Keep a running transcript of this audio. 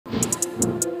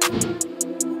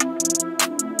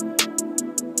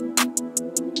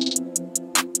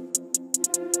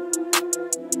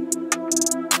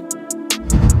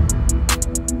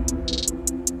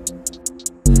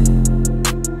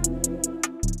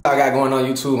I got going on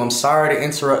YouTube. I'm sorry to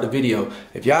interrupt the video.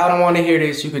 If y'all don't want to hear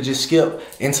this, you could just skip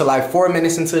into like 4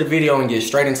 minutes into the video and get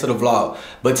straight into the vlog.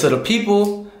 But to the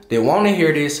people that want to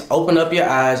hear this, open up your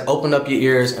eyes, open up your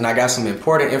ears, and I got some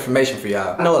important information for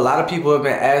y'all. I know a lot of people have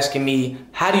been asking me,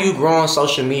 how do you grow on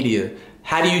social media?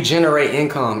 How do you generate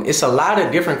income? It's a lot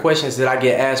of different questions that I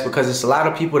get asked because it's a lot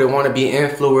of people that want to be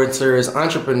influencers,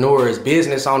 entrepreneurs,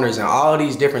 business owners, and all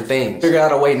these different things. Figure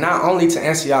out a way not only to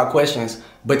answer y'all questions,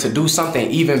 but to do something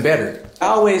even better. I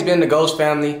always been the Ghost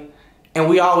family, and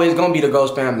we always gonna be the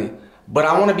Ghost family. But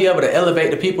I want to be able to elevate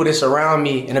the people that surround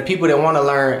me and the people that want to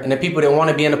learn and the people that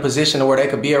want to be in a position where they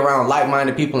could be around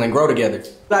like-minded people and grow together.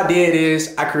 What I did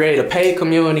is I created a paid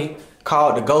community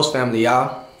called the Ghost Family,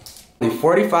 y'all.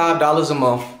 $45 a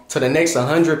month to the next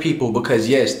 100 people because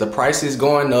yes, the price is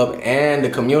going up and the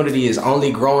community is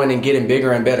only growing and getting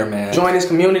bigger and better, man. Join this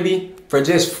community for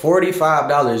just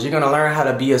 $45. You're gonna learn how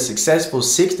to be a successful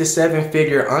 6 to 7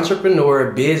 figure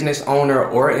entrepreneur, business owner,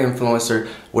 or influencer,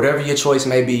 whatever your choice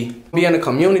may be. Be in a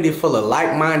community full of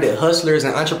like-minded hustlers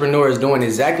and entrepreneurs doing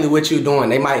exactly what you're doing.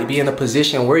 They might be in a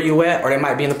position where you at, or they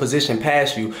might be in a position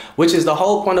past you, which is the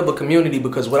whole point of a community,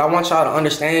 because what I want y'all to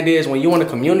understand is when you're in a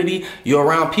community, you're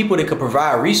around people that could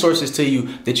provide resources to you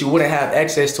that you wouldn't have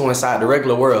access to inside the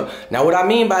regular world. Now, what I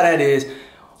mean by that is,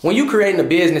 when you creating a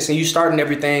business and you starting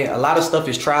everything, a lot of stuff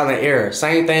is trial and error.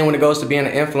 Same thing when it goes to being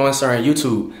an influencer on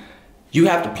YouTube. You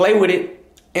have to play with it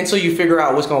until you figure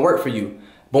out what's gonna work for you.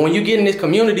 But when you get in this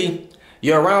community,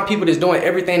 you're around people that's doing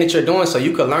everything that you're doing so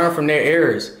you can learn from their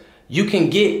errors. You can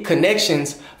get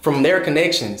connections from their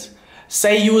connections.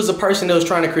 Say you was a person that was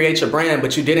trying to create your brand,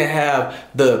 but you didn't have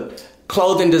the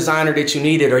clothing designer that you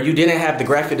needed, or you didn't have the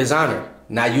graphic designer.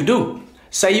 Now you do.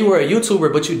 Say you were a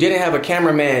YouTuber, but you didn't have a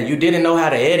cameraman, you didn't know how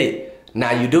to edit.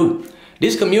 Now you do.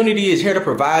 This community is here to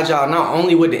provide y'all not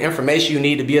only with the information you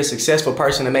need to be a successful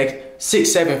person to make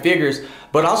 6, 7 figures,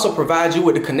 but also provide you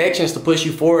with the connections to push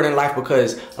you forward in life,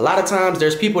 because a lot of times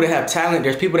there's people that have talent,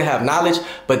 there's people that have knowledge,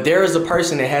 but there is a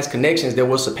person that has connections that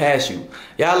will surpass you.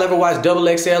 Y'all ever watch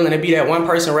XXL and it be that one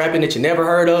person rapping that you never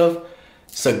heard of?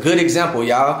 It's a good example,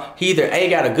 y'all. He either A,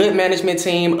 got a good management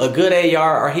team, a good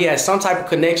AR, or he has some type of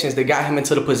connections that got him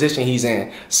into the position he's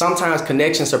in. Sometimes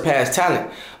connections surpass talent.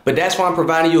 But that's why I'm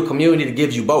providing you a community that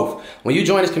gives you both. When you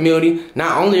join this community,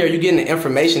 not only are you getting the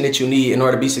information that you need in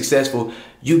order to be successful,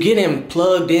 you getting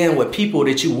plugged in with people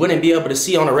that you wouldn't be able to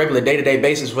see on a regular day-to-day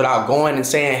basis without going and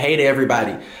saying hey to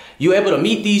everybody. You're able to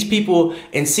meet these people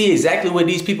and see exactly what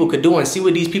these people could do and see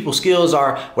what these people's skills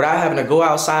are without having to go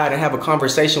outside and have a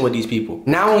conversation with these people.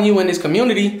 Now when you're in this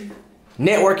community,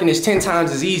 networking is 10 times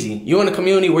as easy. You're in a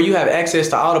community where you have access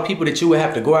to all the people that you would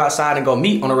have to go outside and go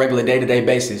meet on a regular day-to-day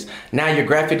basis. Now you're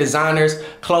graphic designers,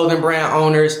 clothing brand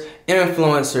owners,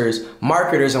 influencers,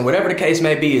 marketers, and whatever the case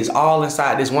may be is all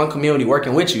inside this one community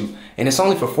working with you. And it's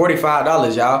only for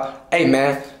 $45, y'all. Hey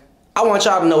man, I want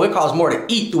y'all to know it costs more to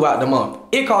eat throughout the month.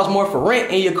 It costs more for rent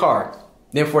in your car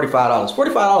than $45.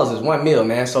 $45 is one meal,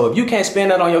 man. So if you can't spend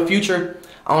that on your future,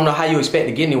 I don't know how you expect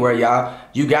to get anywhere, y'all.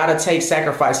 You gotta take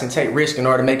sacrifice and take risk in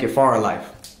order to make it far in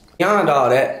life. Beyond all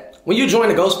that, when you join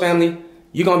the Ghost family,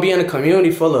 you're gonna be in a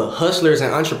community full of hustlers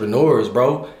and entrepreneurs,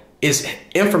 bro. It's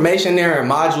information there and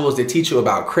modules that teach you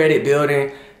about credit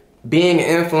building, being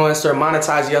an influencer,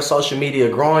 monetizing your social media,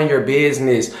 growing your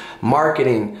business,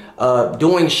 marketing,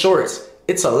 doing shorts.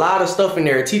 It's a lot of stuff in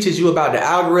there. It teaches you about the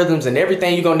algorithms and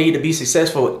everything you're gonna need to be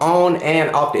successful on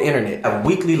and off the internet. I have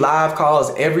weekly live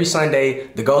calls every Sunday.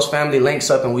 The Ghost family links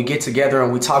up and we get together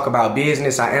and we talk about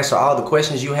business. I answer all the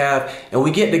questions you have and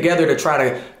we get together to try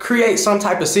to create some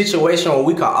type of situation where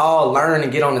we can all learn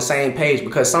and get on the same page,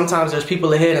 because sometimes there's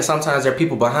people ahead and sometimes there are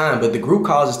people behind, but the group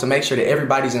calls is to make sure that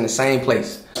everybody's in the same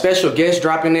place. Special guests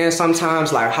dropping in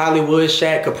sometimes like Hollywood,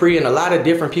 Shaq, Capri, and a lot of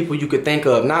different people you could think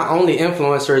of. Not only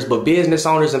influencers, but business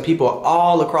owners and people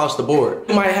all across the board.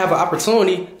 You might have an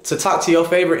opportunity to talk to your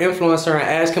favorite influencer and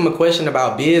ask him a question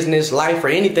about business, life, or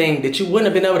anything that you wouldn't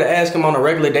have been able to ask him on a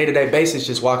regular day-to-day basis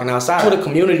just walking outside. That's what a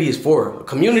community is for. A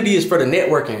community is for the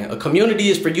networking. A community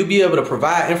is for you be able to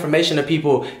provide information to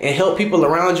people and help people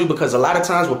around you, because a lot of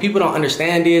times what people don't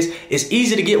understand is it's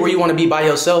easy to get where you want to be by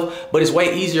yourself, but it's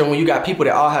way easier when you got people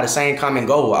that all have the same common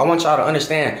goal. I want y'all to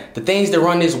understand the things that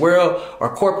run this world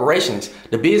are corporations,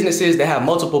 the businesses that have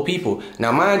multiple people.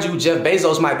 Now mind you, Jeff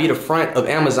Bezos might be the front of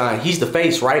Amazon. He's the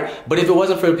face, right? But if it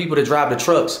wasn't for the people that drive the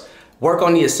trucks, work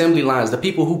on the assembly lines, the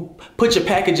people who put your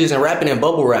packages and wrap it in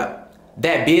bubble wrap,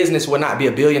 that business will not be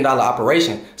 $1 billion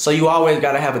operation. So you always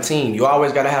gotta have a team. You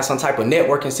always gotta have some type of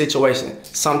networking situation,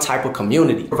 some type of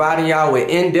community. Providing y'all with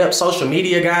in-depth social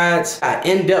media guides,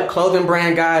 in-depth clothing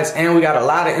brand guides, and we got a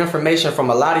lot of information from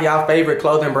a lot of y'all favorite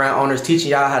clothing brand owners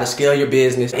teaching y'all how to scale your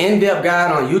business. In-depth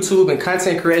guide on YouTube and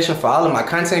content creation for all of my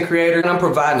content creators. And I'm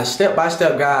providing a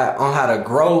step-by-step guide on how to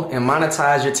grow and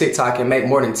monetize your TikTok and make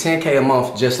more than 10K a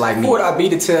month just like me. Who would I be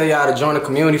to tell y'all to join a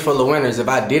community full of winners if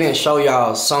I didn't show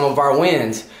y'all some of our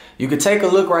wins? You can take a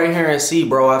look right here and see,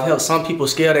 bro. I've helped some people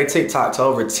scale their TikTok to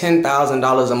over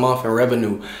 $10,000 a month in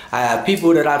revenue. I have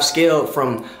people that I've scaled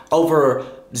from over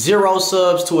 0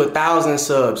 subs to 1,000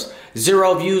 subs,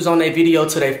 0 views on their video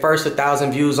to their first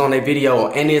 1,000 views on their video,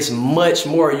 and it's much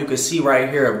more. You can see right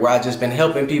here where I've just been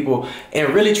helping people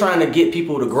and really trying to get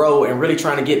people to grow and really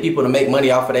trying to get people to make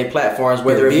money off of their platforms,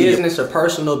 whether it's business or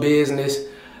personal business.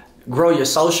 Grow your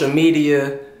social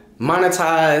media,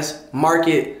 monetize,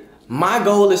 market. My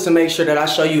goal is to make sure that I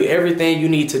show you everything you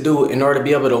need to do in order to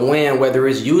be able to win, whether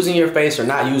it's using your face or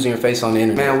not using your face on the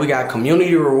internet. Man, we got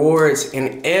community rewards,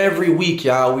 and every week,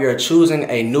 y'all, we are choosing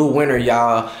a new winner,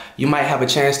 y'all. You might have a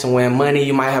chance to win money.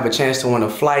 You might have a chance to win a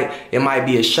flight. It might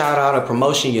be a shout out, a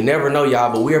promotion. You never know,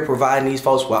 y'all, but we are providing these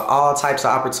folks with all types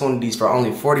of opportunities for only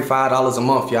 $45 a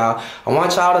month, y'all. I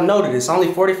want y'all to know that it's only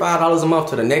 $45 a month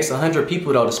to the next 100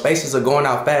 people, though. The spaces are going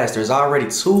out fast. There's already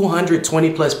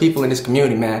 220 plus people in this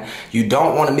community, man. You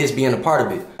don't want to miss being a part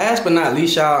of it. Last but not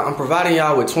least, y'all, I'm providing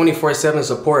y'all with 24/7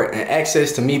 support and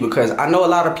access to me because I know a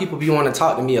lot of people be wanting to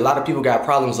talk to me. A lot of people got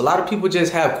problems. A lot of people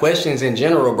just have questions in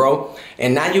general, bro.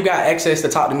 And now you got access to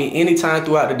talk to me anytime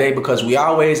throughout the day because we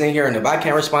always in here. And if I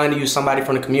can't respond to you, somebody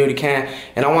from the community can.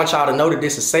 And I want y'all to know that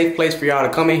this is a safe place for y'all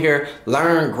to come in here,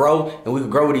 learn, grow, and we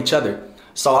can grow with each other.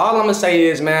 So all I'm gonna say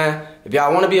is, man, if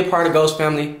y'all want to be a part of Ghost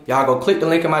Family, y'all go click the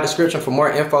link in my description for more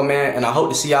info, man, and I hope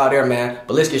to see y'all there, man.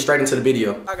 But let's get straight into the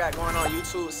video. I got going on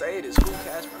YouTube, say it is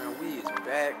Whocasper, and we is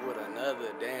back with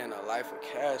another day in the life of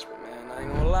Casper, man. I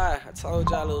ain't gonna lie, I told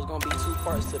y'all it was gonna be 2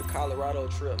 parts to the Colorado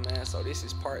trip, man, so this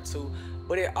is part 2.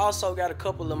 But it also got a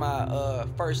couple of my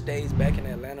first days back in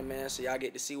Atlanta, man, so y'all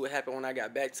get to see what happened when I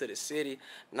got back to the city.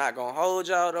 Not gonna hold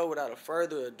y'all, though. Without a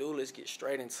further ado, let's get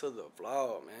straight into the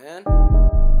vlog, man.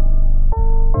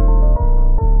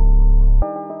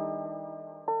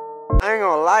 I ain't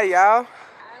gonna lie, y'all.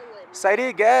 Say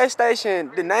this gas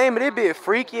station, the name of it be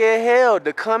freaky as hell.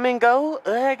 The Come and Go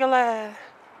Ugly.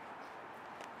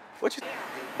 What you?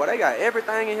 But they got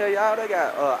everything in here, y'all. They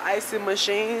got icing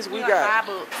machines. We got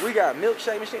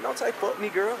milkshake machine. Don't say fuck me,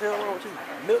 girl. Hell wrong with you?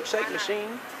 Milkshake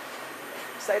machine.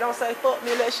 Don't say fuck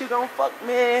me unless you gon' fuck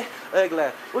me.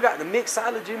 Ugly. We got the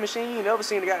mixology machine. You never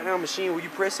seen the goddamn machine where you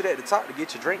press it at the top to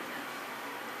get your drink.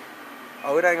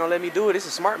 Oh, it ain't gonna let me do it. It's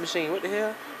a smart machine. What the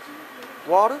hell?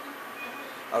 Water?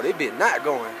 Oh, they been not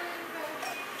going.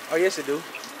 Oh, yes, it do.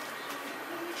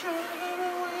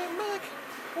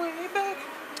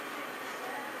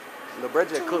 The bread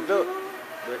just cooked up.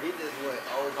 But he just went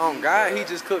OG. Oh, God, he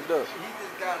just cooked up. He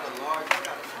just got a large.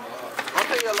 I'll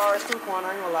pay you a large too, Quan.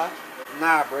 I ain't gonna lie.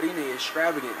 Nah, bro, he need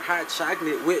extravagant hot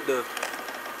chocolate with the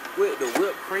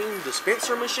whipped cream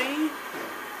dispenser machine.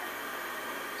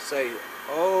 Say,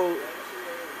 oh,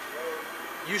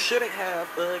 you shouldn't have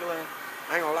ugly.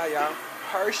 I ain't gonna lie, y'all.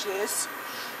 Hershey's.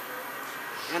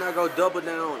 And I go double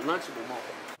down on Lunchable more.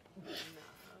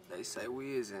 They say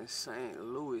we is in St.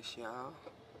 Louis, y'all.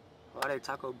 Why they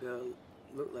Taco Bell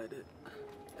look like that?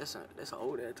 That's an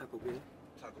old ass Taco Bell.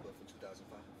 Taco Bell from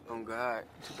 2005. Oh God,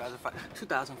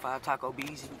 2005 Taco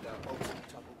Beezy.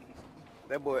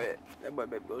 That boy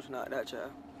baby goes not that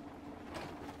child.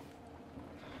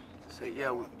 So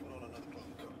yeah,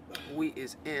 we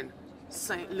is in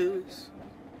St. Louis.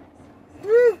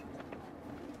 Woo!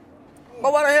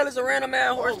 But why the hell is a random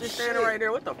ass horse just standing right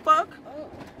there? What the fuck?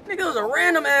 Nigga, there's a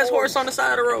random ass horse on the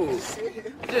side of the road.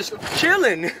 Just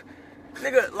chilling.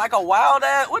 Nigga, like a wild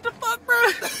ass. What the fuck, bro?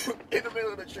 In the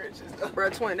middle of the trenches.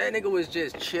 Bro, twin, that nigga was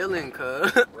just chilling,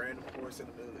 cuz. Random horse in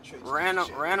the middle of the trenches.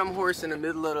 Random horse in the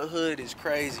middle of the hood is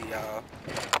crazy, y'all.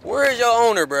 Where is your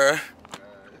owner, bro?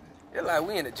 It's like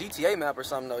we in a GTA map or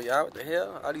something, though, y'all. What the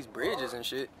hell? All these bridges and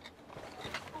shit.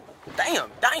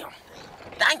 Damn.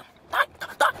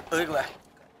 Ugly.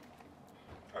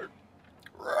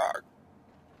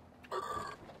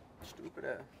 Stupid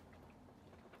ass.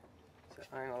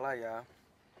 I ain't gonna lie, y'all.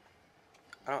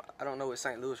 I don't know what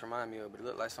St. Louis remind me of, but it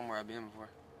looked like somewhere I've been before.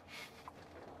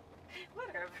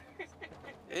 Whatever.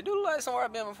 It do look like somewhere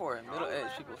I've been before.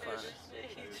 Middle-aged people find it.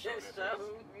 He just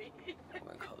showed me. I'm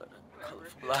gonna call it a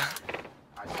colorful block.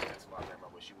 I said that to my grandma,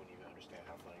 but she wouldn't even understand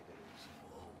how funny that is.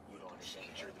 You don't understand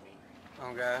the truth to me.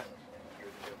 Oh God.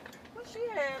 What she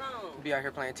had on? Be out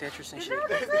here playing Tetris and Did shit. y'all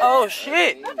just say Oh that?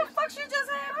 shit! What the fuck she just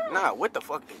had on? Nah, what the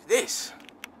fuck is this?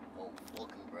 Oh, fucking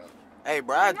brother. Hey,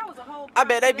 bro, That was a whole I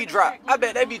bet they be person I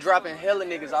bet they be looking dropping at hella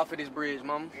niggas off of this bridge,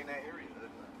 mama. In that area.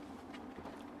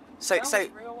 Say, That say,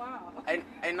 was real wild.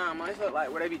 hey, nah, man, it felt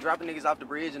like where they be dropping niggas off the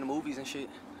bridge in the movies and shit,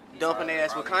 dumping their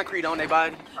ass with concrete on their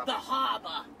body. The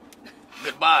harbor.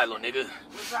 Goodbye, little nigga.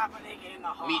 We drop a nigga in the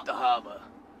harbor. Meet the harbor.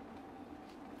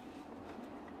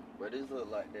 Bro, this look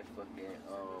like that fucking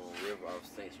river off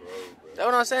Saints Road, bro. That's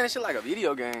what I'm saying. This shit like a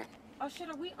video game. Oh shit,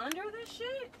 are we under this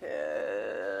shit?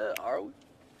 Yeah, are we?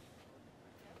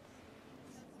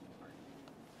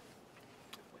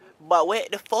 But where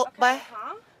the fuck, boy?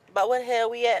 Huh? But where the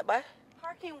hell we at, boy?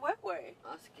 Parking what way?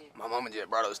 My mama just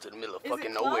brought us to the middle of Is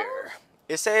fucking it closed? nowhere.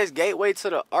 It says gateway to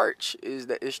the arch is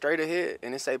straight ahead,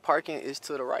 and it say parking is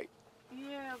to the right.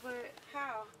 Yeah, but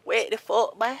how? Where the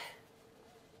fuck, boy?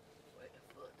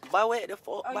 Boy, where the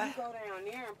fuck, Oh, boy? you go down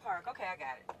there and park. Okay, I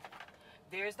got it.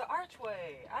 There's the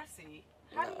archway. I see.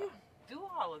 How do you do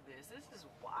all of this? This is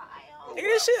wild. Nigga,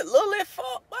 this shit little as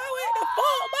fuck, boy. Where the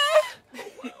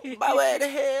fuck, boy? Boy, where the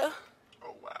hell?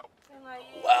 Oh, wow. And like,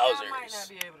 yeah, Wowzers. I might not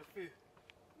be able to fit.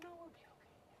 No, we'll be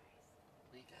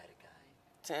okay. We got it,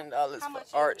 guys. $10 How much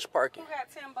is for arch it? parking. Who got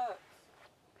 $10?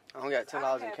 I don't got $10 in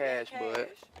I have cash, that but cash.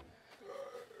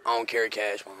 I don't carry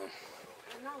cash, mom.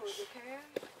 I know, is it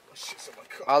cash? Oh, shit's in my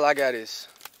car. All I got is,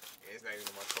 Yeah, it's not even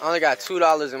in my I car. only got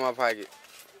 $2 in my pocket.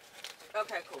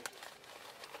 Okay, cool.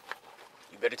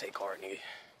 You better take card, nigga.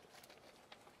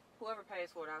 Whoever pays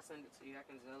for it, I'll send it to you. I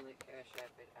can Zelle it, Cash App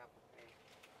it, Apple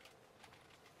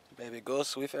Pay. Baby,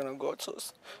 we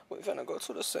finna go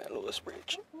to the St. Louis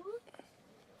Bridge.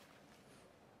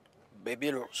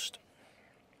 Baby roast.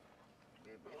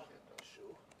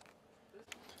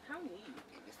 How neat.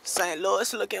 St.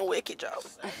 Louis looking wicked, y'all.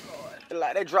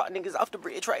 Like they drop niggas off the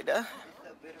bridge right there.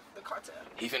 The cartel.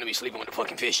 He finna be sleeping with the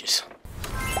fucking fishes.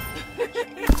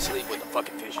 Sleep with the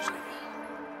fucking fishes, nigga.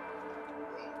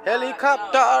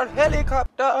 Helicopter,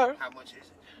 helicopter. How much is it?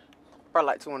 Probably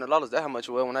like $200. That's how much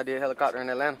it was when I did helicopter in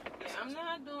Atlanta. Yeah, I'm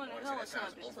not doing a That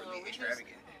sounds helicopter overly tour.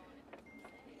 extravagant.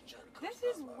 This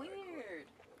is weird.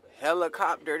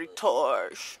 Helicopter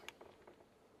tours.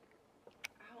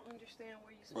 I don't understand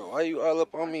where you Bro, why you all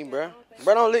up on me, bro?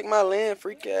 Bro, don't lick my land,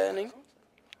 freak ass nigga.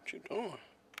 What you doing?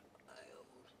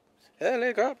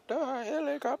 Helicopter,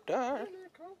 helicopter.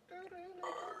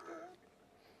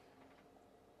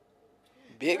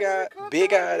 Big eye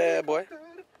that boy.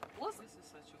 What's this is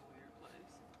such a weird place.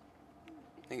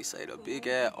 Nigga say the big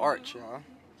ass arch, y'all.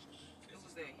 It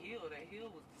was that hill. That hill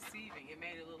was deceiving. It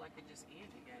made it look like it just ended,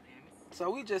 goddammit.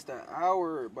 So we just an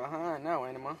hour behind now,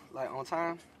 ain't it, man? Like on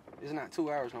time? It's not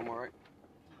 2 hours no more, right?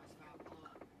 No, it's 5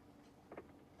 o'clock.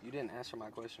 You didn't answer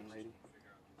my question, lady.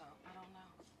 Oh, I don't know.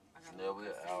 I got Yeah, no we're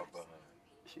customers. out behind.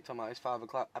 She talking about it's 5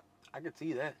 o'clock. I could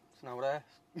see that. That's not what I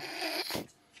asked.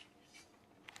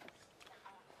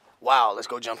 Wow, let's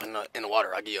go jump in the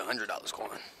water. I give you $100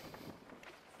 coin.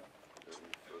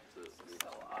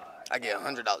 I get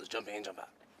 $100. Jump in, jump out.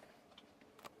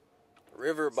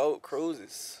 Riverboat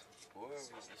cruises.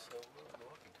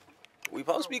 We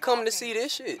supposed to be coming to see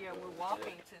this shit. Yeah, we're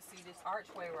walking to see this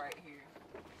archway right here.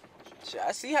 Shit,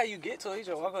 I see how you get to it. You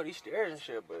just walk up these stairs and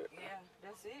shit, but. Yeah,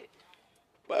 that's it.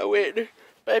 But wait,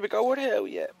 baby, go where the hell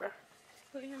we at, bro?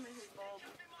 Put him in his bulb.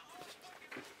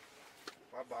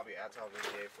 My Bobby, I told him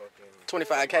he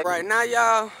fucking 25K. Right now,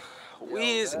 y'all,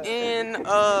 we is in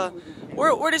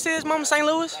where this is, Mama? St.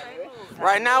 Louis.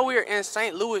 Right now we're in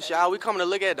St. Louis, y'all. We coming to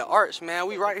look at the arch, man.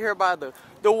 We right here by the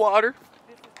water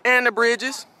and the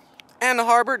bridges and the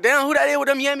harbor. Damn, who that is with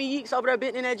them yummy yeeks over there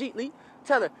bitten in that Jeep, Lee?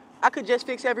 Tell her I could just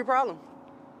fix every problem.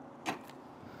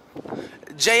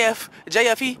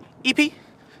 JFE EP,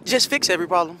 just fix every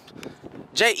problem.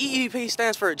 JEEP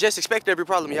stands for just expect every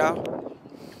problem, y'all.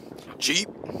 Jeep.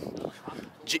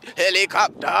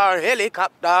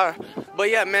 Helicopter. But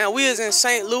yeah, man, we is in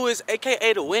St. Louis,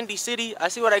 aka the Windy City. I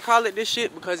see why they call it this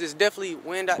shit because it's definitely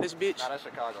wind out this bitch. Nah, that's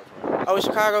Chicago. Oh, it's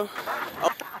Chicago?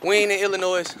 Oh, we ain't in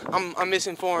Illinois. I'm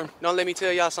misinformed. Don't let me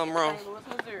tell y'all something wrong. St. Louis,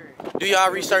 Missouri. Do y'all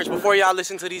research before y'all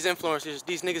listen to these influencers.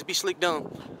 These niggas be slick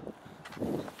dumb.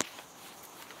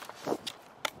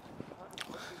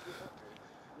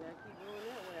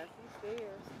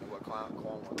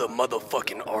 The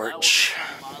motherfucking arch.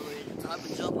 Time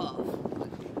to jump off.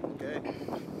 Okay.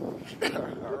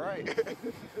 All right.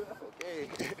 Okay.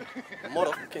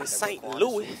 Motherfucking St.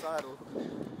 Louis.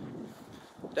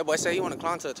 That boy said he want to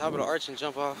climb to the top of the arch and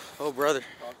jump off. Oh, brother.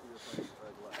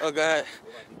 Oh, God.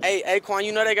 Hey, Quan,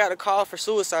 you know they got a call for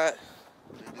suicide.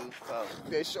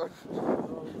 They sure.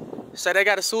 So they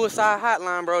got a suicide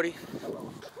hotline, Brody.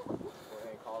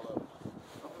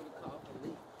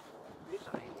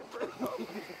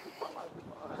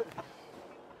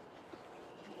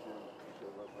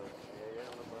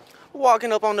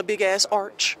 Walking up on the big ass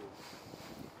arch.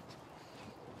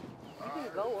 You can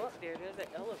go up there. There's an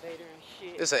elevator and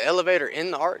shit. There's an elevator in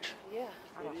the arch? Yeah.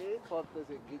 Fuck does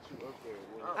it get you up there?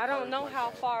 I don't know how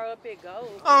far up it goes.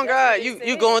 Oh God,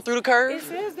 you going through the curve? It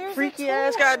says there's Freaky a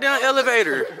ass tour. goddamn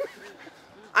elevator.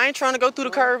 I ain't trying to go through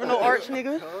the curve in no arch,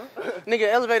 nigga.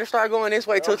 Nigga, elevator start going this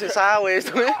way, tilted sideways.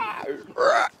 Yeah, I don't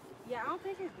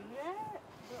think it do that.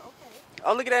 But okay.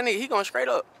 Oh, look at that nigga. He going straight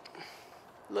up.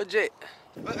 Legit.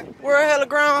 Where the hell the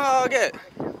groundhog at?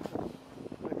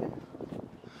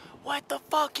 What the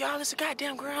fuck, y'all? It's a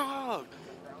goddamn groundhog.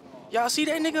 Y'all see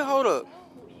that nigga? Hold up.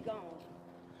 He gone.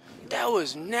 That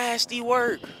was nasty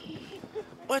work.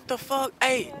 What the fuck?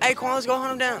 Hey, Quan, let's go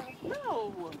hunt him down.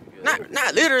 No.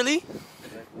 Not literally. See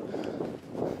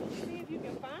if you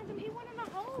can find him. He went in the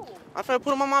hole. I'm finna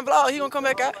put him on my vlog. He gonna come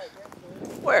back out.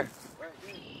 Where?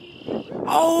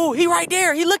 Oh, he right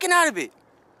there. He looking out of it.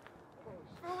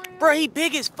 Bro, he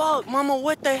big as fuck, mama.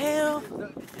 What the hell?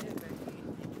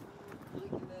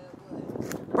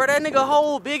 Bro, that nigga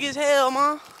hole big as hell,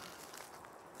 man.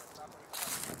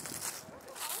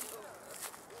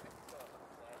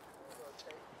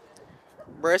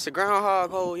 Bro, it's a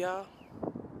groundhog hole, y'all.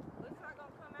 Looks like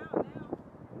gonna come out now.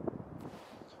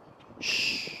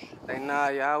 Shh. Hey, nah,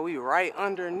 y'all. We right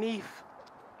underneath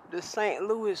the St.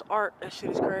 Louis Arch. That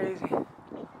shit is crazy.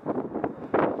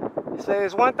 So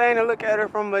it's one thing to look at her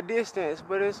from a distance,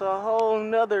 but it's a whole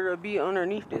nother to be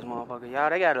underneath this motherfucker. Y'all,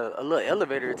 they got a little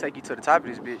elevator to take you to the top of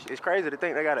this bitch. It's crazy to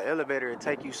think they got an elevator to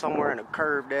take you somewhere in a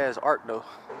curved ass arc though.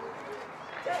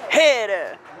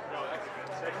 Head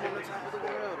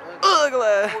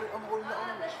ugly.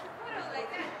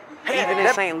 Even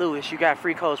in St. Louis, you got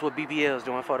free codes with BBLs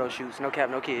doing photo shoots. No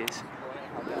cap, no kids.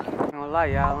 I'm gonna lie,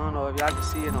 y'all. I don't know if y'all can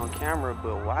see it on camera,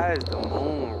 but why is the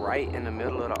moon right in the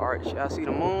middle of the arch? Y'all see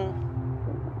the moon?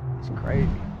 It's crazy.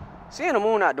 Seeing the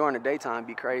moon out during the daytime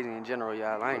be crazy in general,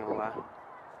 y'all. I ain't gonna lie.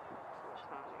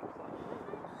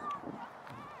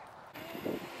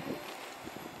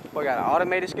 Boy, got an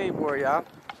automated skateboard, y'all.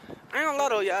 I ain't gonna lie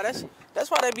though, y'all. That's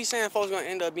why they be saying folks gonna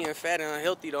end up being fat and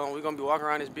unhealthy though. And we're gonna be walking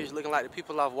around this bitch looking like the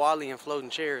people off Wall-E and floating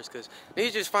chairs, cause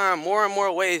they just find more and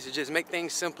more ways to just make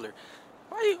things simpler.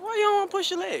 Why you don't want to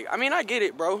push your leg? I mean, I get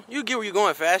it, bro. You get where you're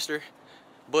going faster,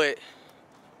 but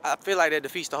I feel like that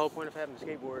defeats the whole point of having a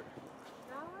skateboard.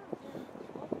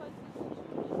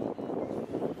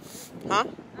 Huh?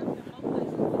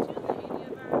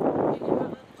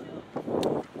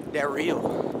 That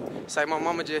real. It's like my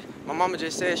mama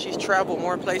just said she's traveled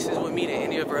more places with me than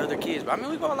any of her other kids. But I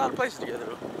mean, we go a lot of places together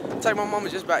though. It's like my mama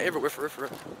just about everywhere for real.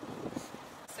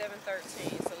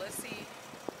 7:13. So let's see.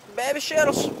 Baby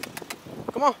shuttles.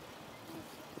 Come on.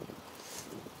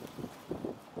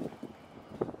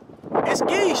 It's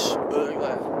geese.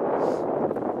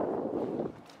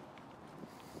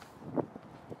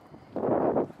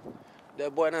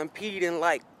 That boy done peed in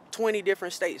like 20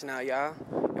 different states now, y'all.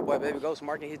 That boy Baby Ghost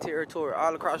marking his territory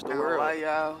all across the world. Why,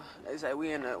 y'all? They say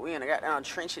we in the goddamn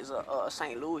trenches of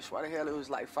St. Louis. Why the hell it was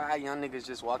like 5 young niggas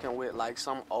just walking with like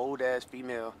some old ass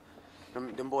female?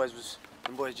 Them boys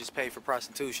just paid for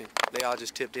prostitution. They all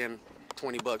just tipped in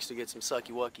 $20 to get some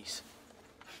sucky wuckies.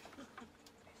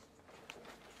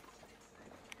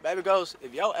 Baby Ghost,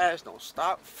 if your ass don't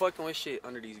stop fucking with shit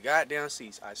under these goddamn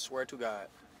seats, I swear to God,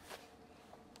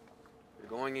 you're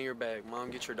going in your bag. Mom,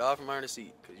 get your dog from under the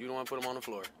seat, because you don't want to put him on the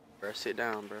floor. Bro, sit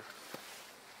down, bro.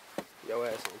 Your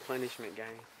ass on punishment,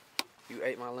 gang. You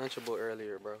ate my Lunchable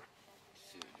earlier, bro.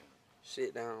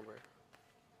 Sit down, bro.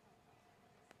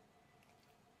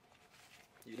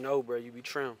 You know, bro, you be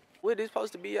trim. What this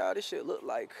supposed to be, y'all? This shit look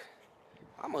like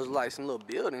almost like some little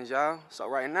buildings, y'all. So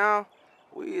right now,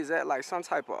 we is at like some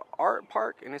type of art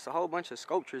park, and it's a whole bunch of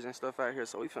sculptures and stuff out here.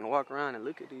 So we finna walk around and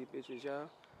look at these bitches, y'all.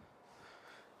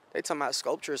 They talking about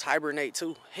sculptures hibernate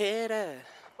too. Head ass.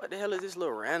 What the hell is this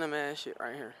little random ass shit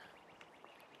right here?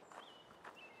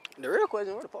 The real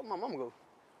question, where the fuck my mama go?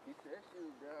 He said she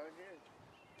was down here.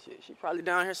 Shit, she probably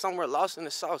down here somewhere lost in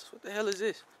the sauce. What the hell is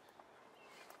this?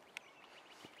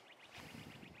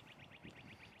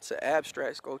 It's an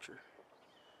abstract sculpture.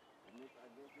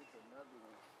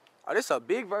 Oh, this a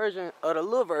big version of the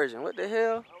little version. What the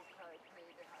hell?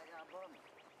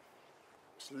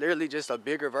 It's literally just a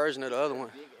bigger version of the other one.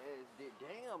 Big ass deer.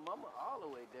 Damn, mama all the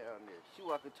way down there. She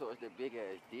walking towards that big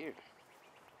ass deer.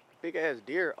 Big ass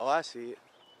deer? Oh, I see it.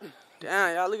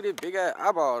 Damn, y'all look at this big ass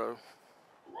eyeball though.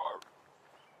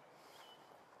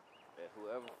 That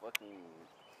whoever fucking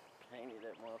painted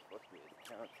that motherfucker is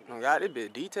counting. Oh God, this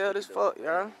bitch detailed as fuck,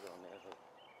 y'all.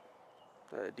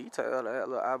 That detail of that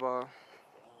little eyeball.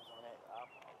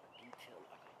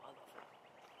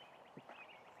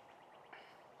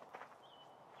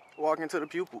 Walk into the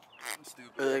pupil.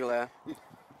 Stupid. Ugly laugh. Yeah,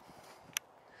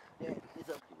 it's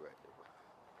up to you right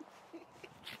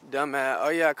there, Dumbass. Oh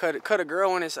yeah, cut a girl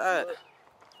on his side. bro.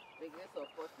 Nigga, it's a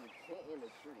fucking tent in the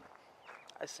tree.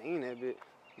 I seen that bit.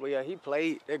 But yeah, he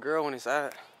played that girl on his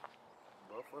side.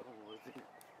 Motherfucker was in.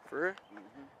 For real?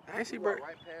 I ain't see bro. Right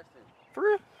past him. For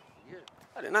real? Yeah.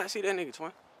 I did not see that nigga,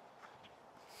 twin.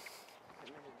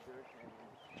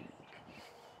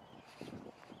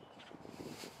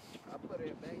 I put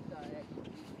it back side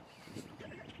actually.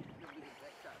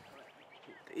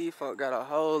 These folk got a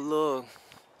whole little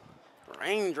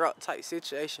raindrop type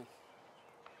situation.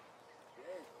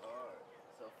 That's hard.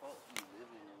 So folks be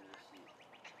living in this shit.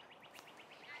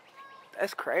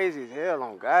 That's crazy as hell.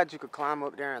 On God, you could climb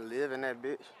up there and live in that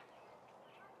bitch.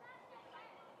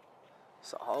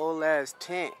 It's a whole ass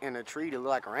tent in a tree that look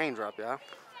like a raindrop, y'all.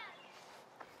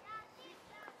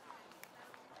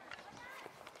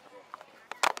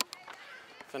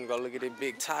 Finna go look at that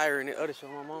big tire in the other show,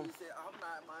 my mom. He said, I'm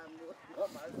not my I'm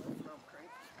crazy.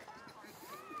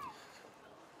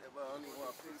 That boy only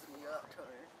want to fix me up, turn.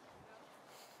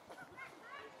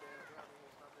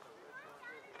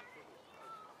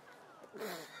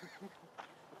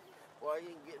 Why you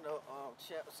ain't getting no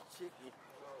chaps chicken?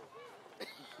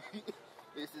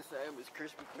 It's the same as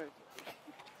crispy cricket.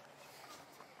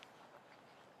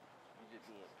 You just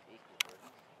being picky, bro.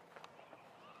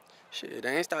 Shit,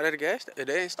 they ain't stopped at the gas station.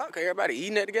 They ain't stopped 'cause everybody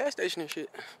eating at the gas station and shit.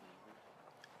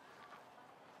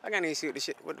 I can't even see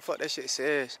what the fuck that shit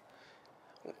says.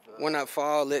 When I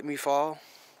fall, let me fall.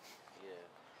 Yeah.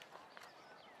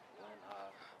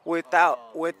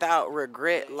 Without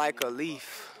regret, like a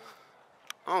leaf.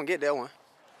 I don't get that one.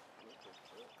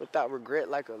 Without regret,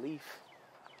 like a leaf.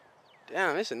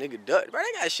 Damn, this a nigga ducked. Bro,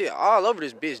 they got shit all over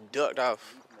this bitch ducked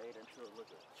off. Made into it look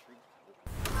a tree.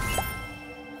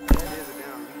 That is a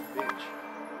damn leaf bitch.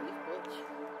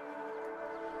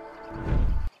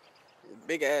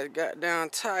 Big ass goddamn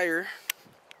tire.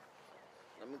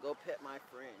 Let me go pet my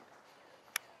friend.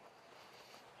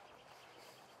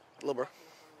 Little bro.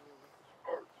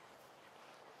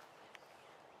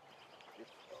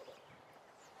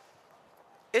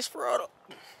 It's Frodo.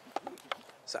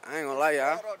 So I ain't gonna lie,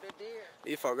 y'all.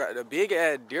 These folk got the big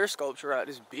ass deer sculpture out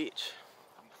this bitch.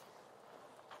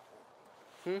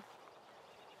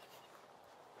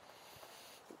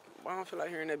 Why I don't feel like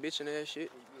hearing that bitch and ass shit?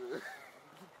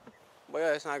 Boy,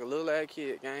 yeah, it's like a little ass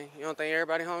kid, gang. You don't think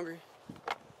everybody hungry?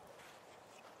 Damn,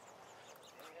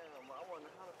 I wonder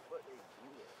how the fuck they do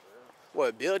that, bro.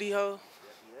 What, build these hoe?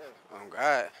 Yeah. Oh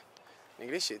God.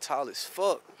 Nigga, this shit tall as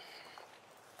fuck.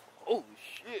 Oh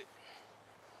shit.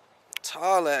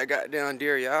 Tall ass goddamn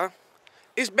deer, y'all.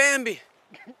 It's Bambi.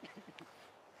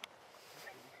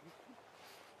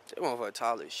 That motherfucker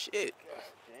tall as shit.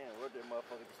 Damn, what that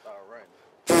motherfucker can start running?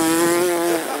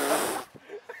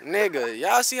 Nigga,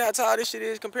 y'all see how tall this shit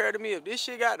is compared to me? If this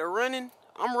shit got to running,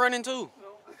 I'm running too.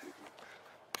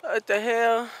 What the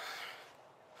hell?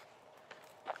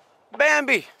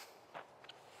 Bambi.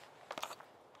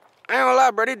 I ain't gonna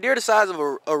lie, bro. This deer the size of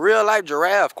a real life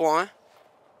giraffe, Quan.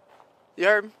 You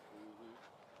heard me?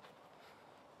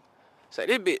 Say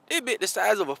this bit the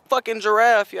size of a fucking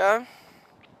giraffe, y'all.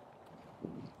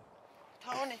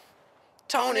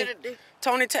 Tony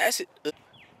Tassett.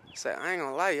 Say I ain't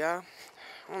gonna lie, y'all.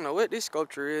 I don't know what this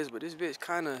sculpture is, but this bitch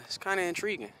it's kinda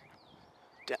intriguing.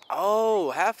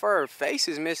 Oh, half her face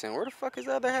is missing. Where the fuck is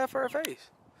the other half of her face?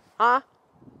 Huh?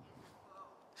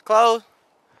 It's closed.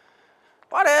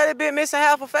 Why the hell that bitch missing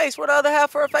half her face? Where the other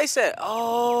half of her face at?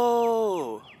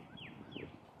 Oh.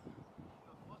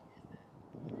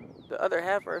 The other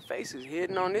half of her face is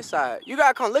hidden on this side. You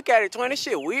gotta come look at it, twin. This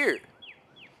shit weird.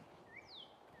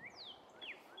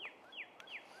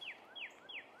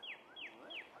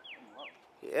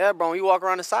 Yeah, bro, when you walk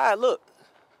around the side, look.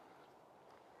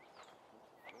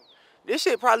 This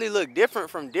shit probably look different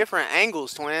from different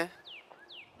angles, twin.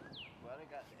 Why they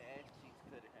got the ass cheeks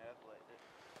cut in half like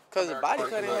that? Cause the body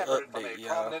cutting had from a update,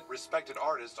 y'all. prominent, respected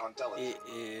artist on television.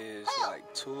 It is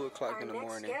like 2 o'clock in the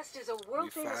morning. Next guest is a We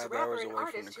world-famous 5 rapper hours and away from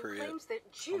artist the who crib. claims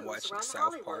that Jews I'm watching run South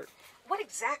Hollywood. Park. What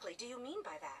exactly do you mean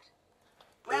by that?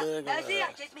 Well, mostly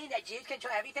I just mean that Jews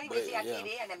control everything we see on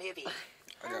TV and the movies.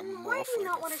 I got my Why do you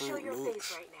not want motherfucking to show Fruit your Loops.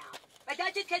 face right now? But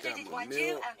that's just because Got there's my one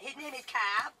Jew, milk. his name is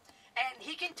Cobb, and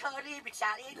he can totally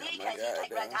retaliate me Got my because he's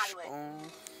like runs goddamn Hollywood. spoon.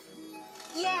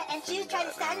 Yeah, and Jews try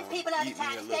to silence people all the eat me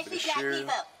time, a little bit especially of black cereal,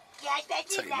 people. Yeah,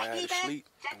 especially take black my ass to people. sleep,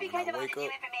 Just and because when I of all wake the new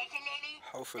up, information lately.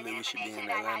 hopefully the we should be in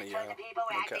information about Atlanta, how y'all. people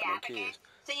were No actually cap, no African. kids.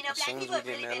 So, you know, As black soon as people we have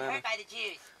get in really been Atlanta, hurt by the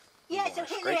Jews. Yeah, so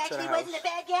Hitler actually wasn't a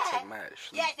bad guy. Take my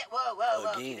sleep. Yeah,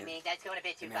 whoa, again. Meek, that's going a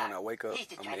bit too And far. then when I wake up, He's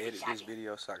just I'm trying gonna to be edit this shocking.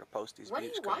 video so I can post these What are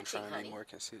bits you because I'm watching, trying to honey? be more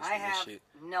consistent I and have shit.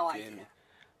 no Feel idea. me?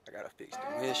 I gotta fix the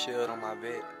windshield on my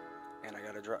vet, and I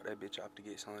gotta drop that bitch off to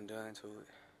get something done to it.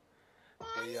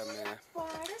 But yeah, man,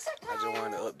 I just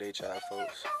wanted to update y'all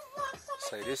folks.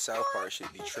 Say this south part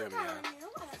should be trim, y'all.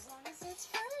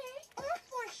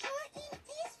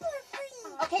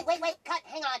 Okay, wait, cut,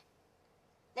 hang on.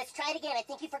 Let's try it again. I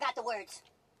think you forgot the words.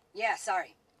 Yeah,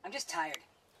 sorry. I'm just tired.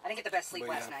 I didn't get the best sleep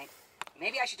But last yeah. night.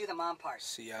 Maybe I should do the mom part.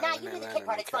 See y'all Nah, in you do the Atlanta kid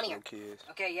part, and it's got funnier. no kids.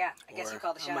 Okay, yeah. I guess Or you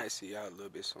call the I shot. might see y'all a little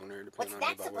bit sooner, What's depending on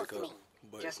that if I supposed wake to up. mean?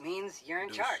 But Just means you're in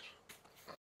Deuce. charge.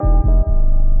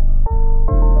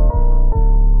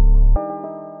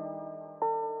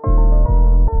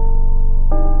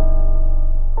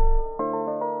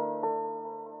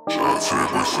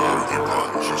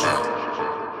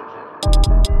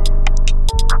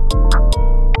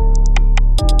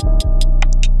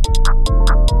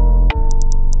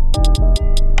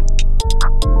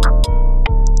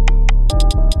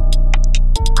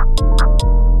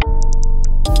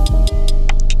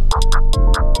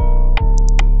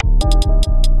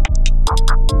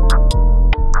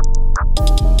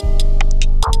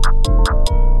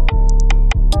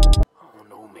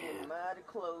 Mighty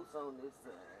close on this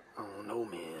side. I don't know,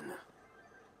 man.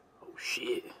 Oh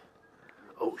shit.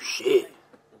 Oh shit.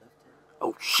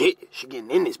 Oh shit. She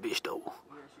getting in this bitch though.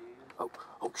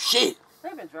 Oh shit.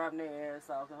 They've been dropping their ass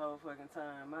off the whole fucking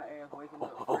time. My ass waking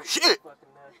up. Oh shit. Fucking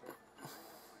nothing.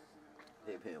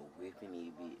 They been whipping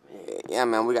these bitch, man. Yeah,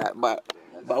 man, we got but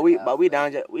we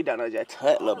down there just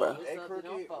tut, little bro. They crooked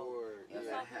or It's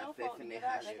yeah. up to them folks to get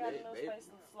out. They got enough space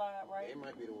to slide right. They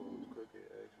might be the one who's crooked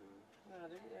actually. No,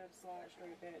 they have to slide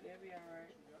straight back. They'll be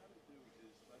alright.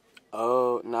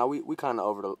 Oh, nah, we kind of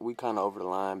over the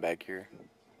line back here.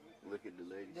 Look at the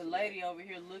lady. The lady over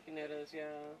here looking at us,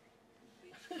 y'all.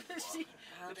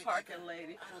 The parking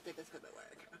lady. I don't think that's gonna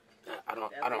work.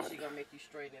 I don't. She gonna make you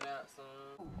straighten it out, son.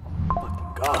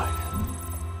 Fucking God.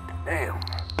 Damn.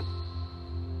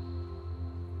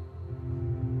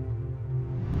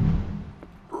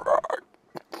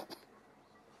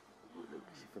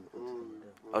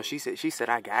 Oh, she said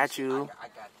I got you. I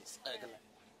got this ugly.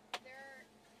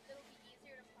 It'll be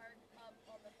easier to park up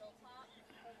on the hilltop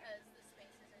because the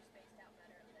spaces are spaced out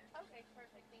better up there. Okay,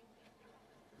 perfect. Thank you.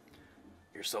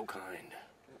 You're so kind.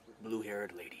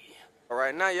 Blue-haired lady.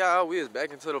 Alright, now y'all, we is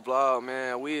back into the vlog,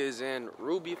 man. We is in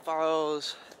Ruby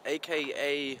Falls,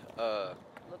 aka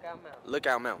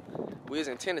Lookout Mountain. We is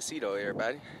in Tennessee though,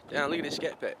 everybody. Damn, look at this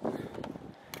snack pack.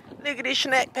 Look at this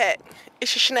snack pack.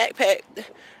 It's a snack pack.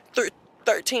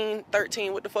 13,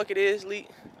 what the fuck it is, Lee?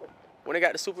 When they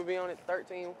got the Super B on it,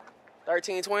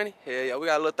 1320. Hell yeah, we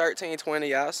got a little 1320,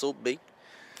 y'all, Super B.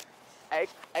 Hey,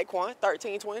 Quan,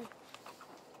 1320.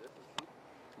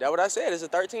 That's what I said, it's a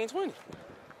 1320.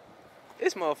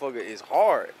 This motherfucker is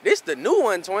hard. This the new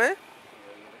one, twin.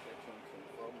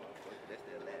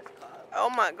 Oh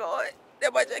my God.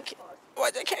 That boy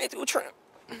just came through trim.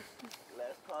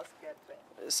 Last car scat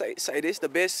pack. Say this the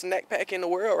best snack pack in the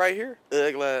world right here.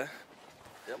 Ugly.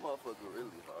 That motherfucker really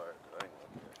hard. I ain't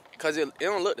gonna lie. Cause it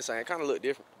don't look the same. It kind of look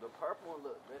different. The purple one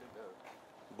look better though.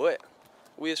 But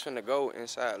we is finna go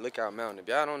inside Lookout Mountain. If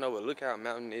y'all don't know what Lookout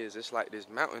Mountain is, it's like this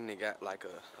mountain that got like a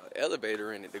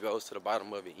elevator in it that goes to the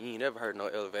bottom of it. You ain't never heard no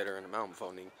elevator in the mountain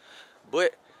before, nigga.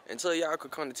 But until y'all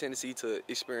could come to Tennessee to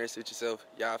experience it yourself,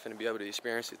 y'all finna be able to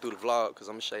experience it through the vlog, cause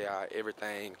I'm gonna show y'all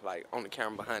everything like on the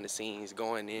camera behind the scenes,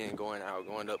 going in, going out,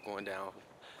 going up, going down.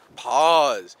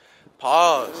 Pause.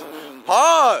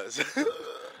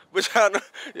 But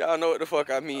y'all know what the fuck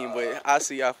I mean, but I'll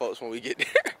see y'all folks when we get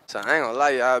there. So I ain't gonna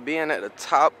lie, y'all, being at the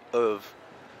top of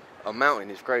a mountain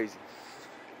is crazy.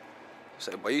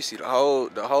 So, boy, you see the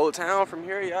whole town from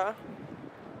here, y'all.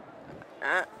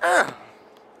 That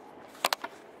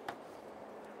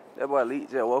boy Lee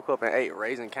just woke up and ate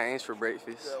Raisin Canes for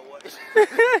breakfast.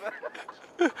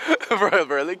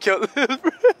 bro, look at this,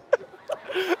 bro.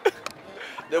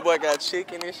 That boy got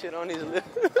chicken and shit on his lips.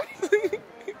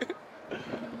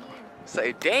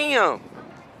 Say, damn.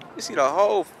 You see the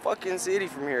whole fucking city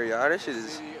from here, y'all. That shit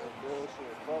is...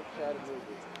 Fuck Chattanooga.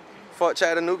 Fuck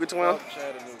Chattanooga, twin. Fuck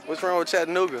Chattanooga. What's wrong with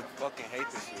Chattanooga? Fucking hate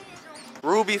this shit.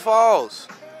 Ruby Falls.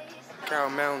 Cow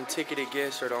Mountain ticketed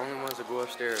guests are the only ones that go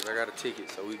upstairs. I got a ticket,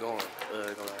 so we going.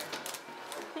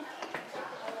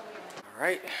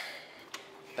 Alright.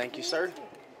 Thank you, sir.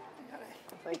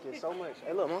 Thank you so much.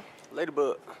 Hey, look, man.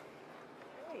 Ladybug.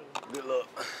 Good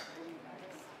luck.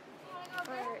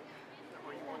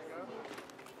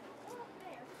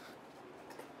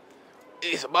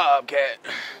 It's a bobcat.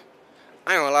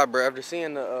 I ain't gonna lie, bro. After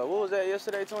seeing the, what was that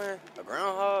yesterday, twin? A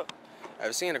groundhog?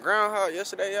 After seeing the groundhog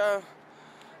yesterday, y'all,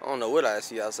 I don't know what I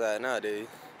see outside nowadays.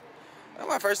 That's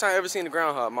my first time ever seeing the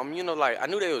groundhog, mom. You know, like, I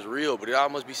knew they was real, but it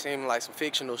almost be seeming like some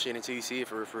fictional shit until you see it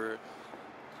for real.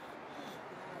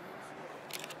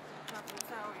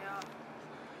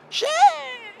 Shit!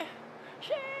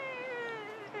 Shit!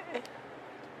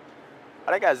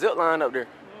 Oh, they got zip line up there.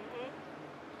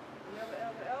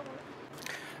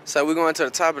 So we're going to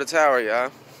the top of the tower,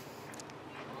 y'all.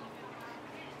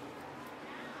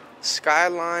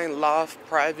 Skyline Loft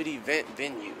Private Event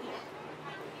Venue.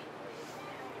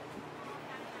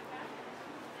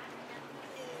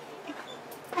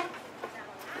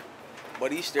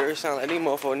 But these stairs sound like these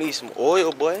motherfuckers need some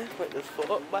oil, boy. What the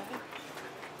fuck, boy?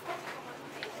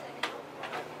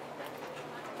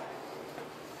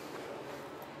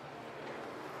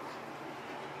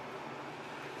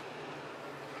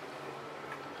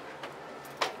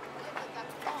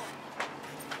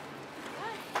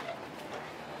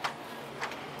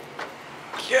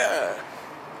 Yeah.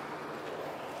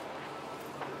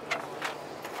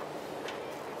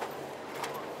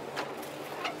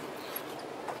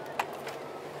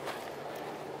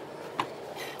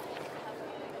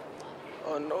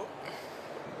 Oh no.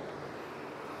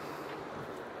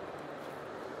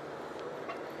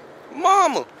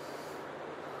 Mama.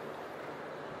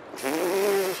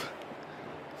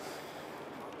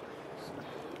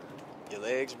 Your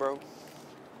legs, bro.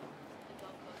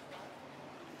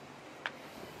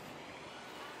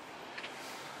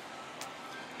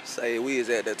 Say we is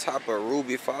at the top of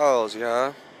Ruby Falls,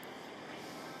 y'all.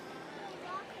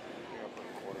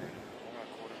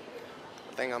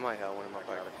 I think I might have one in my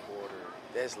pocket.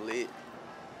 That's lit.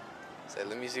 Say,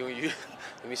 let me see when you,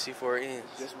 let me see for it ends.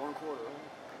 Just 1 quarter.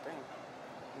 Dang.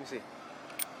 Let me see.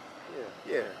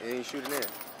 Yeah, and then you shoot it in.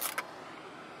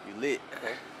 You lit.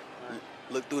 Okay.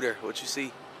 Look through there. What you see?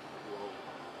 Whoa.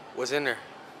 What's in there?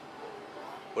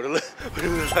 What it look? What it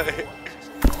look like?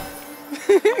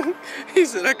 He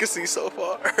said I can see so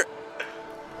far.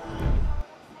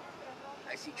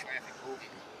 I see traffic moving.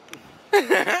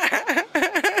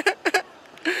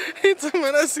 He told me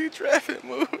I see traffic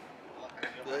move.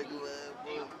 Why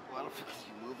the fuck is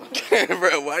you moving?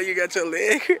 Bro, why you got your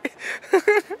leg?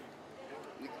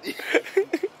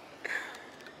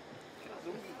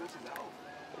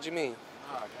 What you mean?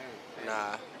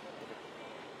 Nah.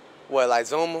 What, like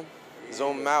zoom them?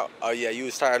 Zoom them out? Oh yeah, you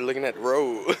was tired of looking at the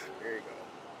road. There you go.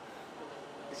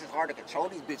 This is hard to control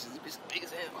these bitches. These bitches big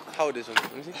as hell. Hold this one.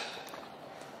 Let me see.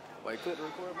 Wait, click the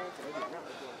record button.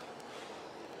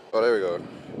 Oh, there we go.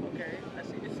 Okay, I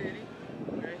see the city.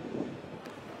 Okay.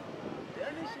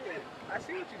 Damn this shit. I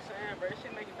see what you're saying, bro. This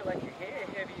shit make you feel like your head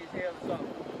heavy as hell or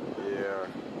something. Yeah.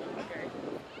 Okay.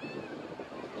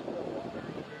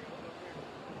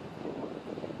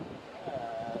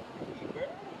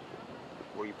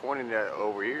 Well, you pointing at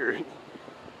over here.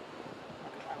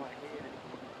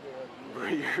 Bro,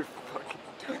 you're fucking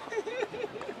dumb.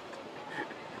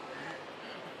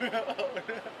 I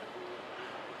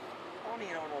don't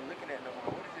even know what I'm looking at no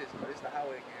more. What is this? Oh, this is the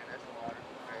highway again. That's the water.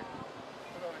 Okay.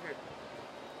 Look over here.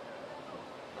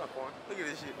 Come on, Quan. Look at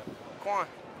this shit. Quan,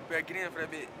 you better get in for that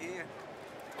bit. Yeah.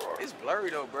 It's blurry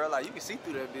though, bro. Like, you can see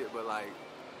through that bit, but like,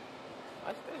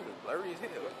 I think it's blurry as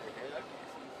hell. What the hell?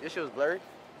 This shit was blurry?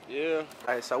 Yeah.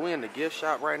 Alright, so we in the gift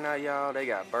shop right now, y'all. They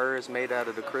got birds made out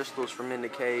of the crystals from in the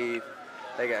cave.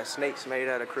 They got snakes made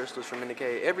out of crystals from in the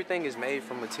cave. Everything is made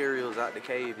from materials out the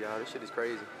cave, y'all. This shit is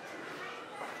crazy.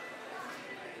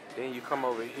 Then you come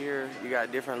over here, you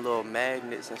got different little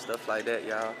magnets and stuff like that,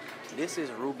 y'all. This is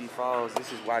Ruby Falls.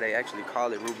 This is why they actually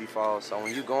call it Ruby Falls. So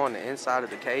when you go on the inside of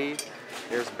the cave,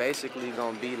 there's basically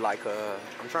gonna be like a,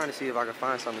 I'm trying to see if I can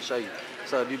find something to show you.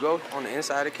 So if you go on the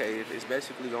inside of the cave, it's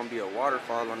basically gonna be a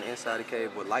waterfall on the inside of the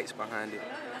cave with lights behind it.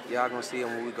 Y'all gonna see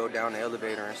them when we go down the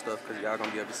elevator and stuff, because y'all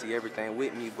gonna be able to see everything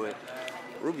with me. But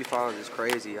Ruby Falls is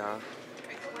crazy, y'all.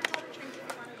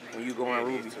 When you go on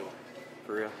Ruby,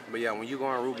 for real. But yeah, when you go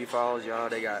on Ruby Falls, y'all,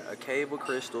 they got a cave with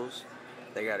crystals.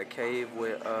 They got a cave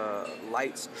with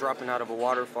lights dropping out of a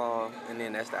waterfall, and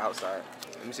then that's the outside.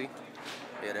 Let me see.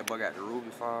 Yeah, that boy got the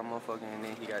Ruby Fall motherfucker, and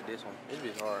then he got this one. This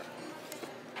bitch hard.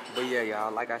 But yeah,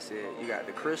 y'all, like I said, you got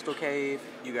the crystal cave,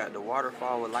 you got the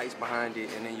waterfall with lights behind it,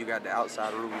 and then you got the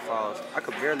outside of Ruby Falls. I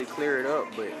could barely clear it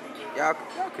up, but y'all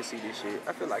can see this shit.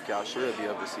 I feel like y'all should be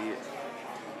able to see it.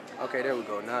 Okay, there we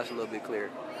go. Now it's a little bit clearer.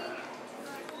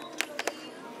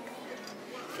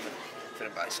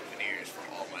 Finna buy souvenirs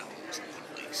from all my homies in one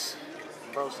place.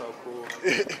 Bro, so cool.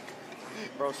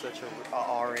 Bro, such a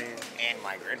RN. And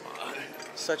my grandma.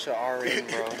 Such a RN,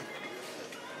 bro.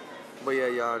 But yeah,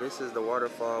 y'all, this is the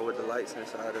waterfall with the lights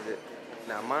inside of it.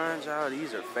 Now, mind y'all,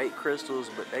 these are fake crystals,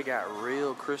 but they got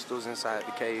real crystals inside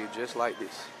the cave, just like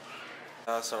this.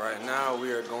 So right now,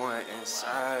 we are going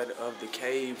inside of the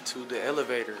cave to the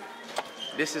elevator.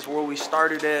 This is where we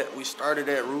started at. We started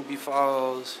at Ruby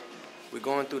Falls. We're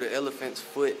going through the elephant's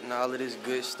foot and all of this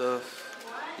good stuff.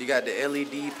 You got the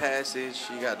LED passage,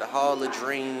 you got the Hall of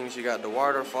Dreams, you got the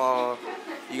waterfall,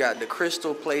 you got the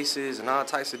crystal places and all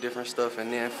types of different stuff.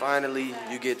 And then finally,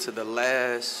 you get to the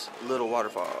last little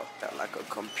waterfall. Got like a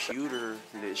computer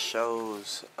that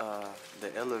shows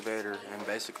the elevator and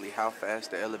basically how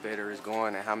fast the elevator is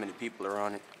going and how many people are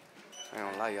on it. I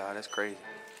don't lie, y'all, that's crazy.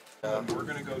 We're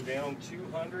going to go down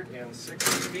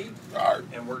 260 feet,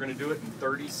 and we're going to do it in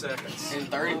 30 seconds. In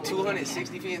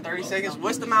 260 feet in 30 seconds?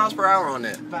 What's the miles per hour on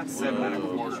that? About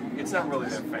 7.25. It's not really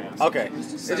that fast. Okay,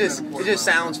 it just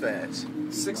sounds fast.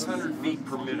 600 feet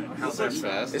per minute. How's that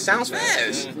fast? It sounds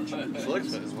fast. It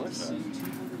looks fast.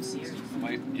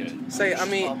 Say, I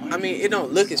mean, it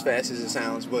don't look as fast as it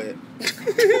sounds, but.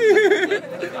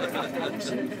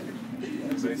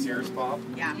 Is that yours, Bob?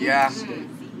 Yeah.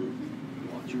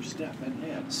 Your step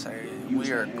ahead. Say,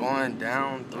 we are going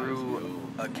down through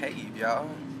a cave, y'all.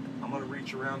 I'm going to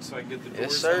reach around so I can get the doors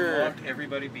Yes, sir. unlocked.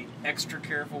 Everybody be extra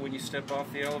careful when you step off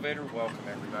the elevator. Welcome,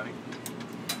 everybody.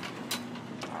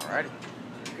 Alrighty.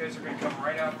 You guys are going to come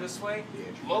right out this way.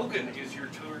 Logan is your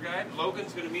tour guide.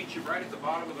 Logan's going to meet you right at the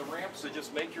bottom of the ramp, so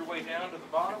just make your way down to the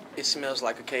bottom. It smells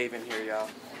like a cave in here, y'all.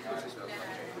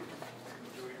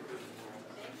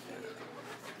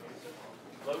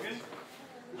 Logan?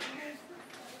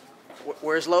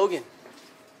 Where's Logan?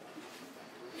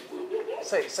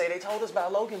 Say they told us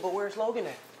about Logan, but where's Logan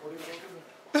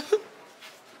at?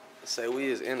 Say we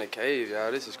is in a cave,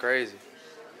 y'all. This is crazy.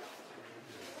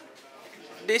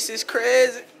 This is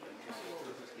crazy.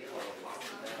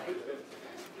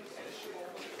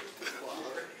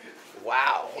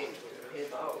 Wow.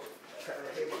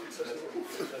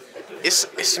 It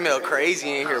smell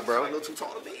crazy in here, bro.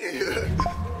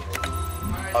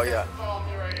 Oh yeah.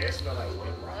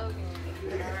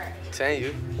 Tell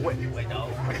you. Wet dog.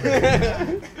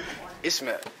 It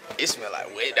smell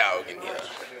like wet dog in here.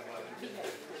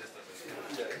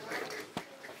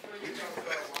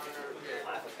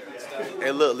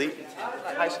 Hey, look, Lee.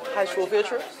 High school field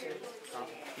trip.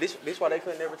 This why they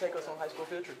couldn't never take us on high school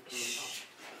field trip.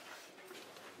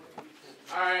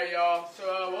 Alright, y'all.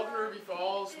 So, welcome to Ruby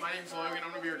Falls. My name's Logan.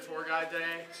 I'm going to be your tour guide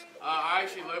today. I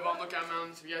actually live on Lookout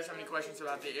Mountain, so if you guys have any questions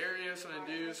about the area, something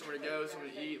to do, somewhere to go, something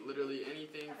to eat, literally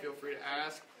anything, feel free to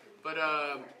ask. But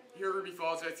here at Ruby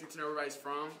Falls, you guys get to know where everybody's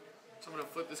from. So I'm going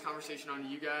to flip this conversation on to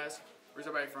you guys. Where's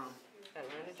everybody from?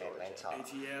 Atlanta.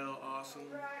 ATL,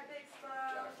 awesome.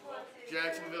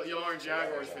 Jacksonville. Y'all aren't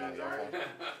Jaguars fans, are you?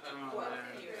 Oh, man.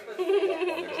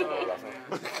 Oh,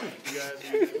 man. You guys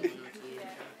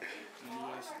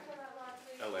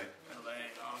LA.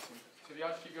 Awesome. So if y'all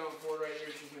just keep going forward right here,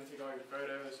 she's going to take all your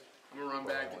photos. I'm going to run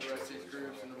back to the rest of these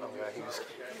groups. And then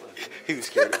He was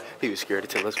scared. He was scared to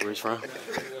tell us where he's from.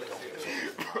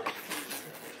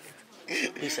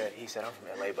 He said I'm from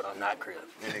LA, but I'm not Crip.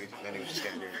 Then he was just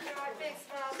standing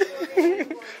there,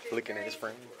 looking at his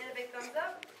friend.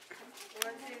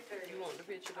 You want the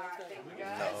picture? No.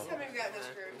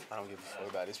 I don't give a fuck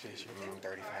about this picture.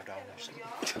 $35.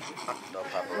 No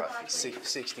paparazzi.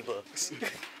 $60.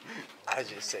 I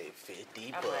just say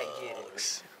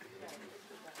 $50.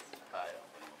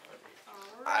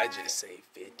 I just say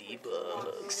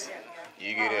 $50.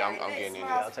 You get it? I'm getting in there.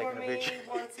 I'm taking a picture.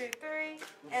 1, 2, 3,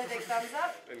 and big thumbs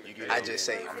up. I just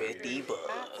say $50.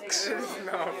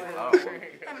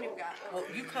 How many we got? Well,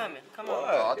 you coming? Come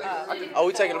on. Oh,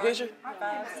 we taking a picture?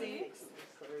 5, 6.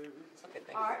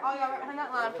 All right, all y'all behind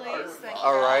that line, please. Thank you.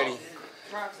 Alrighty.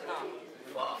 Rocks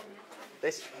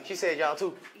She said y'all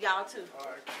too. Y'all too.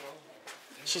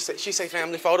 She say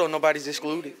family photo. Nobody's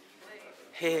excluded.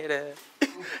 Head up.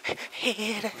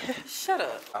 Head up. Shut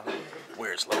up.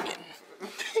 Where's Logan?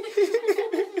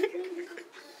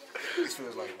 This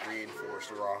feels like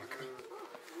reinforced rock.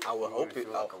 I would hope it.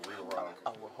 Like a real rock. I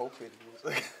would hope it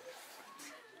was.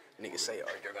 Niggas say,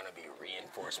 "Oh, you're gonna be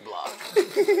reinforced block."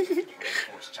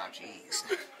 Reinforced chopped cheese.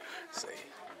 Say,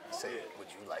 would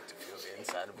you like to feel the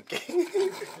inside of a cake?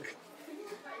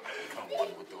 Come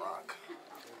one with the rock.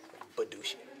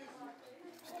 Badooshi.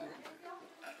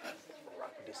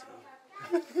 Rock this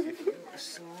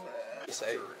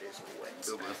Say,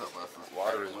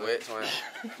 water is wet, twin.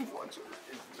 Water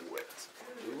is wet.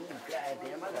 Ooh,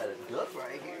 goddamn, I got a duck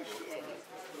right here. Shit.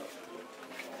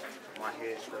 My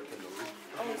head stuck in the roof.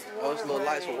 Oh, there's little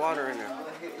lights with water in there.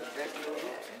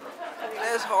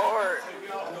 That's hard.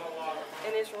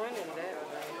 And it's running that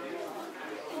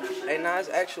way. Hey, nah, it's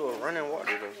actual running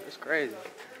water though. It's crazy.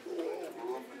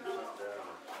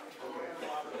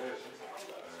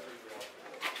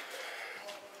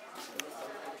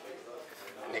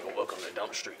 Nigga, welcome to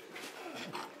Dump Street.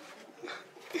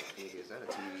 Is that a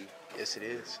TV? Yes, it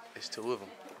is. It's two of them.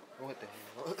 What the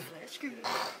hell?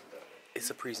 It's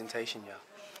a presentation, y'all.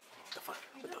 The fuck?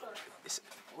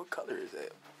 What color is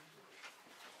that?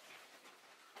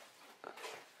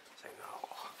 Say no.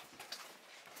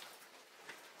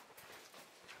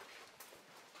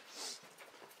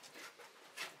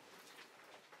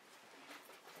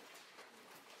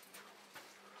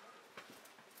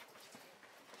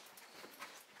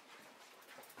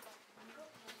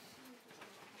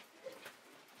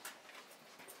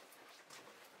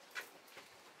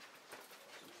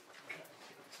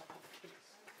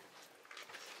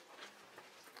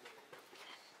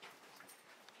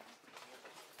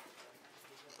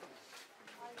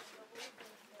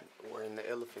 We're in the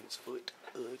elephant's foot.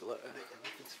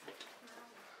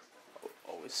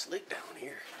 Oh, it's slick down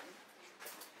here.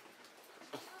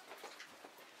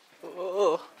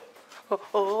 Oh. I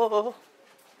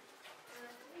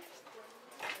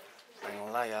ain't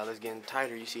gonna lie, y'all. It's getting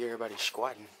tighter. You see everybody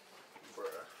squatting. Here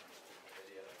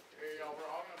y'all, we're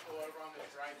all gonna pull over on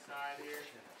this right side here.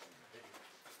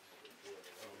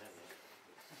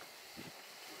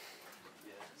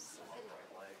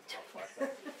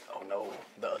 Oh no,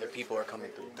 the other people are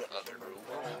coming through the other room.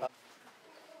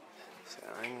 So,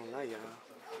 I ain't gonna lie, y'all.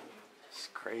 It's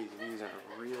crazy. We's in a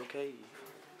real cave.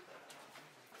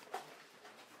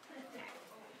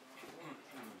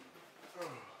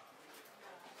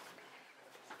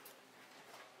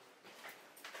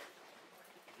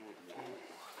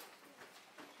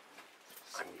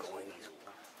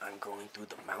 I'm going through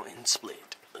the mountain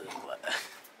split.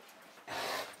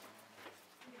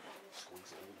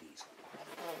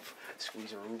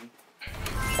 Squeeze a ruby.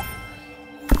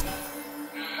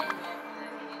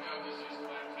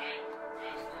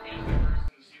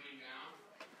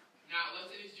 Now, let's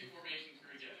say these two formations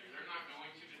grew together. They're not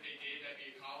going to, but if they did, that'd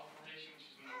be a column formation, which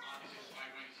is when obviously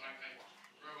spike might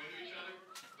grow into each other.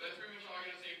 But that's pretty much all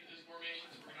I gotta say for this formation.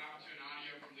 So we're gonna hop into an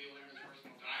audio from Leo Leonard's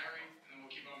personal diary, and then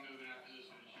we'll keep on moving after this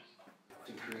finishes.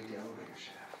 To create the elevator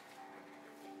shaft,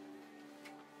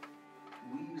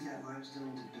 we used that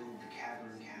limestone to build the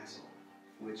cavern castle,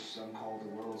 which some call the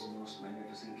world's most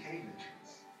magnificent cave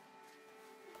entrance.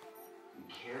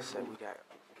 So we got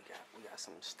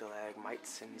some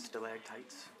stalagmites and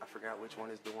stalactites. I forgot which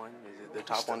one is the one. Is it the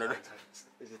top one or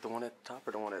is it the one at the top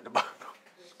or the one at the bottom?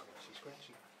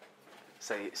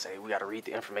 Say we gotta read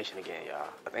the information again, y'all.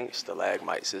 I think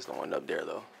stalagmites is the one up there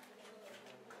though.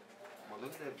 Well,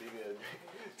 look at that big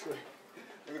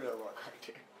look at that rock right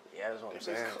there. Yeah, that's what I'm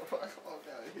saying.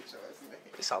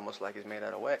 It's almost like it's made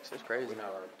out of wax. It's crazy. We're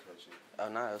not allowed to touch it. Oh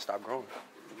no, it'll stop growing.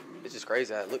 It's just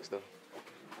crazy how it looks though.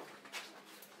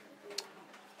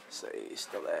 Say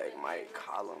stalagmite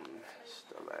column,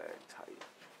 stalactite.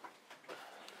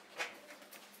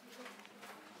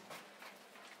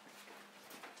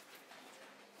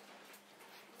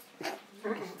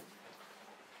 Alright,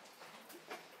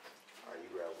 you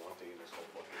grab one thing in this whole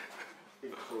fucking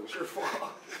enclosure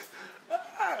fall.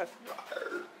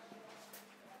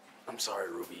 I'm sorry,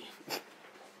 Ruby.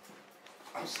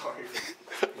 I'm sorry.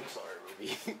 I'm sorry,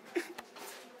 Ruby.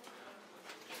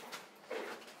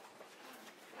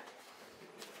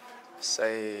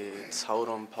 Say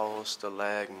totem pole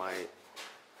stalagmite.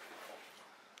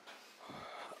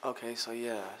 Okay, so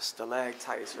yeah,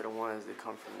 stalactites are the ones that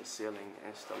come from the ceiling,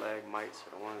 and stalagmites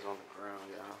are the ones on the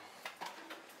ground, y'all.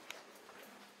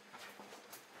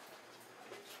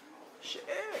 Shit.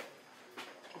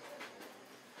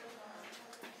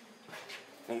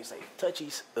 Niggas say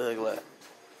touchies, ugly.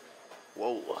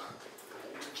 Whoa.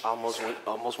 Almost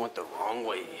went the wrong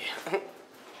way.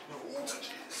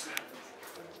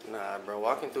 Nah, bro,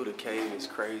 walking through the cave is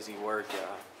crazy work,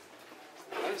 y'all.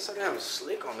 It's so damn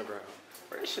slick on the ground.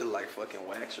 Bro, this shit like fucking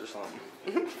wax or something.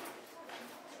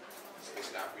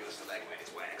 It's not real stalagmite,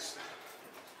 it's wax.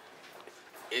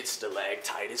 It's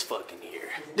stalactite as fucking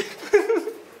here.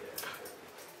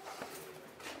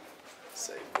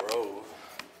 Say, bro.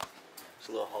 There's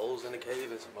little holes in the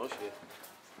cave and some more shit.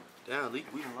 Damn, we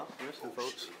done lost the rest of the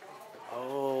folks.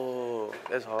 Oh,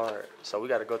 that's hard. So we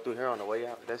gotta go through here on the way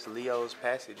out. That's Leo's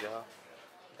passage, y'all.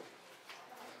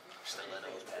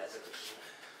 Stiletto's passage.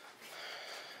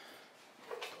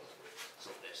 So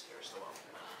this there's the one.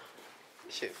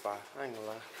 Shit fire, I ain't gonna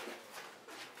lie.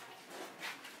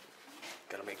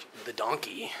 Gotta make the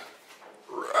donkey.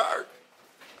 Roar.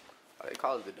 Oh, they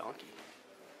call it the donkey.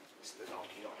 It's the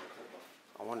donkey.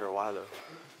 I wonder why though.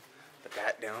 The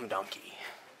goddamn donkey.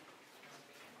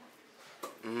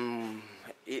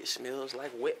 It smells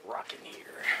like wet rock in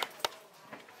here.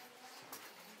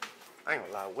 I ain't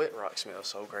gonna lie, wet rock smells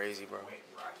so crazy, bro.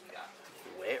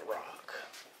 Wet rock.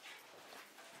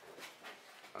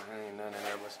 I ain't nothing in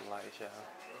there but some lights, y'all.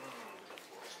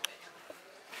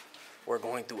 We're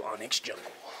going through Onyx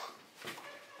Jungle.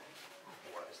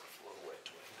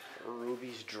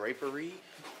 Ruby's Drapery.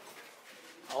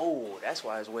 Oh, that's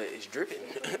why it's wet. It's dripping.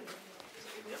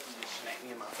 Smacked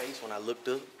me in my face when I looked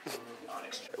up.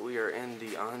 We are in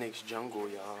the Onyx Jungle,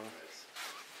 y'all.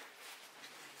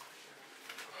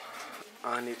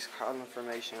 Onyx column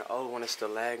formation. Oh, when a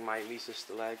stalagmite meets a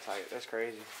stalactite. That's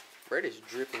crazy. Bread is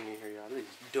dripping in here, y'all. This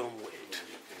is dumb wet.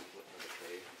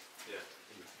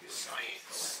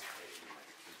 Science.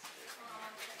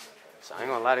 So I ain't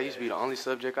gonna lie, that used to be the only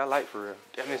subject I like for real.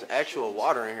 That means actual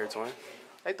water in here, twin.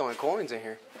 They throwing coins in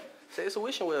here. Say it's a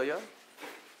wishing well, y'all.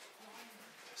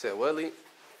 Said what, Lee?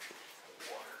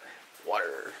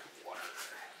 Water.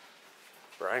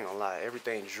 Bro, I ain't gonna lie,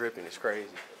 everything dripping is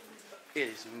crazy. It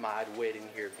is mad wet in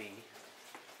here, B.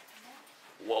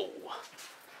 Whoa.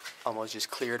 Almost just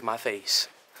cleared my face.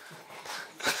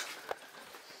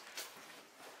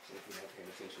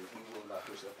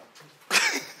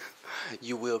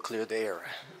 You will clear the air.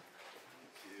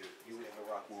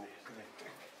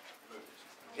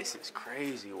 This is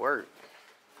crazy work.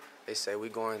 They say we're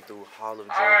going through Hall of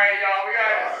Joy. Alright, y'all, we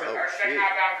got our second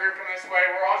outbound group from this way.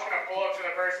 We're all just going to pull up to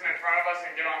the person in front of us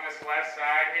and get on this left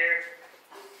side here.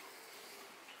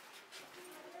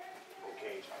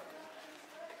 Okay.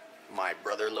 My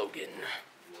brother Logan.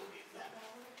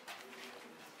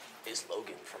 It's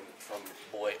Logan from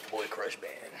Boy Crush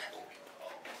Band.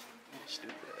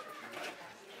 Stupid.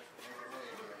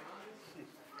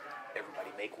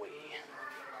 Everybody make way.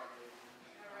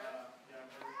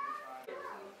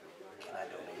 Can I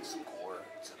donate some core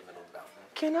to the middle of the mountain?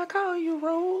 Can I call you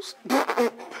Rose?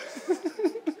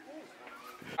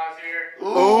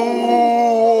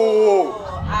 Oh!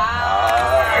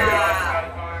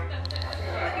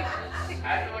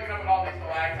 As you're looking up at all these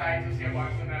stalactites, you see a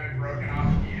bunch of them that have been broken off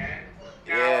at the end.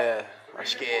 Yeah, I'm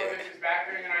scared. This is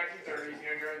back during the 1930s,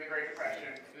 during the Great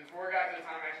Depression. The tour guides at the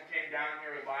time actually came down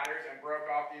here with ladders and broke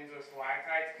off the ends of the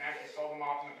stalactites and actually sold them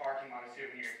off in the parking lot as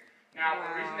souvenirs. Now, the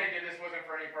reason they did this wasn't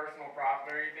for any personal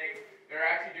profit or anything. They're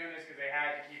actually doing this because they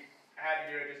had to do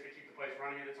it just to keep the place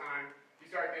running at the time. If you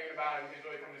start thinking about it, you can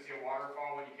really come to see a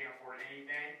waterfall when you can't afford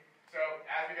anything. So,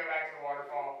 as we go back to the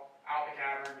waterfall, out the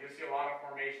cavern, you'll see a lot of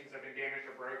formations that have been damaged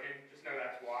or broken. Just know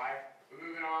that's why. But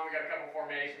moving on, we got a couple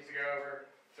formations to go over.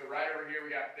 So right over here,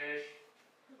 we got fish.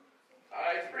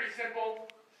 It's pretty simple.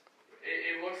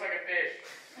 It looks like a fish.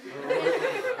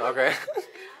 Okay.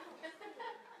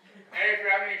 And if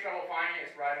you're having any trouble finding it,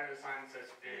 it's right under the sign that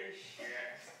says fish.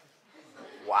 Yes.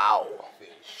 Wow.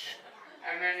 Fish.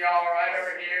 And then y'all, right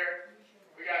over here,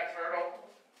 we got turtle.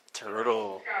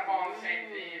 Turtle. It's kind of following the same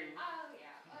theme.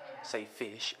 Say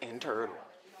fish and turtle.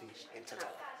 Fish and turtle.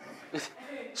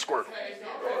 Squirt. And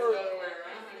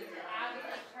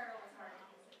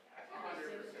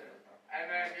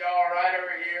then y'all, right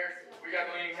over here, we got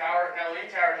the leaning tower. Now, the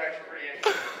leaning tower is actually pretty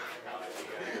interesting.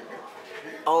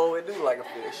 Oh, it do like a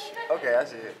fish. Okay, I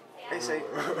see it.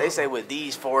 They say with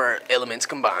these four elements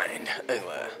combined.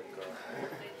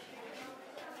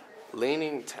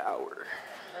 Leaning tower.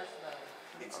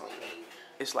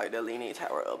 It's like the leaning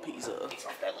tower of Pisa.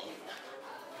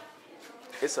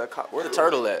 It's a where the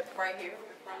turtle at? Right here.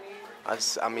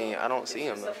 I mean, I don't see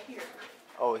him though.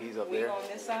 Oh, he's up there. On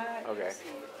this side. Okay.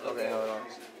 Okay, hold on.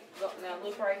 Now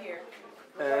look right here.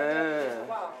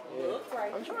 Wow. Look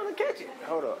right. I'm trying to catch it.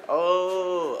 Hold on.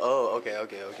 Oh, okay. I'm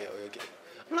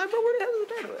like, bro, where the hell is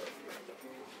the turtle at?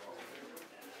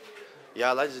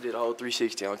 Y'all, I just did a whole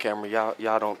 360 on camera.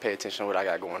 Y'all don't pay attention to what I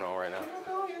got going on right now.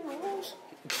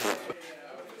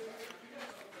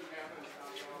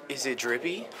 Is it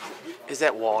drippy? Is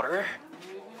that water?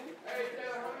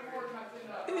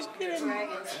 Alright,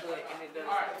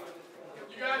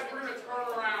 you guys, we're going to turn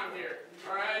around here.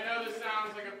 Alright, I know this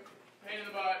sounds like a pain in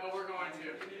the butt, but we're going to.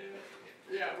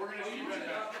 Yeah, we're going to see you guys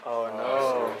out. Oh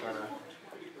no.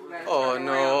 Oh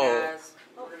no.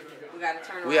 We got to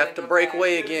turn around. We have to break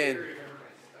away again.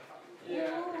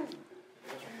 Yeah.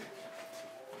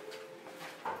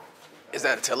 Is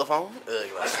that a telephone? You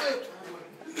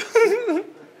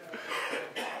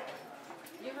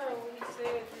heard what he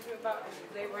said about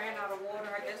they ran out of water.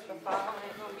 I guess the fall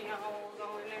ain't gonna be a hole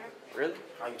going there. Really?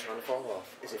 How you turn the phone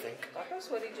off? Is it fake? That's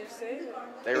what he just said.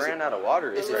 They ran out of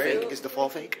water. Is it fake? Is the fall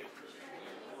fake?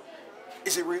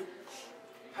 Is it real?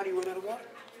 How do you run out of water?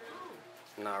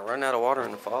 Nah, running out of water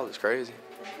in the fall is crazy.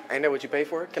 Ain't that what you pay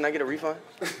for? Can I get a refund?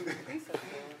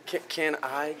 Can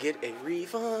I get a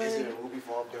refund? Is it a Ruby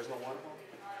Fall? There's no waterfall?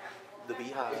 The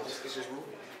Beehive. It's just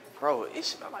Ruby. Bro, it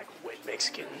smells like wet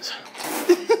Mexicans.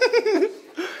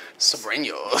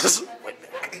 Sobreños. Like,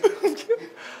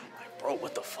 bro,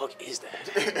 what the fuck is that?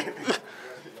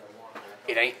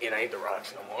 It ain't the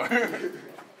rocks no more.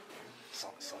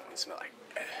 Something smell like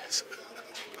ass.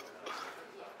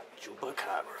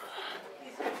 Chupacabra.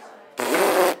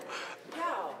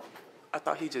 I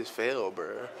thought he just fell,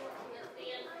 bruh.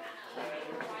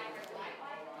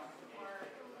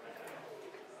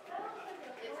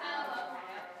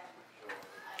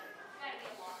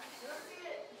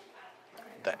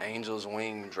 The Angel's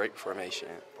Wing Drake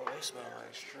Formation. Bro, they smell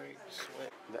like straight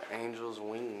sweat. The Angel's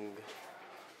Wing.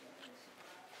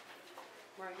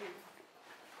 Right here.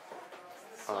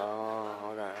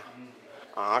 Oh, okay.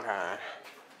 Okay.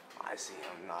 I see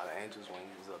him. Nah, the Angel's Wing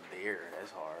is up there.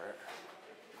 That's hard.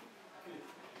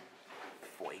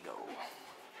 Fuego.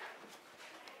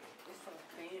 It's so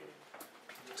thin.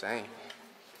 Same.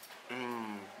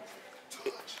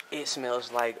 It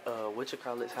smells like, what you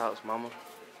call this house, mama?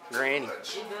 Granny. It does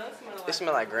smell like. It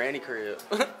smells like Granny crib.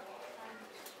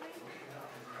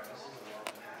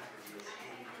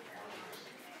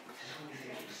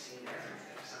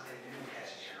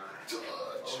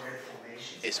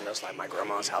 It smells like my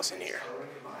grandma's house in here.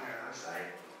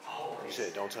 You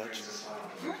said don't touch?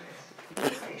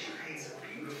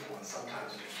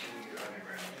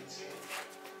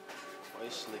 Oh,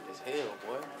 it's slick as hell,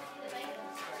 boy.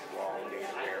 Wrong day to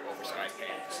wear oversized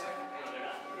pants.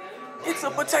 It's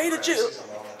a potato chip.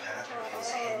 Along the path of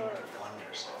his hidden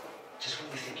wonders. Just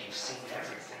when you think you've seen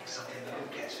everything, something new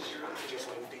catches your eye. Just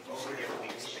when you think you see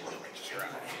everything, something catches your eye.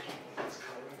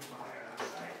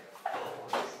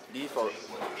 These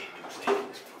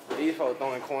folks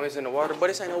throwing coins in the water, but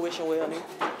this ain't no wishing well, nigga.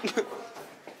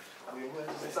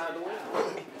 Inside the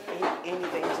well.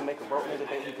 Anything to make a broke nigga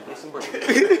think he can get some bread.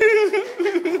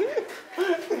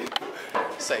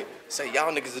 Say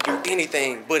y'all niggas will do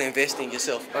anything but invest in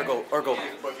yourself or go.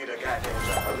 But get a goddamn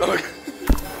job.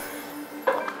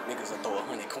 Niggas will throw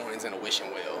 100 coins in a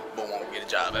wishing well, but won't get a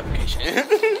job application.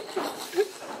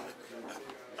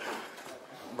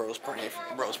 Bro's praying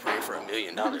for $1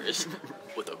 million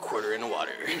with a quarter in the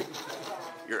water.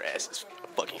 Your ass is a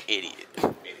fucking idiot.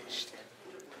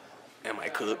 Am I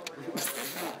cooked?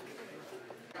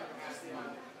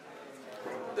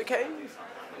 The cave?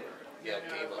 Yeah,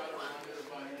 cave up.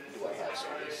 Do I have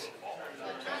service?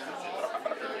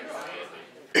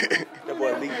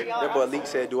 That boy Leak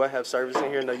said, do I have service in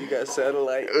here? No, you got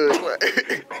satellite.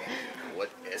 What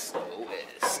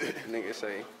SOS? Nigga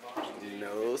say,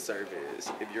 no service.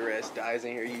 If your ass dies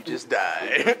in here, you just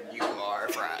die. You are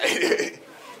fried.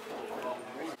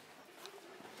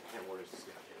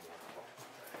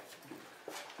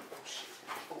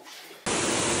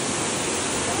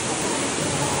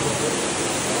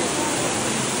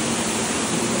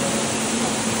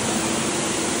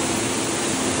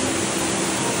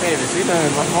 Hey, the see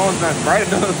that my phone's not bright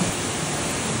enough.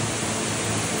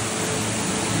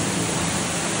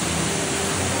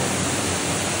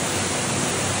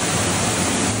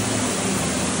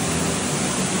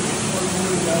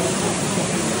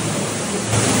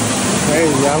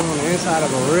 Crazy, y'all on the inside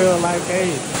of a real life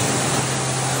cave.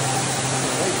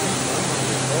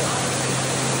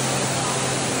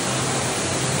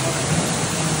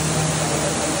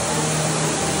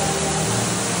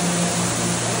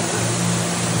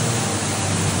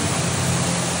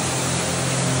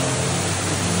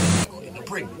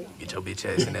 Get your bitch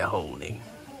ass in that hole, nigga.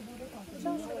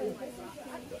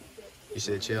 You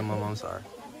said chill, mama, I'm sorry.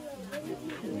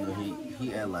 You know,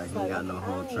 he act like he got no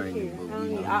whole training, but we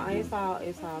know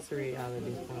It's all three y'all at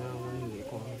this point. I don't want to get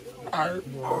quiet.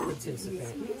 You want to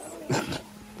participate.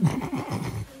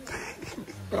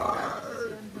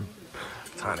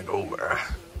 Time to go, bro.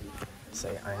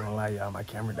 Say, I ain't gonna lie, y'all, my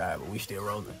camera died, but we still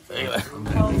rolling. It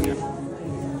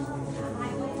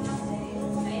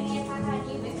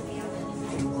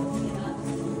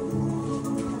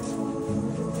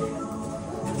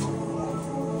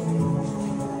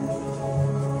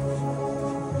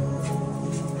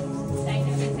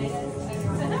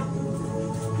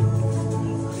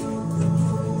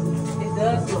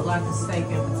does look like a steak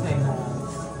and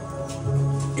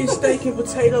potatoes. It's steak and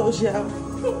potatoes, y'all.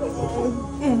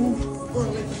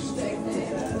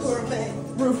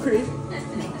 Roof creek.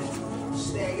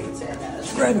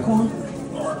 Grab it, Quan.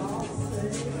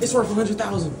 It's worth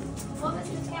 100,000.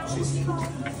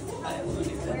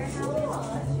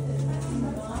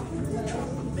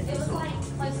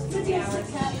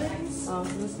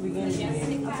 This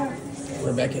beginning.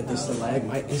 We're back at the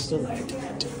stalagmite and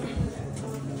stalactite.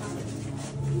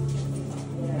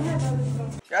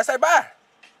 Gotta say bye.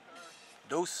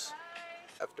 Deuce.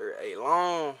 After a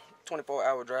long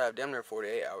 24-hour drive, damn near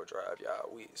 48-hour drive,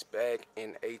 y'all. We is back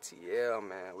in ATL,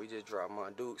 man. We just dropped my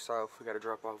Dukes off. We gotta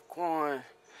drop off Quan,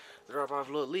 drop off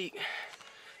Lil Leak.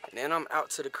 And then I'm out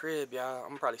to the crib, y'all.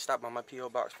 I'm probably stop by my P.O.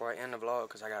 box before I end the vlog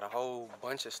because I got a whole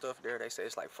bunch of stuff there. They say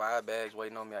it's like 5 bags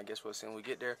waiting on me. I guess we'll see when we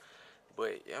get there.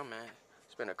 But yeah, man,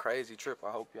 it's been a crazy trip.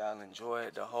 I hope y'all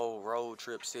enjoyed the whole road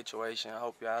trip situation. I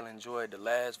hope y'all enjoyed the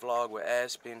last vlog with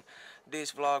Aspen,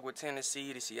 this vlog with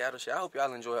Tennessee, the Seattle shit. I hope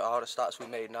y'all enjoyed all the stops we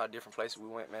made and all the different places we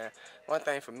went, man. One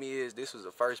thing for me is this was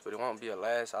the first, but it won't be a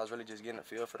last. I was really just getting a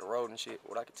feel for the road and shit.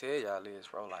 What I can tell y'all is,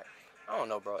 bro, like, I don't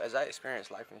know, bro. As I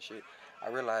experience life and shit, I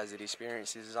realize that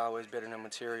experiences is always better than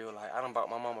material. Like, I done bought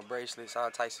my mama bracelets, all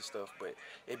types of stuff, but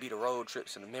it be the road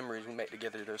trips and the memories we make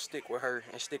together that'll stick with her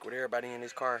and stick with everybody in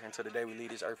this car until the day we leave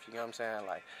this earth, you know what I'm saying?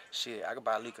 Like, shit, I could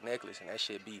buy a Leica necklace and that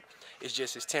shit be, it's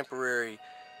just as temporary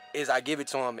as I give it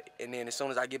to him, and then as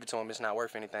soon as I give it to him, it's not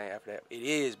worth anything after that. It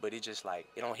is, but it just like,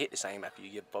 it don't hit the same after you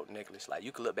give folk the necklace. Like,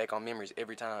 you can look back on memories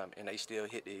every time, and they still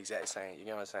hit the exact same, you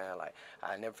know what I'm saying? Like,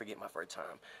 I never forget my first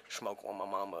time smoking with my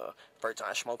mama, first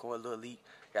time smoking with Lil Leak,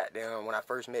 goddamn, when I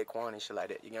first met Quan and shit like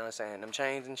that, you know what I'm saying? Them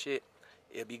chains and shit,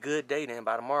 it'll be good day then,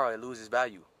 by tomorrow it loses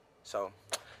value. So,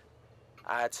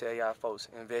 I tell y'all folks,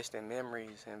 invest in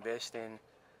memories, invest in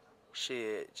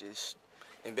shit, just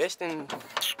invest in,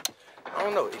 I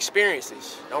don't know,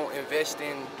 experiences. Don't invest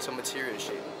in some material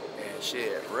shit. And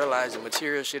shit, realize the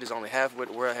material shit is only half what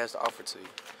the world has to offer to you.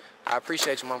 I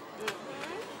appreciate you, Mom.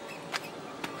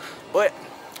 But,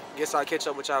 guess I'll catch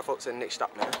up with y'all folks at the next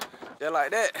stop, man. Just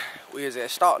like that, we is at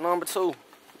stop number 2.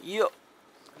 Yep.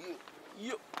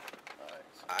 Yep.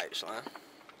 Alright, Slime.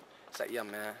 Say, yeah,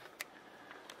 man.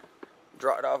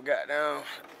 Dropped off, got down.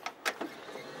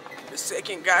 The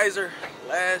second geyser,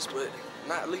 last but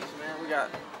not least, man, we got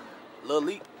Lil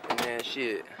Leak, and then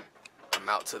shit, I'm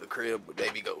out to the crib with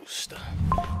Baby Ghost.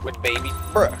 With Baby,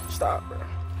 bruh, stop, bruh.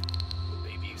 With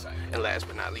Baby Excited. And last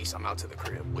but not least, I'm out to the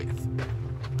crib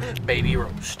with Baby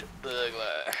Roast. Thug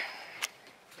life.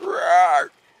 Right,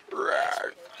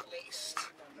 right.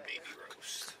 Baby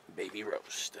Roast. Baby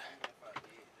Roast.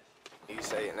 You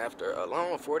say, and after a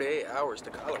long 48 hours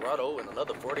to Colorado and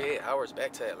another 48 hours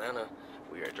back to Atlanta,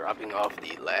 we are dropping off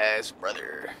the last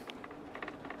brother.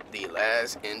 The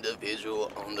last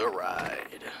individual on the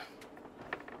ride.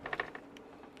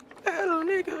 Hello,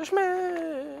 niggas,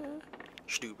 man.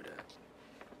 Stupid ass.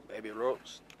 Baby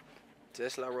Roast.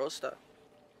 Tesla Roaster.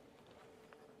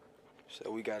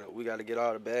 So we gotta get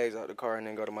all the bags out the car and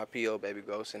then go to my P.O. Baby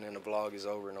Ghost, and then the vlog is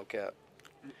over, no cap.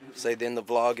 Say then the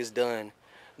vlog is done.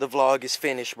 The vlog is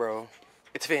finished, bro.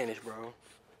 It's finished, bro.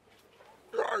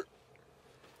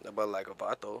 But like a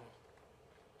vato.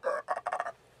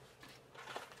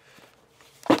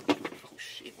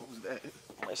 Shit, what was that?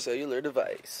 My cellular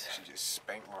device. She just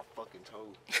spanked my fucking toe.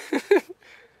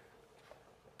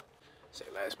 Say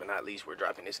last but not least, we're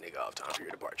dropping this nigga off. Time for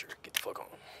your departure. Get the fuck on.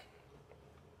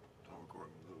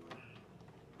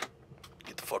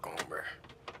 Get the fuck on, bruh.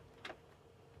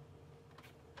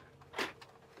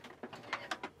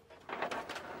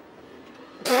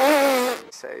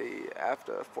 Say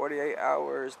after 48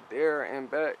 hours there and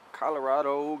back,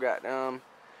 Colorado, goddamn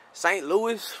St.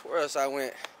 Louis, where else I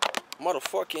went?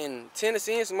 Motherfucking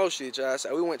Tennessee and some more shit, y'all.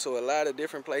 So we went to a lot of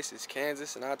different places,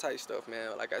 Kansas and all type stuff,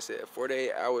 man. Like I said,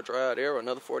 48-hour drive there,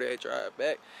 another 48 drive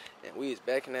back, and we is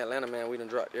back in Atlanta, man. We done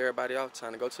dropped everybody off,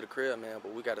 trying to go to the crib, man.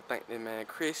 But we gotta thank this man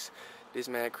Chris. This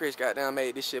man Chris goddamn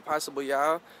made this shit possible,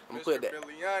 y'all. I'm gonna put that,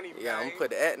 yeah, I'm gonna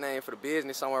put the @ name for the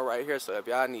business somewhere right here. So if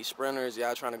y'all need sprinters,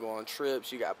 y'all trying to go on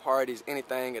trips, you got parties,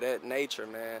 anything of that nature,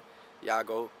 man, y'all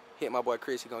go hit my boy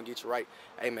Chris. He gonna get you right.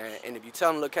 Hey man, and if you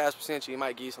tell him Whocasper sent you, he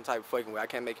might give you some type of fucking way. I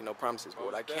can't make you no promises, but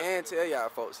what I can tell y'all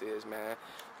folks is, man,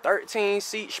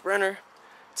 13-seat sprinter,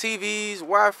 TVs,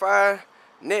 Wi-Fi,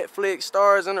 Netflix,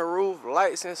 stars on the roof,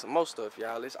 lights, and some more stuff,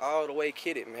 y'all. It's all the way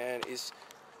kitted, man. It's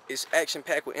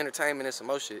action-packed with entertainment and some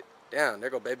more shit. Damn, there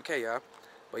go Baby K, y'all.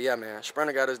 But yeah, man,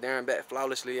 Sprinter got us there and back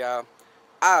flawlessly, y'all.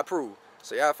 I approve.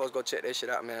 So y'all folks go check that shit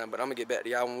out, man. But I'm gonna get back to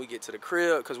y'all when we get to the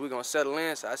crib, because we gonna settle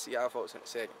in. So I see y'all folks in a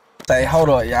second. Say, hold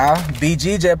up, y'all.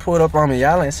 BG just pulled up on me.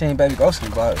 Y'all ain't seen Baby Ghost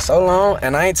in about so long.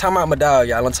 And I ain't talking about my dog,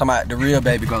 y'all. I'm talking about the real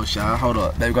Baby Ghost, y'all. Hold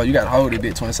up. Baby Ghost, you gotta hold it,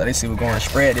 bit, twin, so they see we're going to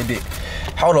spread it, bit.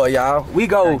 Hold up, y'all. We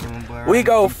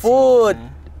go full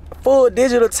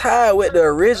digital tie with the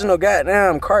original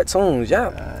goddamn cartoons.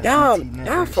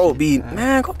 Y'all folk be,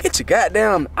 man, go get your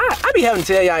goddamn, I be having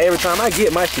to tell y'all every time I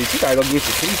get my shit, you gotta go get your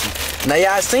pieces. Now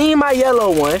y'all seen my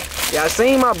yellow one, y'all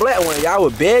seen my black one, y'all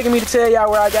was begging me to tell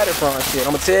y'all where I got it from. Shit,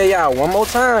 I'm gonna tell y'all one more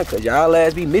time, cause y'all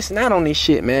ass be missing out on this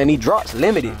shit, man. These drops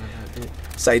limited.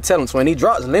 Say, tell them, twin, these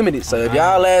drops limited, so if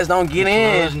y'all ass don't get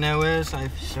in,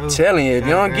 telling you, if you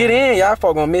don't get in, y'all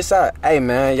folk gonna miss out. Hey,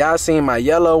 man, y'all seen my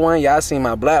yellow one, y'all seen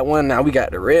my black one, now we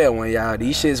got the red one, y'all.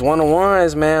 These shit's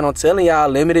one-on-ones, man. I'm telling y'all,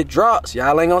 limited drops.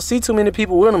 Y'all ain't gonna see too many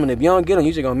people with them, and if you don't get them,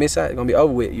 you just gonna miss out. It's gonna be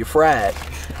over with. You're fried.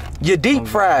 You're deep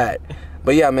fried.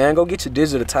 But yeah, man, go get your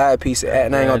digital tire piece.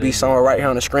 And ain't gonna be somewhere right here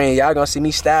on the screen. Y'all gonna see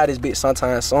me style this bitch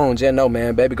sometime soon. Just know,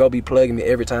 man, baby, go be plugging me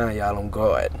every time, y'all on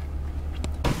guard.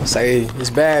 Say,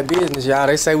 it's bad business, y'all.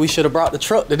 They say we should have brought the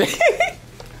truck today.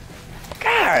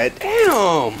 God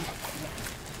damn.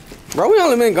 Bro, we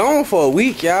only been gone for a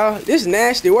week, y'all. This is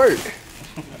nasty work.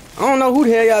 I don't know who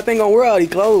the hell y'all think gonna wear all these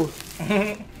clothes.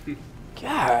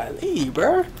 Golly,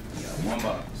 bro.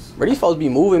 Bro, these folks be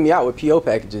moving me out with PO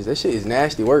packages. That shit is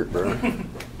nasty work, bro.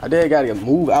 I did gotta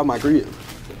move out my crib.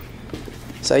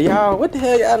 So y'all, what the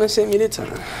hell y'all done sent me this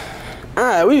time?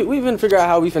 Alright, we finna figure out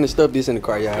how we finna stuff this in the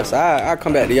car, y'all. So I'll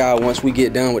come back to y'all once we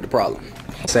get done with the problem.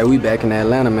 Say we back in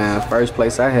Atlanta, man. First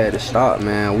place I had to stop,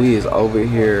 man. We is over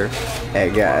here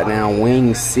at goddamn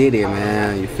Wing City,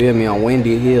 man. You feel me? On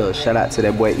Windy Hill. Shout out to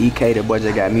that boy EK. That boy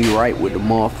just got me right with the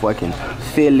motherfucking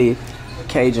Philly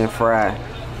Cajun fry.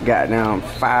 Goddamn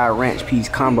 5 ranch piece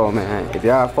combo, man. If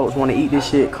y'all folks want to eat this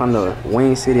shit, come to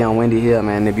Wing City on Windy Hill,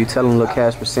 man. If you tell them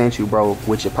Whocasper sent you, bro,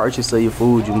 with your purchase of your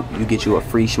food, you get you a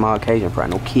free small Cajun fry,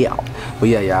 no kill. But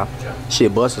yeah, y'all,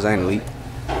 shit busters ain't elite.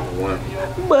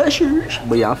 Busters.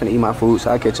 But yeah, I'm finna eat my food,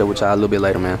 so I'll catch up with y'all a little bit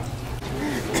later, man.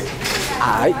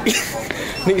 Alright.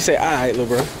 Nigga say alright, little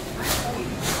bro.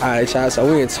 Alright, y'all,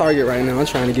 so we in Target right now. I'm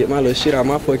trying to get my little shit out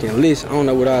my fucking list. I don't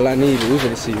know what all I need, but we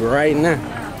finna see right now.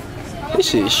 This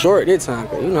shit is short this time,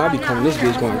 cause you know I be coming this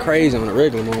bitch going crazy on a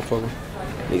regular motherfucker.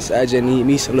 At least I just need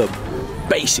me some little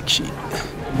basic shit.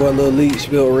 Boy, Lil Leak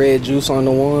spilled red juice on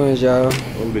the ones, y'all.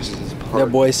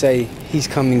 That boy say he's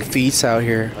coming feats out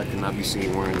here. I cannot be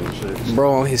seen wearing them shit.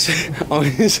 Bro, on his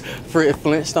Fred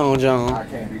Flintstone, John. I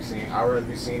can't be seen. I'd rather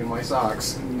be seen in my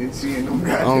socks than seeing them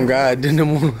guys. Oh God, then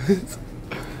them ones.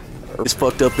 It's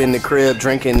fucked up in the crib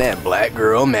drinking that black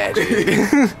girl magic.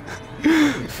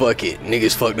 Fuck it.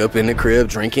 Niggas fucked up in the crib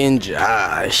drinking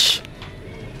Josh.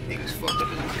 Niggas fucked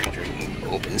up in the crib drinking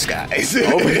Open Skies.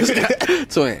 Open Skies.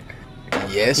 Twin.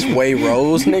 Yes, Way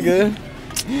Rose, nigga.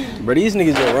 Bro, these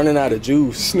niggas are running out of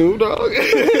juice. Snoop Dogg.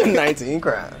 19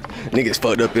 crimes. Niggas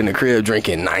fucked up in the crib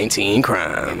drinking 19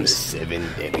 crimes. The 7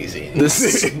 deadly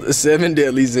zins. The 7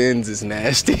 deadly zins is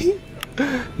nasty.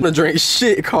 I'm gonna drink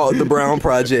shit called the Brown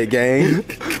Project, gang.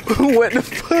 What the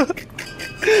fuck?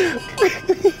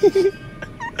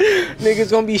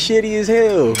 Niggas gonna be shitty as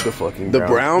hell. The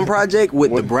Brown Project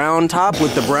with the brown top,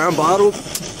 with the brown bottle.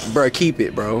 Bro, keep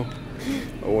it, bro.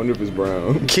 I wonder if it's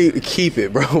brown. Keep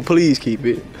it, bro. Please keep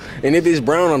it. And if it's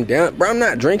brown, I'm down. Bro, I'm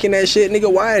not drinking that shit,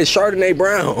 nigga. Why is Chardonnay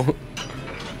brown?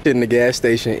 In the gas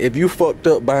station. If you fucked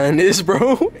up buying this,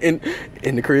 bro, in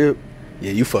the crib,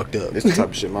 yeah, you fucked up. This the type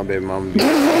of shit my baby mama do.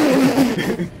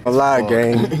 A lie,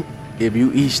 gang. If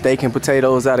you eat steak and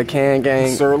potatoes out of can,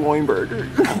 gang, sirloin burger.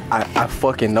 I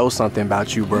fucking know something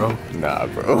about you, bro. Nah,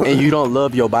 bro. And you don't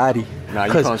love your body. Nah,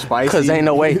 you come spicy. Cause ain't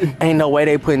no way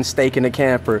they putting steak in the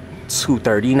can for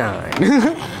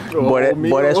 $2.39. Boy,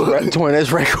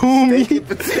 that's raccoon meat.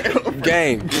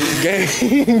 Gang.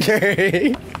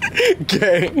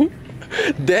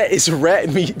 That is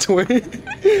rat meat, twin.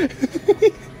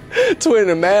 Twin,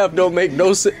 the math don't make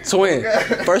no sense. Twin,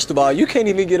 first of all, you can't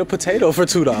even get a potato for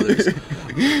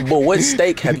 $2. But what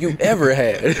steak have you ever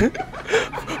had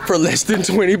for less than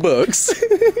 20 bucks?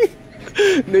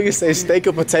 Niggas say steak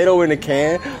or potato in a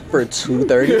can for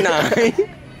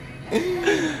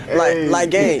 $2.39. Like,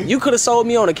 gang, you could have sold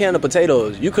me on a can of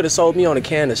potatoes. You could have sold me on a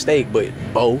can of steak, but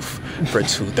both for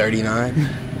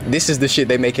 $2.39. This is the shit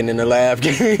they making in the lab,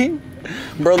 gang.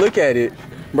 Bro, look at it.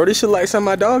 Bro, this shit like something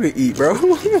my dog would eat, bro.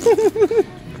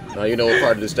 Now you know what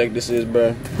part of the steak this is,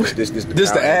 bro? This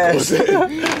the ass.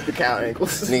 The cow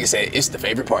ankles. Nigga said it's the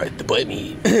favorite part, the butt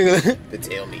meat. The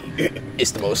tail meat.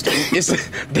 It's the most.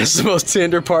 That's the most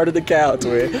tender part of the cow,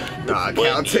 twin. Nah,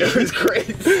 cow tail is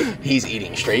crazy. He's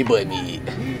eating straight butt meat.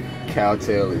 Cow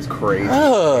tail is crazy.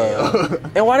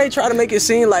 And why they try to make it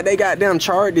seem like they goddamn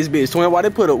charred this bitch, twin? Why they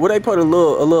put a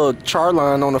little char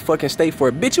line on the fucking steak for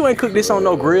it? Bitch, you ain't cooked this on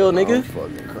no grill, nigga. I'm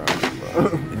fucking crying, bro.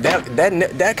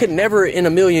 That could never in a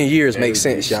million years make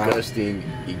sense, y'all. Disgusting,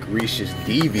 egregious,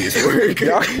 devious work.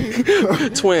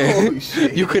 Twin,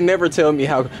 you could never tell me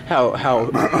how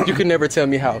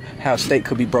steak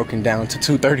could be broken down to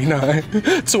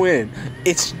 $2.39. Twin,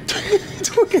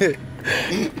 twin.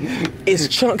 It's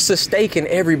chunks of steak in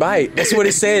every bite. That's what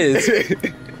it says.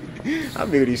 How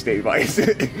big are these steak bites?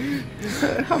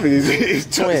 How big is this?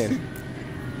 Twin.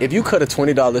 if you cut a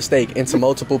 $20 steak into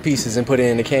multiple pieces and put it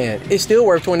in the can, it's still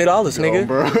worth $20, nigga.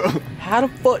 Bro. How the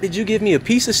fuck did you give me a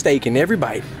piece of steak in every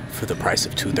bite for the price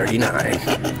of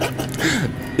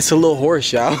 $2.39? It's a little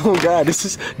horse, y'all. Oh God, this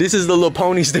is the little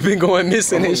ponies that been going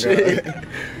missing and shit.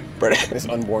 Bro, it's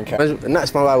unborn cat. Not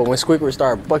SpongeBob, but when Squidward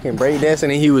started fucking breakdancing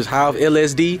and he was half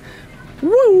LSD. Woo,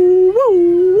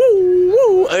 woo,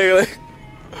 woo, woo.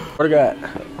 What God?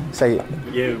 Say it.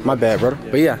 Yeah. My bad, brother.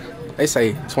 Yeah. But yeah, they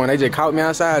say, Twin, they just caught me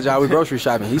outside, y'all. We grocery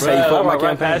shopping. He said he fucked my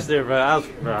campaign. Past there, bro. I was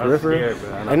scared,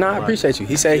 bro. And nah, I appreciate you.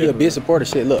 He said he a big supporter.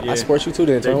 Shit, look, I support you too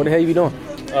then, Twin. What the hell you be doing?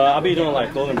 I'll be doing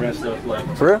like clothing brand stuff. Like,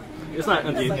 for real? It's not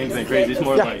anything crazy. It's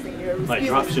more like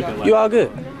drop shipping. Like, you all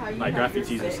good? Like graphic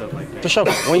tees and stuff like that. For sure.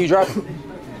 When you drop?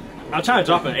 I'm trying to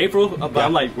drop in April, but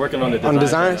I'm like working on the designs. On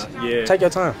designs? Right now. Yeah. Take your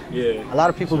time. Yeah. A lot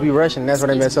of people be rushing. That's where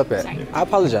they mess up at. I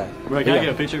apologize. Bro, can I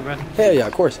get a picture, bro? Hell yeah,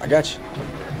 of course. I got you.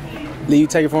 Lee, you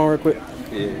take your phone real quick?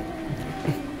 Yeah.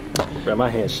 Bro, my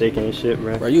hand's shaking and shit,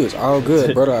 bro. Bro, you is all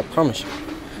good, brother. I promise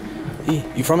you.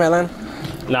 You from Atlanta?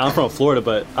 Nah, I'm from Florida,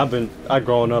 but I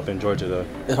grown up in Georgia though.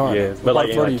 It's hard. Yeah, but like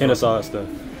in like Kennesaw and stuff.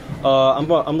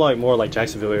 I'm like more like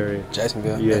Jacksonville area.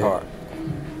 Jacksonville. Yeah. It's hard.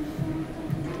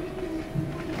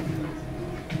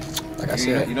 Like I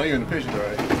said, you know you're in the picture,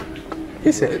 right?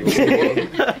 He said, "You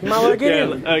might want to get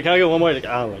in." Can I get one more? I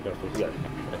don't like go for it.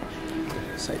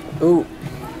 Say, ooh.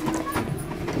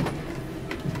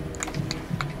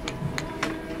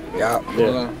 Yeah.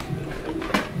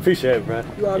 Appreciate it, bro.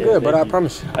 You all good, but I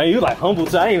promise you. Hey, you like humble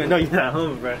too. I didn't even know you that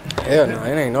humble, bro. Hell no,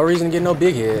 it ain't no reason to get no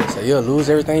big head. So you'll lose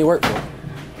everything you work for.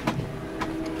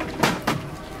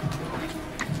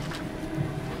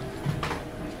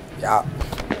 Yeah.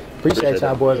 Appreciate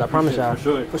y'all, boys. I promise y'all. For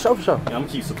sure. For sure, for sure. Yeah, I'm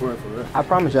gonna keep supporting for real. I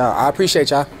promise y'all. I appreciate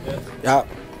y'all. Yeah.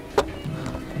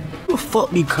 Who the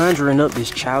fuck be conjuring up this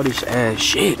childish ass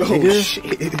shit, nigga? Oh,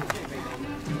 shit.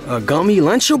 A gummy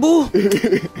Lunchable?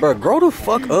 Bro, grow the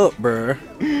fuck up, bro.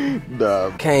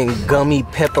 Nah. Came gummy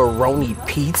pepperoni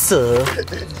pizza.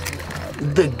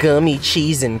 The gummy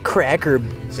cheese and cracker.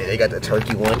 Say they got the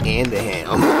turkey one and the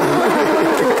ham.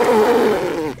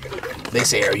 They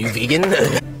say, are you vegan?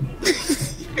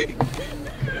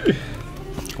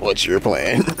 What's your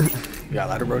plan? You got a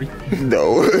lighter, Brody?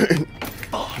 No.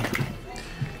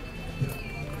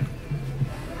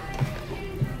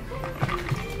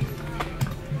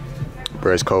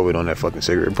 Bro, it's COVID on that fucking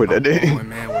cigarette. Put that in. Boy,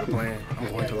 man, what a plan. I'm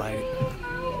going to light it.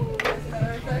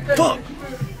 Fuck!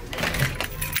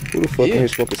 Who the fuck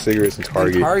is smoking cigarettes in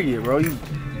Target? Target, bro. You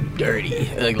dirty.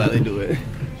 I like how they do it.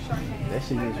 That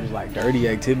shit was like dirty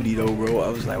activity, though, bro. I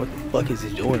was like, what the fuck is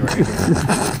this doing right here?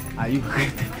 How you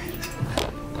grab that bitch?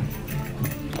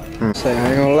 Say, I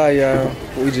ain't gonna lie, y'all.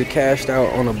 We just cashed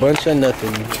out on a bunch of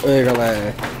nothing.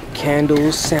 Like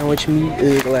candles, sandwich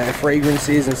meat, like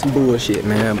fragrances, and some bullshit,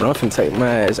 man. But I'm finna take my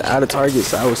ass out of Target,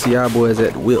 so I will see y'all boys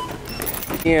at the whip.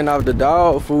 End of the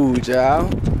dog food, y'all.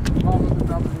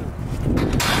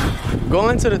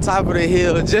 Going to the top of the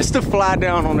hill just to fly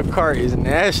down on the cart is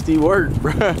nasty work,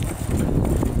 bro. This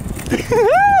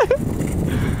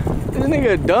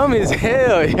nigga dumb as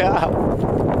hell, y'all.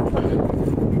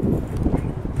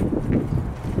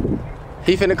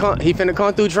 He finna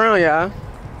come through drown, y'all.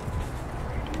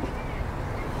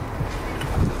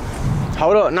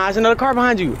 Hold up, nah, it's another car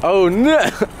behind you. Oh no.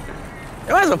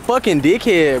 That's a fucking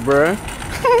dickhead, bro.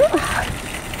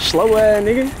 Slow ass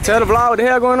nigga. Tell the vlog what the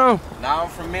hell going on. Nah, I'm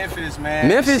from Memphis, man.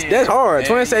 Memphis? Shit. That's hard.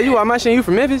 Twin said you, I'm not saying you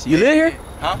from Memphis. You live here?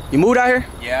 Huh? You moved out here?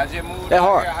 Yeah, I just moved That's out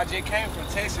hard. here. I just came from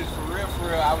Texas for real.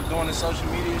 I was doing the social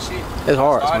media shit. That's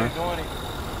hard, I started man. doing it.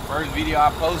 First video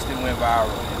I posted went viral,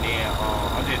 and then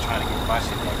I'm just trying to get my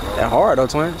shit back, bro. That hard though,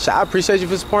 twin. Shit, I appreciate you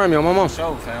for supporting me on my mom.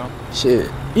 Show, fam. Shit.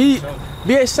 Be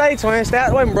safe, twin. Stay out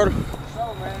the way, brother.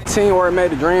 Show, man. Teamwork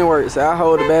made the dream work. So I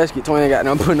hold the basket, twin. Got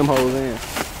no putting them holes in.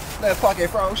 That pocket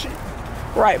frog shit.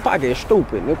 Right pocket,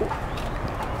 stupid, nigga.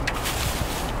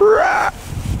 Right.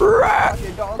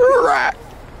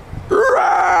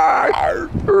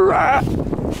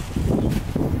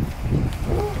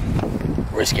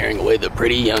 We're scaring away the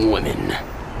pretty young women.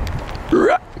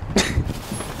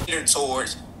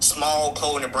 Towards small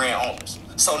clothing brand owners.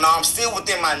 So now I'm still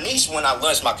within my niche when I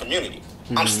launch my community.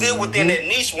 I'm still within that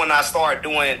niche when I start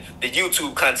doing the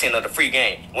YouTube content of the free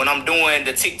game. When I'm doing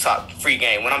the TikTok free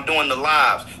game. When I'm doing the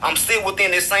lives. I'm still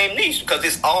within this same niche because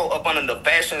it's all up under the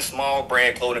fashion small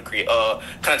brand clothing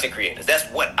content creators. That's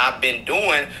what I've been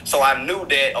doing. So I knew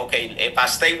that, okay, if I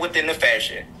stay within the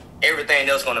fashion, everything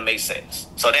else is going to make sense.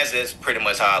 So that's pretty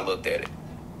much how I looked at it.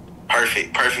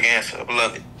 Perfect answer. I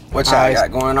love it. What y'all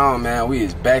got going on, man? We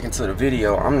is back into the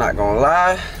video. I'm not gonna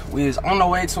lie, We is on the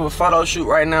way to a photo shoot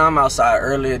right now. I'm outside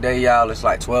earlier today, y'all. It's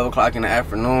like 12 o'clock in the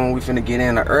afternoon. We finna get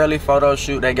in an early photo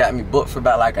shoot. They got me booked for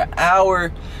about like an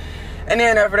hour. And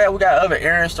then after that, we got other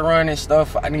errands to run and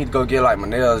stuff. I need to go get like my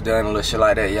nails done and little shit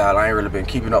like that, y'all. I ain't really been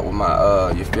keeping up with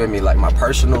my, you feel me, like my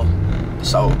personal.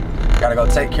 So, gotta go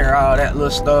take care of all that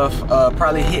little stuff.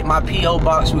 Probably hit my P.O.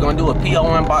 box. We're gonna do a P.O.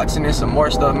 unboxing and some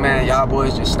more stuff, man. Y'all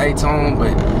boys just stay tuned.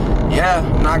 But yeah,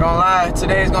 I'm not gonna lie.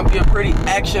 Today is gonna be a pretty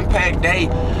action-packed day.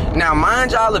 Now,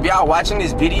 mind y'all, if y'all watching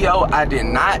this video, I did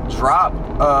not drop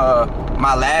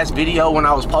my last video when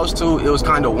I was supposed to. It was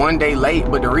kind of one day late,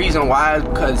 but the reason why is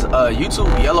because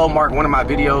YouTube yellow marked one of my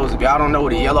videos. If y'all don't know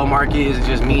what a yellow mark is, it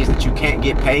just means that you can't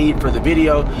get paid for the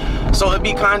video. So it'd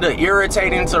be kind of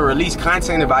irritating to release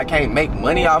content if I can't make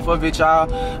money off of it, y'all.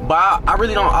 But I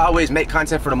really don't always make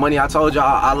content for the money. I told y'all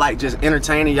I like just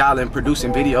entertaining y'all and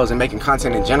producing videos and making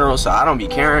content in general, so I don't be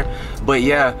caring. But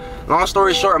yeah, long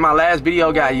story short, my last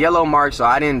video got yellow marked, so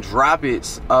I didn't drop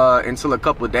it until a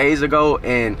couple of days ago.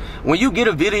 And when you get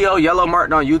a video yellow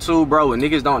marked on YouTube, bro, what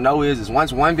niggas don't know is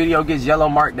once one video gets yellow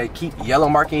marked, they keep yellow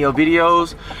marking your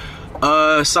videos.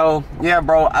 So yeah,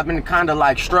 bro, I've been kind of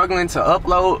like struggling to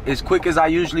upload as quick as I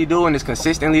usually do and as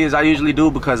consistently as I usually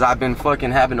do because I've been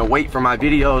fucking having to wait for my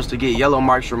videos to get yellow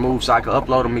marks removed so I can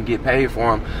upload them and get paid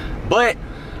for them. But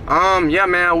yeah,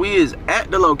 man, we is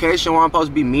at the location where I'm supposed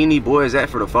to be meanie boys at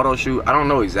for the photo shoot. I don't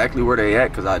know exactly where they at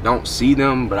because I don't see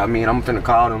them, but I mean, I'm finna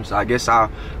call them, so I guess I'll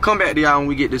come back to y'all when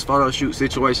we get this photo shoot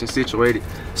situation situated.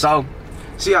 So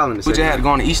see y'all in the second. We just had to go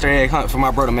on an Easter egg hunt for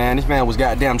my brother, man. This man was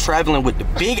goddamn traveling with the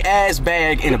big ass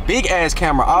bag and a big ass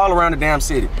camera all around the damn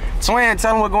city. Twin,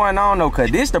 tell him what's going on though,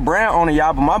 cause this the brand owner,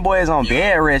 y'all, but my boy is on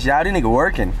bed rest, y'all. This nigga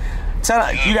working.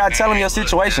 You gotta tell him your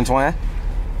situation, Twin.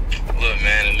 Look,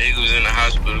 man, the nigga was in the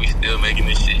hospital. We still making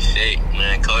this shit shake,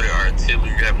 man. Coated Artillery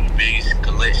having the biggest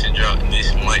collection drop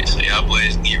this month, so y'all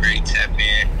boys get ready to tap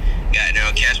in.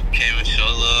 Goddamn, Casper came and show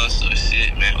love, so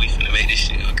shit, man, we finna make this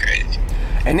shit go crazy.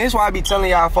 And this why I be telling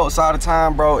y'all folks all the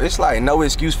time, bro. It's like no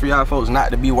excuse for y'all folks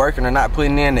not to be working or not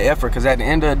putting in the effort. Because at the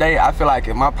end of the day, I feel like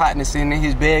if my partner sitting in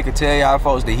his bed could tell y'all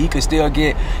folks that he could still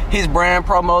get his brand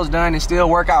promos done and still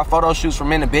work out photo shoots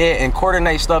from in the bed and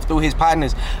coordinate stuff through his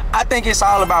partners. I think it's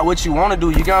all about what you want to do.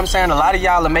 You get what I'm saying? A lot of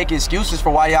y'all are making excuses for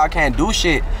why y'all can't do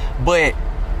shit. But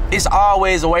it's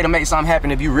always a way to make something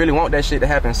happen if you really want that shit to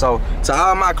happen. So to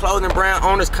all my clothing brand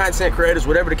owners, content creators,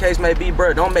 whatever the case may be,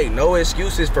 bro, don't make no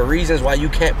excuses for reasons why you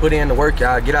can't put in the work,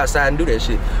 y'all. Get outside and do that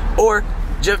shit. Or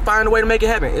just find a way to make it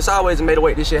happen. It's always a way to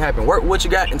make this shit happen. Work what you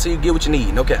got until you get what you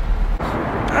need, no cap.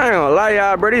 I ain't gonna lie,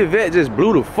 y'all, bro, this vet just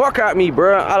blew the fuck out me,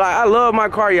 bro. I love my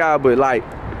car, y'all, but like,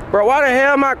 bro, why the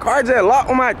hell my car just locked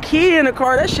with my key in the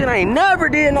car? That shit ain't never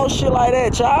did no shit like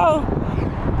that, y'all.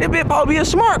 This bitch supposed to be a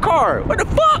smart car. What the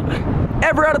fuck?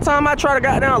 Every other time I try to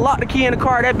goddamn lock the key in the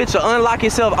car, that bitch will unlock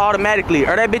itself automatically.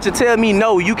 Or that bitch will tell me,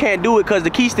 no, you can't do it because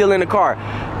the key's still in the car.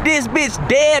 This bitch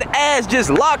dead ass just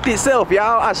locked itself,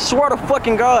 y'all. I swear to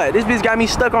fucking God. This bitch got me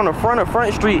stuck on the front of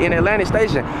Front Street in Atlantic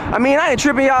Station. I mean, I ain't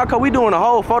tripping, y'all, because we doing a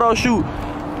whole photo shoot.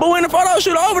 But when the photo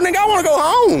shoot over, nigga, I want to go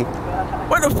home.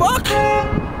 What the fuck?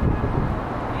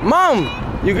 Mom,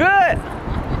 you good?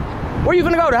 Where you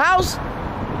finna go, the house?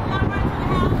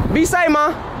 Be safe,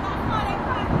 Mom.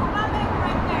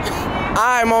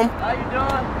 Alright, Mom. How you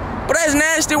doing? But that's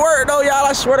nasty work, though, y'all.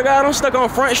 I swear to God, I'm stuck on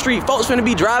Front Street. Folks finna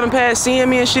be driving past, seeing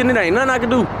me and shit, and it ain't nothing I can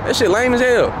do. That shit lame as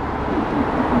hell.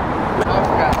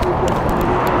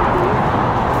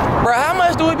 Bro, how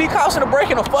much do it be costing to break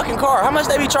in a fucking car? How much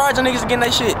they be charging niggas to get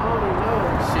that shit?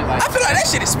 I feel like that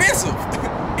shit expensive.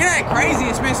 It ain't crazy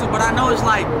expensive, but I know it's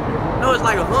like, $100,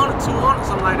 $200,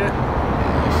 something like that.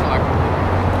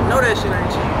 I know that shit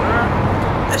ain't cheap, bro.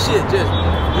 That shit just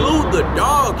blew the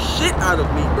dog shit out of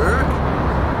me, bro.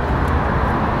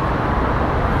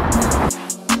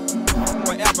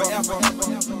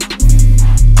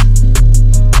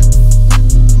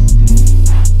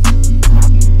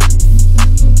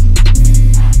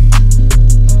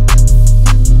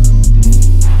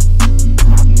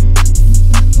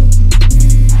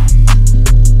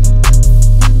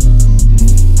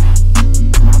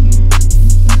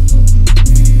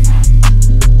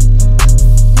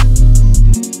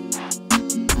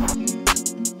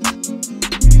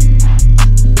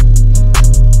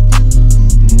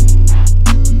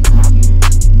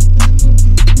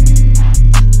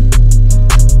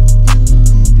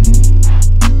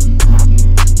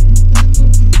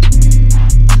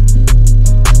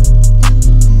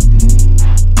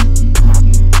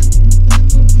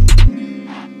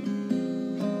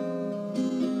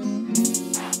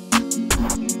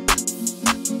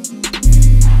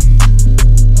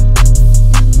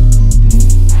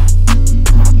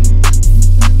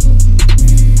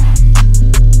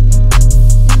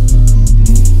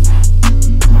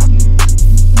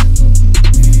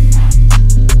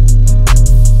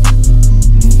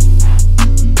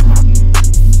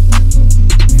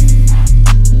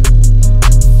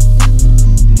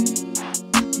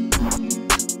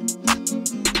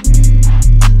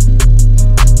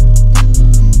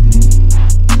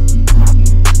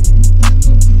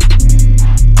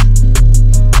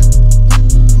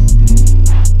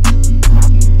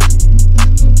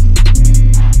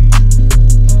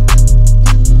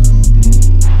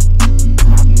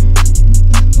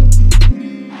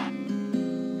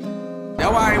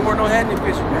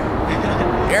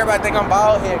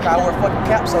 bald head because I wear fucking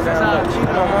caps so damn much.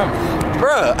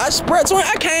 Bruh, I spread twin.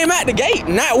 I came out the gate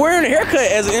not wearing a haircut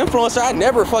as an influencer. I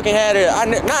never fucking had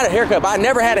not a haircut, but I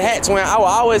never had a hat, twin. I would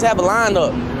always have a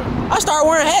lineup. I started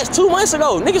wearing hats 2 months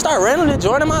ago. Niggas started randomly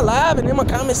joining my live and in my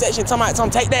comment section talking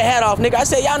about take that hat off, nigga. I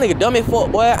said, y'all nigga dumb as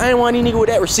fuck, boy. I ain't want any nigga with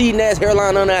that receding ass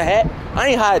hairline on that hat. I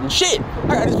ain't hiding shit.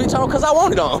 I got this bitch on because I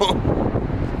want it on.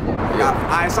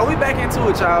 Alright, so we back into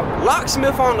it, y'all.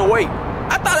 Locksmith on the way.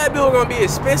 I thought that bill was gonna be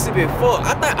expensive as fuck.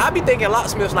 I be thinking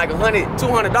locksmith's like $100,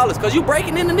 $200 because you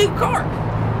breaking in the nigga car.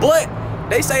 But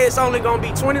they say it's only gonna be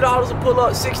 $20 to pull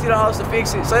up, $60 to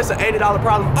fix it. So it's an $80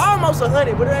 problem. Almost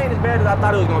 $100, but it ain't as bad as I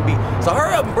thought it was gonna be. So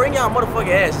hurry up and bring y'all motherfucking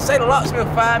ass. Say the locksmith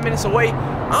 5 minutes away.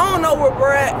 I don't know where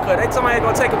we're at, cause they tell me it's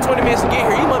gonna take them 20 minutes to get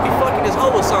here. You must be fucking this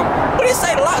hoe or something. But it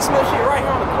say the locksmith shit right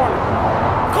here on the corner.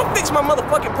 Come fix my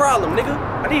motherfucking problem, nigga.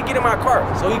 I need to get in my car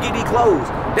so he get these clothes.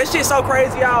 That shit so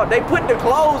crazy, y'all. They put the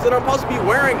clothes that I'm supposed to be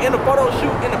wearing in the photo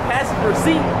shoot in the passenger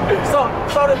seat so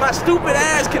that my stupid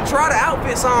ass can try the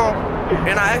outfits on.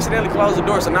 And I accidentally closed the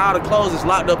door, so now the clothes is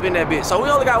locked up in that bitch. So we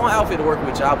only got one outfit to work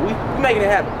with, y'all. But we making it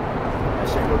happen. That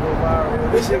shit gonna go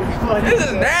viral. This shit be funny. This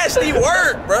is nasty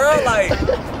work, bro. Like,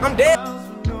 I'm dead.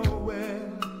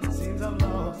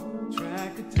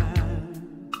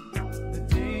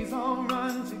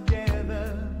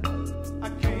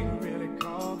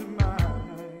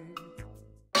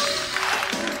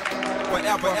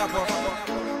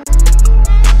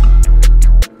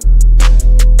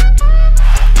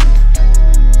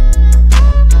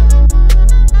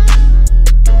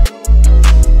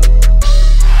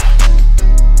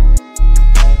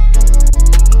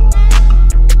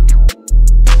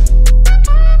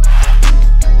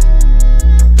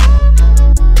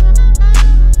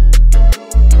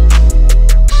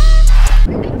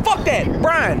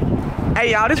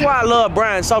 Hey y'all, this is why I love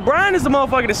Brian. So Brian is the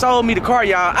motherfucker that sold me the car,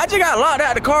 y'all. I just got locked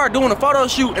out of the car doing a photo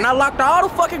shoot and I locked all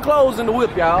the fucking clothes in the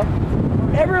whip, y'all.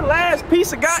 Every last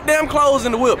piece of goddamn clothes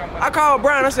in the whip. I called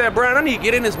Brian, I said, Brian, I need to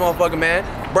get in this motherfucker, man.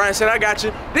 Brian said, I got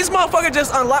you. This motherfucker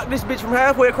just unlocked this bitch from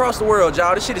halfway across the world,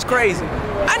 y'all. This shit is crazy.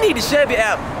 I need the Chevy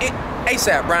app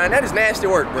ASAP, Brian. That is nasty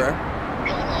work, bro.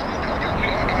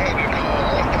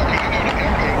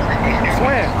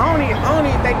 I don't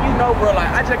even think you know, bro. Like,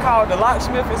 I just called the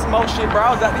locksmith and some more shit, bro.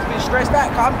 I was out this bitch stressed out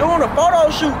because I'm doing a photo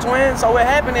shoot, twin. So what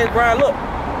happened is, Brian, look,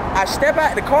 I step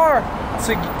out the car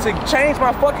to change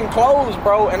my fucking clothes,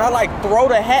 bro, and I like throw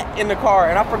the hat in the car,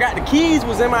 and I forgot the keys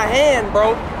was in my hand,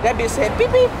 bro. That bitch said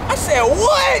beep beep. I said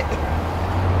what?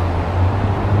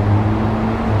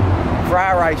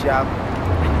 Fried rice, y'all.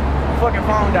 Fucking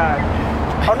phone died.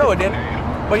 Oh no, it didn't.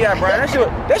 But yeah, Brian, that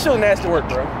shit was nasty work,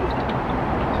 bro.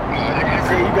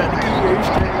 You got the key here, you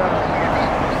straight up.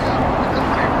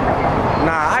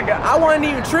 Nah, I wasn't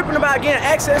even tripping about getting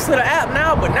access to the app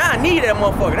now, but now I need that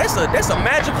motherfucker. That's a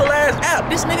magical ass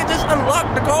app. This nigga just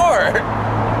unlocked the car. I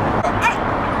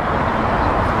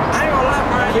ain't gonna lie,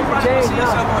 Brian. You probably gonna see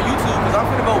yourself on YouTube because I'm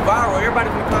finna go viral.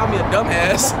 Everybody finna call me a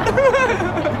dumbass.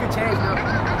 You can change now.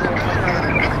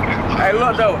 Hey,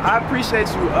 look though, I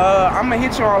appreciate you. I'm gonna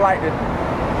hit you on like the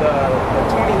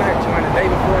 29th, the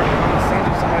day before. I'm gonna send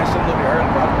you some of that shit a little bit early,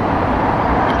 bro.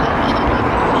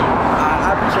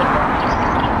 I appreciate it, bro.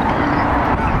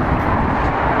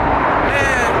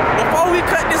 Man, before we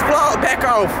cut this vlog back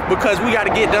off, because we gotta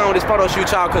get done with this photo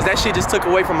shoot, y'all, because that shit just took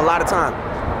away from a lot of time.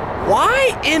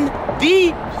 Why in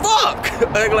the fuck?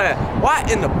 Why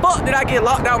in the fuck did I get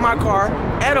locked out my car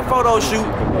at a photo shoot?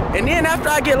 And then after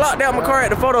I get locked out my car at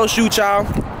the photo shoot, y'all,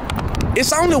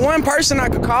 it's only one person I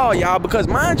could call, y'all, because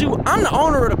mind you, I'm the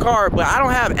owner of the car, but I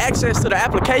don't have access to the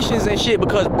applications and shit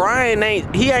because Brian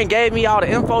ain't gave me all the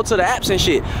info to the apps and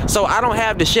shit. So I don't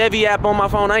have the Chevy app on my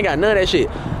phone. I ain't got none of that shit.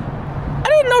 I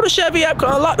didn't know the Chevy app could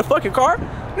unlock the fucking car.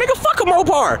 Nigga, fuck a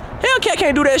Mopar. Hellcat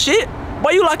can't do that shit.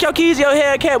 Boy, you lock your keys in your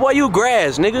Hellcat, boy, you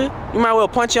grass, nigga. You might well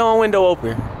punch your own window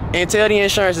open and tell the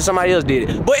insurance that somebody else did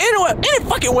it. But anyway, any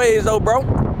fucking ways though, bro.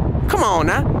 Come on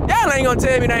now. Y'all ain't gonna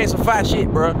tell me that ain't some fire shit,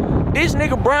 bro. This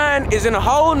nigga Brian is in a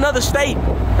whole nother state.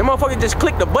 That motherfucker just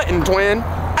clicked the button, twin.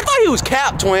 I thought he was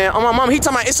capped, twin. On my mom, he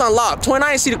talking about it's unlocked. Twin,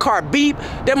 I ain't see the car beep.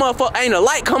 That motherfucker ain't a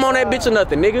light come on that bitch or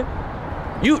nothing, nigga.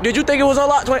 Did you think it was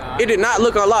unlocked, twin? It did not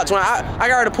look unlocked, twin. I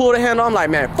got her to pull the handle. I'm like,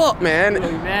 man, fuck, man.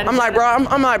 I'm like, bro, I'm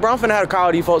finna have to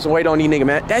call these folks and wait on these niggas,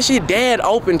 man. That shit dead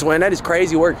open, twin. That is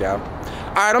crazy work, y'all.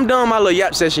 Alright, I'm done with my little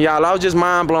yap session, y'all. I was just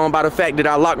mind blown by the fact that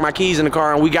I locked my keys in the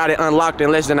car and we got it unlocked in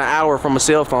less than an hour from a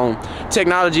cell phone.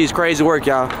 Technology is crazy work,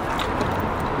 y'all.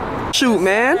 Shoot,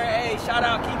 man. Hey, shout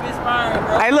out, keep inspiring,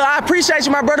 bro. Hey, look, I appreciate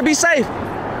you, my brother. Be safe.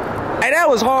 Hey, that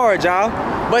was hard, y'all.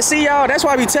 But see, y'all, that's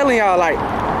why I be telling y'all, like,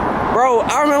 Bro,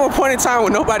 I remember a point in time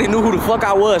when nobody knew who the fuck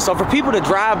I was. So for people to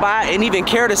drive by and even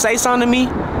care to say something to me,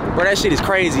 bro, that shit is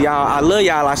crazy, y'all. I love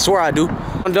y'all, I swear I do.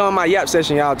 I'm doing my yap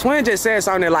session, y'all. Twin just said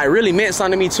something that like really meant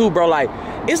something to me too, bro. Like,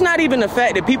 it's not even the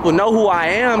fact that people know who I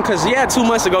am, cause yeah, 2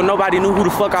 months ago, nobody knew who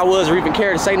the fuck I was or even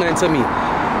cared to say nothing to me.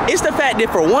 It's the fact that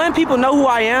for one, people know who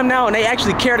I am now and they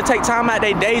actually care to take time out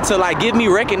their day to like give me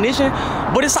recognition.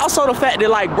 But it's also the fact that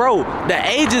like, bro, the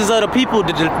ages of the people,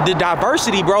 the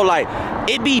diversity, bro, like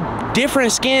it be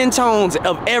different skin tones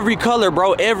of every color,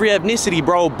 bro, every ethnicity,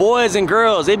 bro, boys and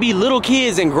girls. It be little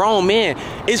kids and grown men.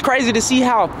 It's crazy to see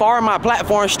how far my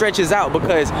platform stretches out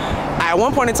because at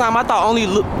one point in time, I thought only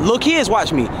little kids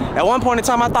watch me. At one point in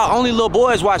time, I thought only little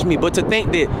boys watch me. But to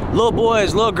think that little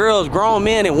boys, little girls, grown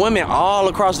men, and women all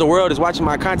across the world is watching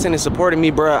my content and supporting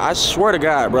me, bro, I swear to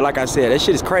God, bro, like I said, that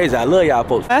shit is crazy. I love y'all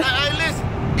folks. Hey, listen,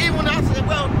 even when I said,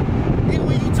 well, even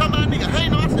when you talking about nigga, hey,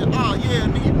 no, I said, oh, yeah,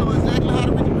 nigga, you know exactly how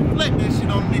to reflect that shit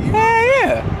on me.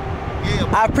 Yeah.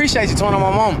 I appreciate you, Twin, on my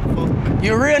mama.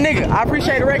 You a real nigga. I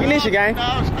appreciate the recognition, gang.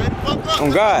 On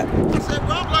God. I said,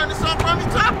 bro, I'm learning something from you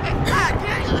talking. God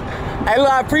damn. Hey,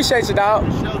 look, I appreciate you,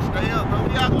 dog. Stay up,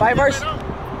 bro. Vice versa.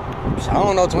 I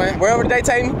don't know, Twin. Wherever they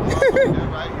take me.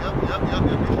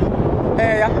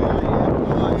 Hey,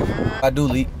 y'all. I do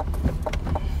leak.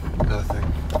 Nothing.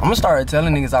 I'm gonna start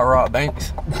telling niggas I rob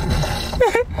banks.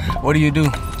 What do you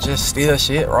do? Just steal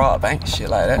shit, rob banks, shit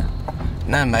like that.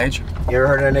 Nothing major. You ever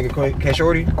heard of that nigga K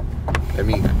Shorty? That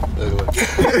me.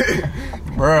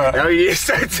 Bruh. Oh, you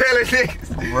start telling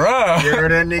niggas. Bruh. You ever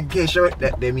heard of that nigga K Shorty?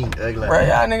 That me. Ugly. Bruh,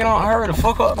 y'all nigga don't hurry the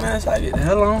fuck up, man. So I get the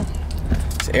hell on.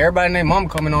 So everybody and their mama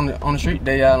coming on the street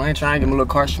today, y'all. I ain't trying to get my little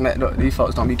car smacked up. These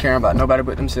folks don't be caring about nobody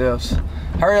but themselves.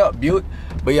 Hurry up, Buick.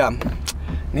 But yeah,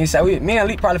 me and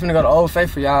Lee probably finna go to Old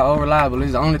Faithful, y'all. Old Reliable.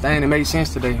 It's the only thing that makes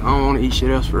sense today. I don't want to eat shit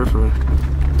else for real.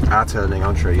 I'll tell a nigga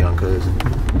I'm Trey Young cousin.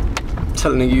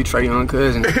 Tell a nigga you Trey Young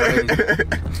cousin.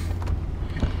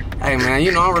 Hey man,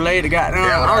 you know I'm related to goddamn.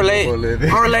 Yeah,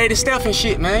 I'm related to Steph and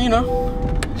shit, man. You know.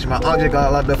 My uncle just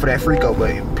got locked up for that Frico, but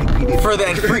for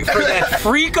that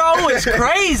Frico is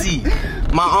crazy.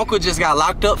 My uncle just got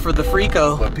locked up for the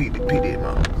Frico. But Pete did,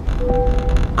 man.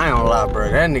 I ain't gonna lie,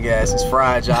 bro. That nigga ass is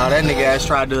fried, y'all. That nigga ass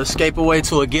tried to escape away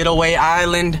to a getaway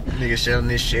island. Nigga selling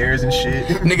his shares and shit.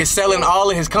 Nigga selling all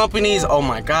of his companies. Oh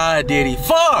my God, Diddy.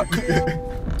 Fuck.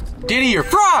 Diddy, you're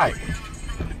fried.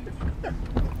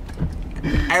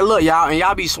 Hey, look, y'all, and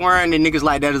y'all be swearing that niggas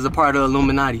like that is a part of the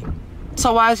Illuminati.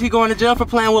 So why is he going to jail for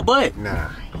playing with butt? Nah,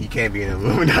 he can't be an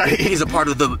Illuminati. He's a part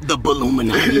of the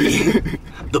Illuminati.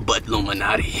 The butt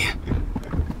Illuminati.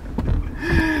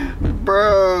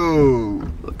 Bro.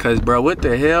 Cause bro, what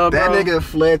the hell, bro? That nigga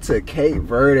fled to Cape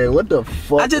Verde. What the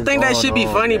fuck? I just think that should be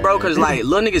funny, man? Bro, cause like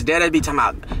little niggas dad be talking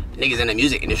about niggas in the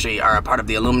music industry are a part of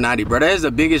the Illuminati, bro. That is the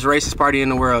biggest racist party in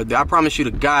the world. I promise you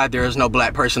to God, there is no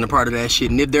black person a part of that shit.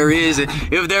 And if there is, the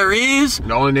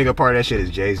only nigga part of that shit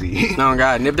is Jay-Z. No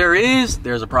God, and if there is,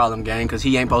 there's a problem, gang, cause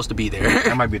he ain't supposed to be there.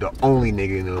 That might be the only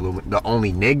nigga in the Illuminati. The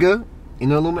only nigga in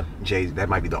the Illuminati? Jay-Z, that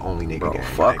might be the only nigga. Bro, gang.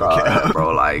 fuck off,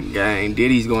 bro. Like, gang,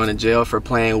 Diddy's going to jail for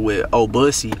playing with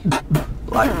Bussy.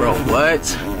 Like, bro, what?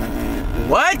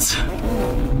 What?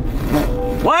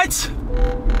 What?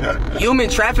 Human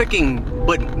trafficking,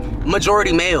 but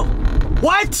majority male.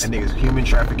 What? That nigga's human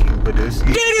trafficking, but this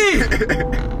Diddy!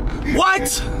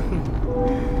 What?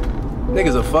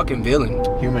 Nigga's a fucking villain.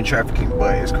 Human trafficking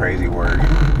butt is crazy word.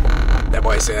 That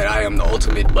boy said, I am the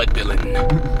ultimate butt villain.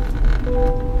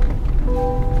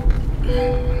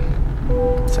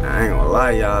 So I ain't gonna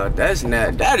lie, y'all.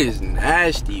 That is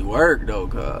nasty work, though,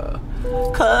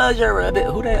 cause you're a bit.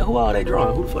 Who are they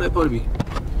drawing? Who the fuck they supposed to be?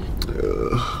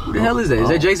 Who the hell is that? Is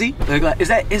that Jay-Z?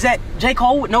 Is that J.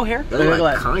 Cole with no hair?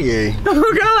 Like Kanye.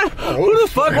 Who the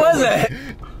fuck was that?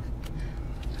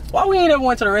 Why we ain't ever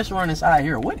went to the restaurant inside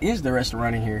here? What is the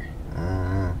restaurant in here?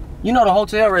 You know the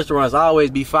hotel restaurants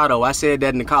always be Fido. I said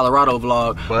that in the Colorado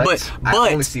vlog. But I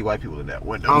only see white people in that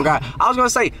window. Oh God, I was gonna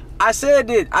say I said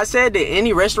that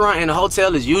any restaurant in a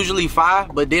hotel is usually fire.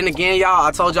 But then again, y'all,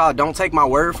 I told y'all don't take my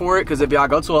word for it, because if y'all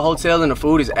go to a hotel and the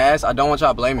food is ass, I don't want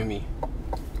y'all blaming me.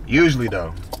 Usually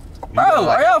though. Bro,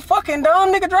 are y'all fucking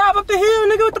dumb? Nigga, drive up the hill,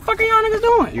 nigga. What the fuck are y'all niggas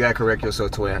doing? You gotta correct yourself,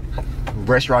 Twin.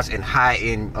 Restaurants in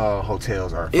high-end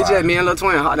hotels are fire. It's just me and Lil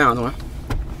Twin. Hot down, Twin.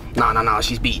 No,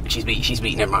 she's beat.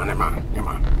 Never mind.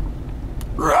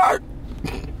 Right.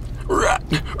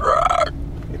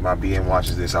 If my BM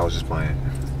watches this, I was just playing.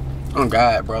 Oh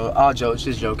God, bro. All jokes,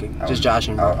 just joking. Just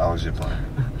joshing, bro. I was just playing.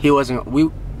 He wasn't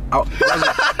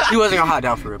gonna hot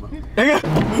down for real, bro.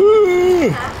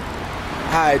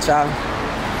 Alright, y'all.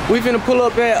 We finna pull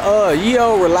up at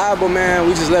Yo Reliable, man.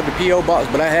 We just left the P.O. box,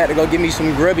 but I had to go get me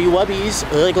some grubby wubbies.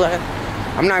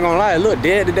 I'm not gonna lie, it looked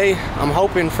dead today. I'm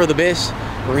hoping for the best.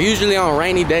 We're usually on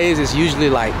rainy days, it's usually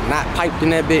like not piped in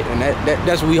that bit, and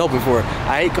that's what we hoping for.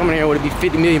 I hate coming here where there be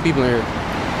 50 million people in here.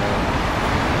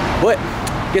 But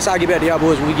guess I'll get back to y'all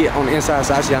boys when we get on the inside,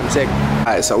 so I'll see y'all in a second.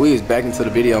 Alright, so we was back into the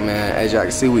video, man. As y'all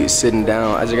can see, we was sitting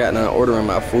down. I just got done ordering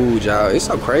my food, y'all. It's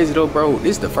so crazy though, bro.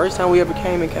 This is the first time we ever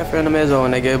came in Cafe on the Mezzo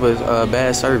and they gave us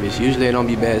bad service. Usually it don't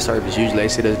be bad service. Usually they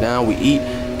sit us down, we eat,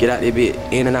 get out there bit,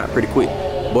 in and out pretty quick.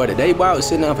 Boy, today, boy, I was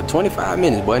sitting down for 25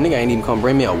 minutes, boy. Nigga ain't even come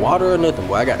bring me a water or nothing,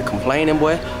 boy. I got to complaining,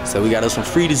 boy. So we got us some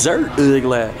free dessert.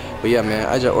 But yeah, man,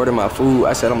 I just ordered my food.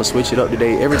 I said I'm gonna switch it up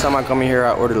today. Every time I come in here,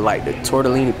 I order like the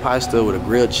tortellini pasta with a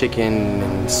grilled chicken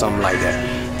and something like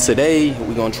that. Today,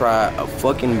 we gonna try a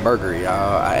fucking burger,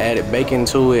 y'all. I added bacon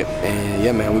to it, and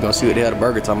yeah, man, we gonna see what the hell the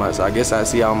burger talking about. So I guess I'll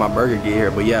see how my burger get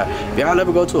here. But yeah, if y'all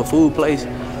ever go to a food place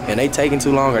and they taking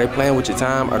too long, or they playing with your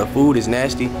time, or the food is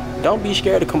nasty, don't be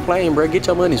scared to complain, bro. Get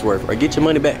your money's worth, or get your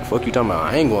money back. Fuck you talking about.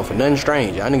 I ain't going for nothing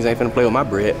strange. Y'all niggas ain't finna play with my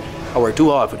bread. I work too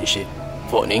hard for this shit.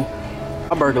 Fuck nigga.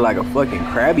 My burger like a fucking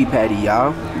Krabby Patty,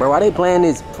 y'all. Bro, why they playing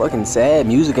this fucking sad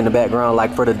music in the background,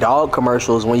 like for the dog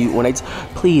commercials when they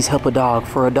please help a dog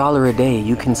for $1 a day.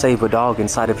 You can save a dog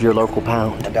inside of your local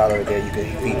pound. $1 a day, you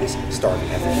can feed this starving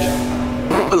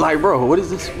effort. Like, bro, what is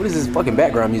this? What is this fucking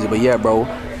background music? But yeah, bro,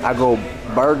 I go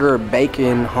burger,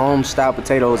 bacon, home style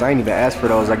potatoes. I ain't even asked for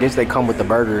those. I guess they come with the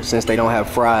burger since they don't have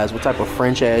fries. What type of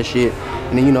French ass shit?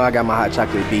 And then you know I got my hot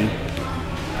chocolate B.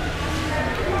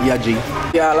 Yeah, G.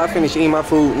 Yeah, I finished eating my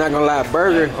food. Not gonna lie,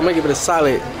 burger, I'm gonna give it a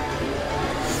solid.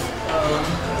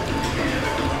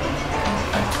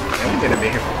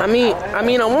 I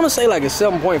mean, I want to say like a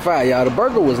 7.5, y'all. The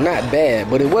burger was not bad,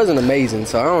 but it wasn't amazing,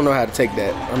 so I don't know how to take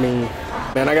that. I mean,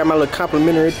 man, I got my little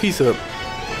complimentary piece of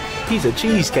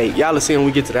cheesecake. Y'all will see when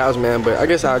we get to the house, man. But I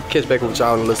guess I'll catch back with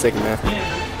y'all in a little second, man.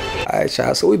 All right,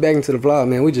 y'all. So we back into the vlog,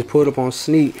 man. We just pulled up on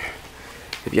Sneak.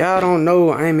 If y'all don't know,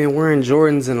 I ain't been wearing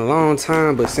Jordans in a long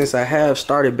time, but since I have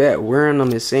started back wearing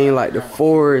them, it seems like the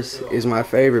 4s is my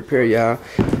favorite pair, y'all.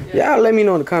 Y'all let me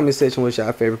know in the comment section what's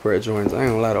y'all favorite pair of Jordans. I ain't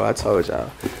gonna lie though, I told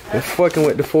y'all. Been fucking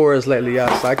with the 4s lately,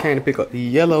 y'all, so I came to pick up the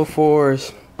yellow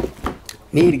 4s.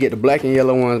 Need to get the black and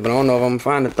yellow ones, but I don't know if I'm gonna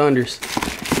find the Thunders.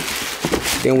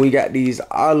 Then we got these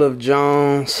Olive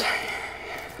Jones.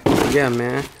 Yeah,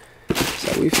 man.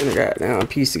 So we finna goddamn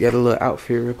piece together a little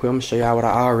outfit real quick. I'm gonna show y'all what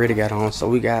I already got on. So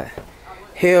we got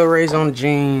Hellraise on the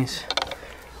jeans,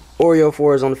 Oreo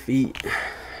 4s on the feet.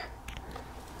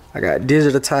 I got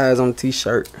digital ties on the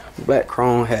t-shirt, black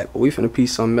chrome hat. But we finna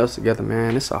piece something else together,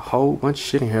 man. It's a whole bunch of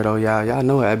shit in here though, y'all. Y'all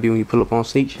know how it be when you pull up on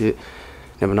Sneak shit.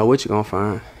 Never know what you're gonna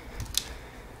find.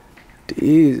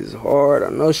 These is hard. I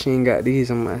know she ain't got these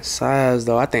on my size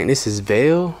though. I think this is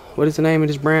Veil. What is the name of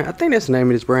this brand? I think that's the name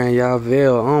of this brand, y'all.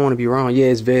 Veil. I don't want to be wrong. Yeah,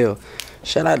 it's Veil.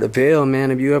 Shout out to Veil, man.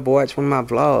 If you ever watch one of my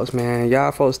vlogs, man,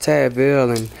 y'all folks tag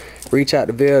Veil and reach out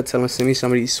to Veil, tell them to send me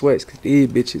some of these sweats, cause these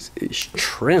bitches is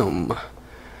trim.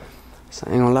 So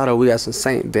I ain't gonna lie though, we got some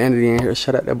Saint Vanity in here.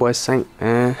 Shout out that boy Saint,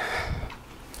 man.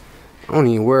 I don't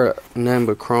even wear nothing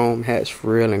but chrome hats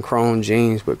for real and chrome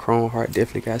jeans, but Chrome Heart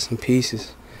definitely got some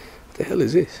pieces. What the hell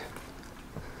is this?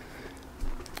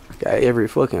 Got every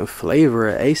fucking flavor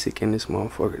of ASIC in this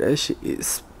motherfucker. That shit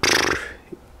is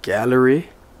gallery.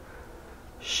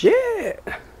 Shit.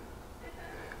 I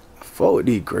fuck with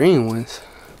these green ones.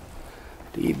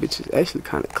 These bitches actually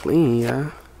kind of clean,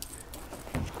 y'all.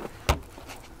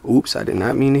 Oops, I did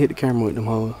not mean to hit the camera with them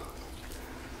hoes.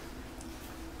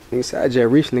 I just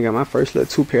recently got my first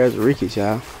little 2 pairs of Rickies,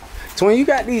 y'all. So when you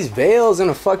got these Veils in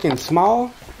a fucking small,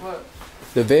 what?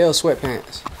 The Veil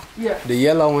sweatpants. Yeah. The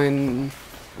yellow and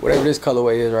whatever this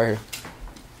colorway is right here.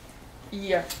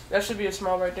 Yeah, that should be a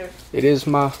small right there. It is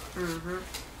small. Mm-hmm.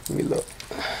 Let me look.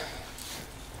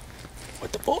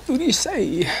 What the fuck do these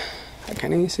say? I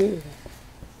can't even see it.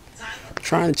 I'm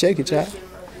trying to check it, y'all.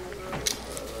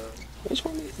 Which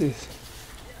one is this?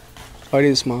 Oh, it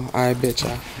is small. I bet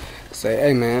y'all. Say,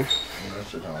 hey, man.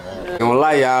 Ain't gonna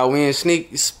lie, y'all. We in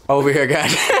Sneak over here,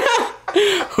 goddamn.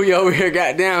 We over here,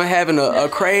 goddamn, having a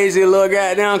crazy little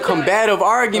goddamn combative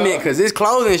argument because this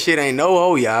clothing shit ain't no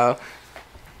hoe, y'all.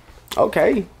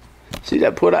 Okay. She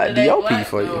just put out DOP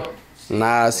for you.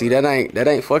 Nah, see, that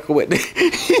ain't fucking with the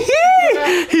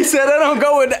He said that don't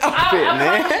go with the outfit,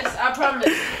 man. I promise.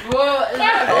 Well, it's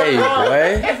not going home.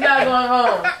 Boy. It's not going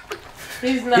home.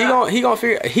 He's not. He gonna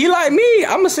figure. He like me.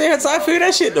 I'ma say until I figure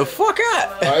that shit the fuck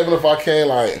out. Even if I can't,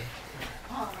 like.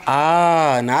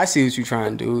 Now I see what you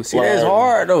trying to do. See, that's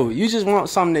hard though. You just want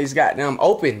something that's goddamn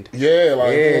opened. Yeah,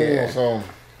 like yeah. something.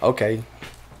 Okay.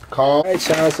 Alright,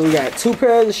 y'all, so we got 2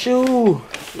 pairs of shoes.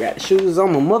 We got the shoes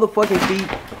on my motherfucking feet.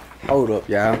 Hold up,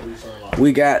 y'all.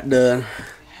 We got the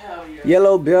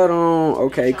yellow belt on.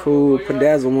 Okay, cool.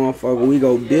 Pedazzle motherfucker. We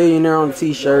go billionaire on the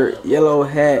t-shirt. Yellow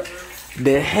hat.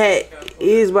 The hat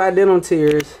is by Denim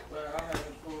Tears.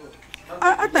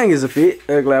 I think it's a fit.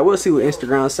 Glad we'll see what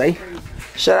Instagram say.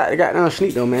 Shout out to goddamn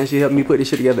Sneak though, man. She helped me put this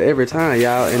shit together every time,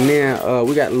 y'all. And then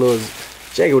we got a little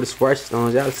jacket with the splash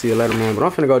stones. Y'all see you later, man. But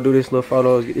I'm finna go do this little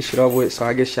photos, get this shit over with. So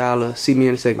I guess y'all see me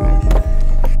in a second, man.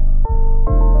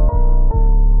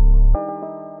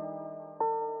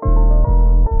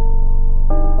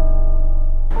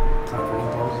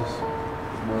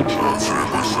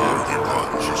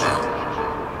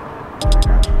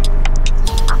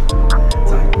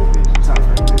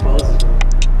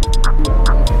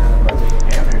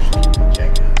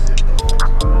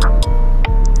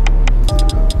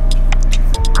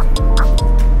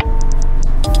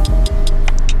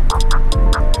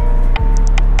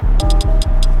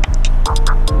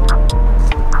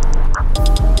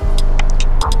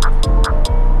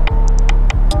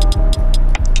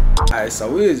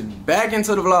 So we is back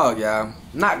into the vlog, y'all.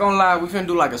 Not gonna lie, we finna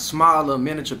do like a small little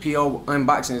miniature PO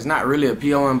unboxing. It's not really a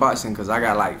PO unboxing because I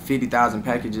got like 50,000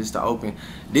 packages to open.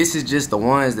 This is just the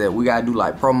ones that we gotta do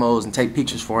like promos and take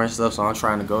pictures for and stuff. So I'm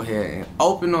trying to go ahead and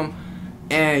open them.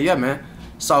 And yeah, man.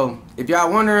 So if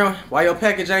y'all wondering why your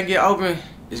package ain't get open,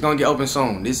 it's gonna get open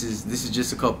soon. This is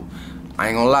just a couple. I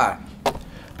ain't gonna lie.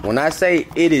 When I say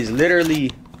it is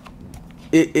literally,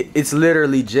 it's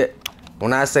literally just.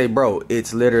 When I say, bro,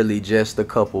 it's literally just a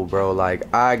couple, bro.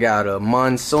 Like, I got a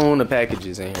monsoon of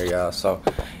packages in here, y'all. So,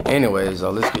 anyways,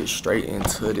 let's get straight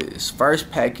into this.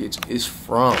 First package is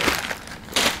from,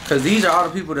 because these are all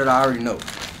the people that I already know.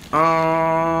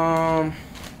 I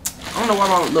don't know why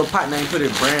my little partner ain't put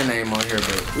his brand name on here,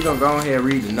 but we're going to go ahead and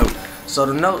read the note. So,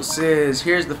 the note says,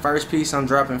 here's the first piece I'm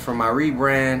dropping for my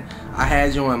rebrand. I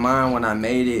had you in mind when I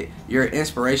made it. You're an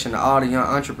inspiration to all the young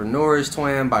entrepreneurs,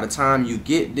 twin. By the time you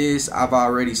get this, I've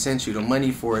already sent you the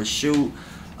money for a shoot.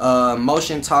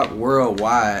 Motion Talk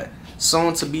Worldwide.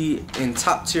 Soon to be in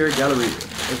top tier gallery.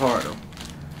 It's hard though.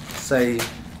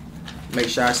 Make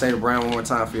sure I say the brand one more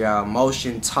time for y'all.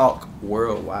 Motion Talk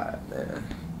Worldwide, man.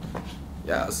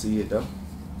 Y'all see it though.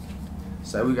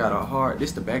 So we got a heart.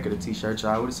 This the back of the t-shirt,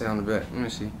 y'all. What it say on the back? Let me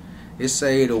see. It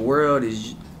say the world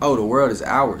is, oh, the world is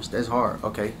ours. That's hard.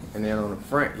 Okay. And then on the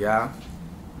front, y'all,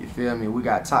 you feel me? We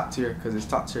got top tier because it's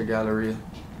top tier Galleria.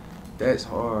 That's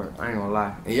hard. I ain't gonna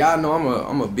lie. And y'all know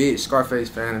I'm a big Scarface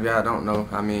fan. If y'all don't know,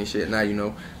 I mean, shit. Now you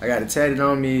know. I got it tatted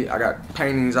on me. I got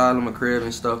paintings all in my crib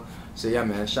and stuff. So yeah,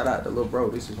 man. Shout out to little bro.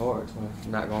 This is hard. So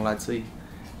I'm not gonna lie to you.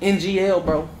 NGL,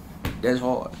 bro. That's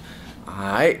hard. All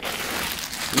right.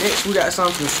 Next, we got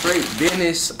something straight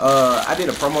business. I did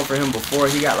a promo for him before.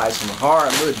 He got like some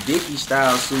hard little Dickie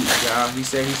style suits, y'all. He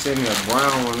said he sent me a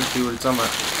brown one. Let's see what he's talking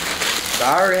about. So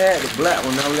I already had the black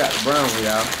one. Now we got the brown one,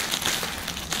 y'all.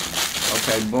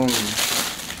 Okay, boom.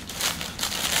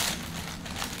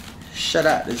 Shout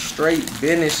out to straight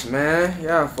business, man.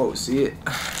 Y'all folks see it.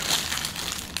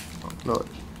 Look,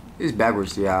 it's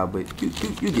backwards to y'all, but you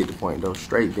get the point though.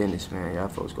 Straight business, man. Y'all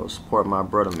folks go support my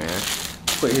brother, man.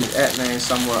 Put his @name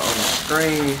somewhere on the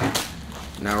screen.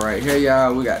 Now right here,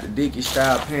 y'all, we got the Dickie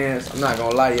style pants. I'm not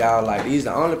gonna lie, y'all, like these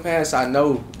the only pants I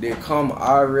know that come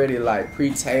already like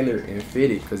pre-tailored and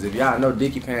fitted. Cause if y'all know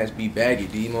Dickie pants be baggy,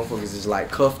 these motherfuckers is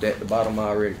like cuffed at the bottom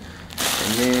already.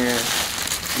 And then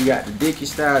we got the Dickie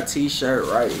style t-shirt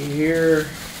right here.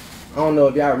 I don't know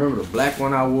if y'all remember the black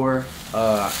one I wore.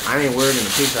 I ain't wear it in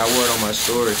the picture, I wore it on my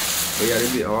story. But yeah,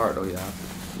 this bit hard though, y'all.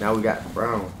 Now we got the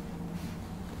brown one.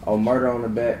 Oh, murder on the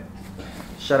back.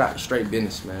 Shout out to straight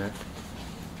business, man.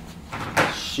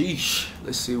 Sheesh.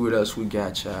 Let's see what else we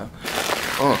got, y'all.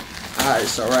 Alright,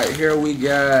 so right here we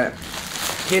got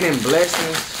Hidden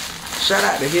Blessings. Shout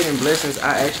out to Hidden Blessings.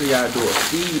 I actually gotta do a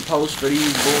feed post for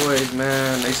these boys,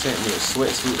 man. They sent me a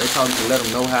sweatsuit. They told me to let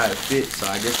them know how it fits, so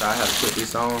I guess I have to put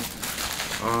this on.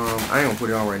 I ain't gonna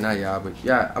put it on right now, y'all, but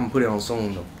yeah, I'm gonna put it on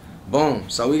soon though. Boom.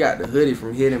 So we got the hoodie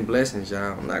from Hidden Blessings,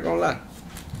 y'all. I'm not gonna lie.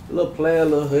 Little player,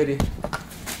 little hoodie,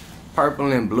 purple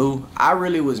and blue. I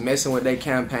really was messing with that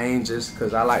campaign just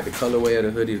because I like the colorway of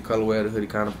the hoodie. The colorway of the hoodie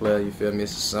kind of player, you feel me?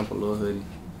 It's a simple little hoodie.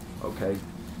 Okay.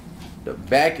 The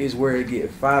back is where it get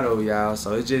fire though, y'all.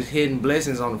 So it's just Hidden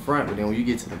Blessings on the front, but then when you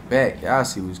get to the back, y'all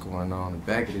see what's going on. The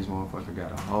back of this motherfucker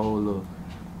got a whole little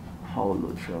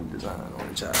Trump design on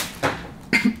it, y'all.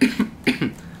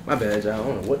 My bad, y'all. I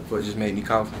don't know what the fuck just made me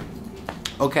cough.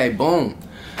 Okay, boom.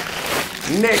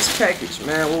 Next package,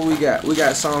 man, what we got? We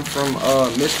got something from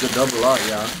Mr. Double R,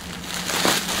 y'all.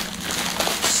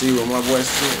 See what my boy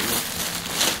sent me.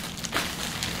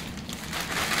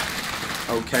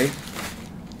 Okay.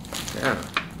 Yeah.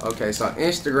 Okay, so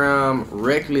Instagram,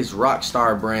 Reckless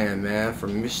Rockstar brand, man,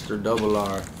 from Mr. Double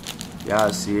R.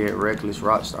 Y'all see it, Reckless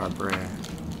Rockstar brand.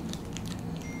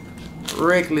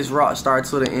 Reckless Rockstar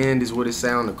to the end is what it say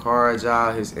on the cards,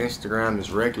 y'all. His Instagram is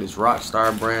Reckless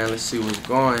Rockstar brand. Let's see what's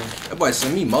going. That boy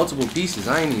sent me multiple pieces.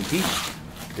 I ain't even peep.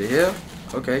 The hell?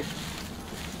 Okay.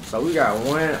 So we got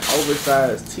one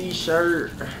oversized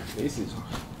t-shirt. This is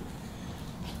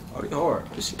hard.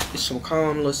 It's some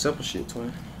calm little simple shit,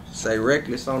 twin. Say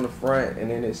Reckless on the front,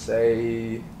 and then it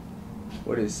say,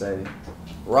 what did it say?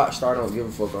 Rockstar don't give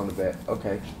a fuck on the back.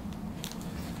 Okay.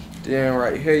 Then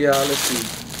right here, y'all, let's see.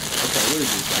 Okay, what is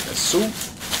this? Like a suit?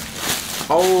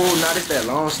 Oh, now this that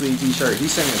long sleeve t-shirt. He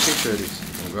sent me a picture of this.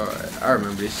 Oh God, I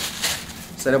remember this.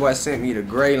 So that boy sent me the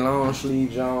gray long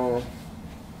sleeve on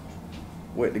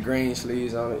with the green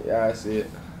sleeves on it. Yeah, I see it.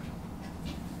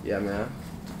 Yeah, man.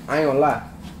 I ain't gonna lie.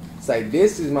 Say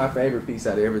this is my favorite piece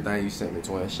out of everything you sent me,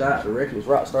 twin. Shout out to Reckless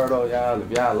Rockstar though, y'all. If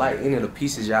y'all like any of the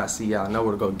pieces y'all see, y'all know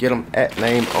where to go get them at.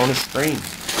 Name on the screen. Let's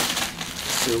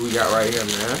see what we got right here,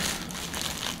 man.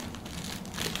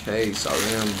 Okay, so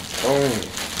then, boom.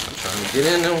 I'm trying to get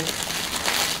in them.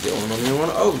 This one don't even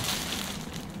want to open.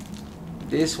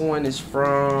 This one is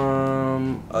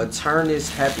from Eternus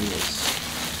Happiness.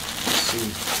 Let's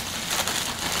see.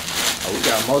 Oh, we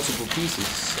got multiple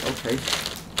pieces. Okay.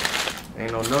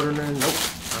 Ain't no note in there. Nope.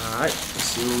 Alright. Let's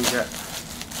see what we got.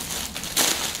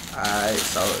 Alright,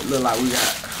 so it look like we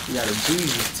got a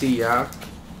Jesus tee, y'all.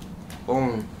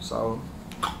 Boom. So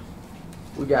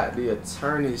we got the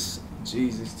Eternus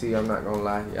Jesus tee. I'm not gonna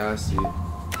lie, y'all see it.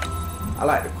 I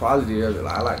like the quality of it.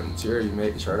 Like, I like the material you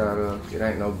make the shirt out of. It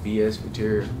ain't no BS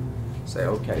material. Say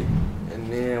okay.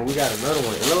 And then we got another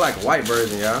one. It look like a white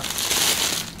version, y'all.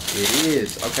 It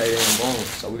is. Okay, then boom.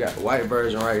 So we got the white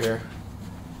version right here.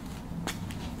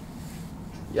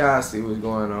 Y'all see what's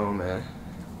going on, man.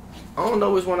 I don't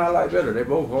know which one I like better. They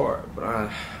both hard, but I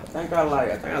think I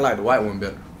like the white one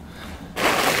better.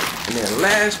 And then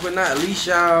last but not least,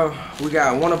 y'all, we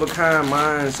got One of a Kind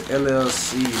Minds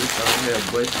LLC. This on here,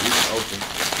 but it's open.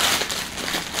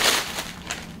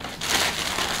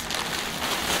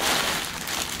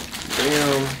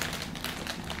 Damn.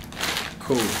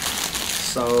 Cool.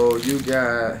 So you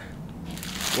got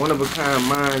One of a Kind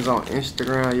Minds on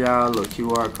Instagram, y'all. Little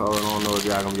QR code. I don't know if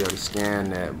y'all gonna be able to scan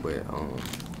that, but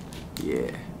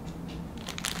yeah.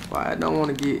 Why I don't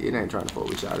want to get it? Ain't trying to fuck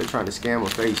with y'all. They trying to scam my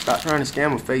face. Stop trying to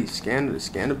scam my face. Scan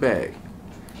the bag.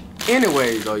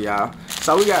 Anyways, though, y'all.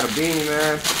 So we got a beanie,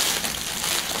 man.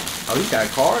 Oh, he got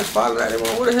cards. Follow that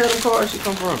one. Where the hell them cards should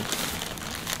come from?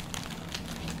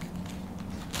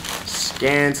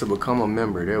 Scan to become a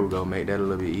member. There we go. Make that a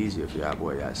little bit easier for y'all,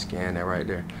 boy. Y'all scan that right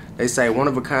there. They say One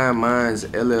of a Kind Minds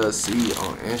LLC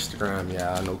on Instagram,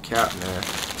 y'all. No cap, man.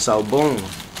 So boom,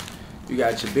 you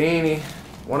got your beanie,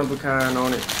 One of a Kind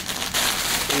on it.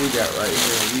 What we got right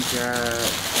here?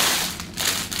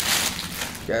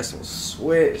 We got some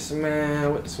sweats,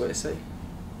 man. What the sweat say?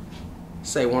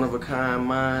 Say One of a Kind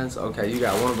Minds. Okay, you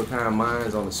got One of a Kind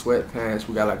Minds on the sweatpants.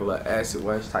 We got like a little acid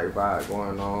wash type vibe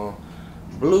going on.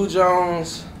 Blue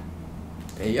Jones.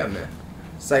 And yeah, man.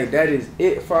 Say that is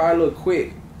it for our little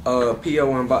quick PO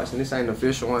unboxing. This ain't an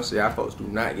official one, so y'all folks do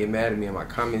not get mad at me in my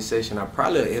comment section. I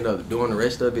probably will end up doing the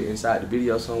rest of it inside the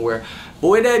video somewhere. But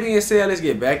with that being said, let's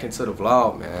get back into the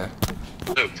vlog, man.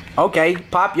 Okay,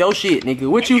 pop your shit, nigga.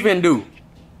 What you finna do?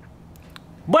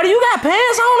 Buddy, you got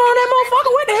pants on that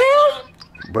motherfucker? What the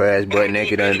hell? Bruh, butt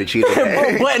naked under the Cheeto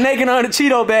bag. Butt naked under the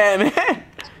Cheeto bag, man.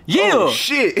 Yeah. Oh,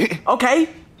 shit. Okay.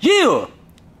 Yeah.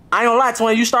 I ain't gonna lie,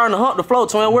 twin. You starting to hump the flow,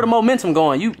 twin. Where the momentum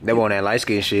going? You. They want that light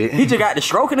skin shit. He just got the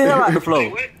stroke in the hell out the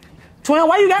flow. Twin,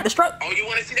 why you got the stroke? Oh, you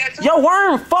want to see that too? Yo,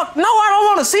 worm, fuck. No, I don't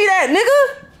want to see that,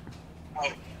 nigga.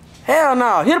 Oh. Hell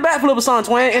no. Hit a backflip or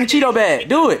something, twin, in the Cheeto bag.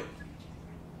 Do it.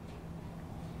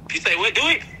 You say what? Do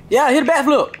it? Yeah, hit a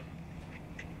backflip.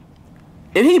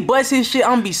 If he busts his shit,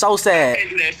 I'm gonna be so sad. I can't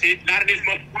do that shit. Not in this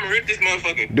motherfucker. I'm gonna rip this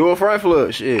motherfucker. Do a front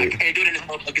flip, shit. I can't do it in this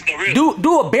motherfucker. It's no real.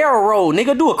 Do a barrel roll,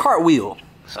 nigga. Do a cartwheel.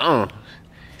 Alright,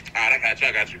 I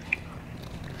got you.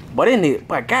 But in it,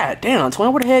 but goddamn,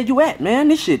 twin, where the hell you at, man?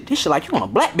 This shit like you on a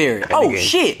BlackBerry. That oh nigga,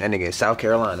 shit. That nigga in South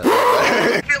Carolina. Feel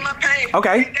my pain.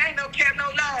 Okay. Ain't no cap, no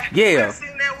lie. Yeah.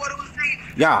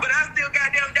 Yeah. But I still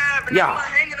goddamn died. But yeah.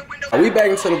 hanging the window. Are we back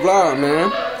into the vlog, man?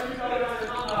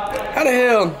 How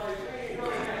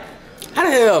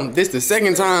the hell? This the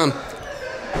second time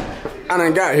I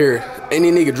done got here. Ain't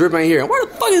any nigga drip ain't here. Why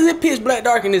the fuck is it pitch black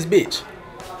dark in this bitch?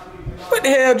 What the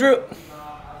hell, drip?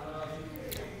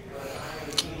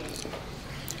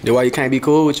 That's why you can't be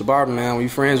cool with your barber, man. When you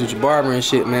friends with your barber and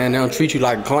shit, man, they don't treat you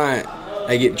like a client.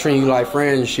 They get to treat you like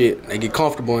friends and shit. They get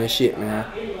comfortable and shit, man.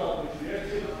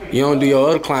 You don't do your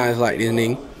other clients like this,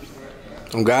 nigga.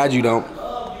 On God, you don't.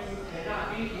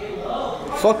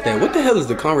 Fuck that. What the hell is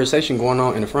the conversation going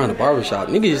on in the front of the barbershop?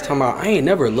 Nigga just talking about, I ain't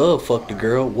never love fucked a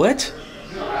girl. What?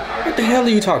 What the hell are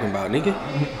you talking about, nigga?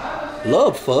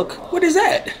 Love fuck? What is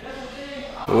that?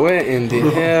 What in the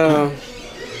hell?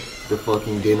 The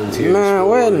fucking denim tears. Man,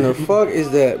 what in the fuck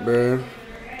is that, bro?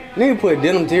 Nigga put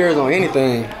denim tears on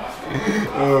anything.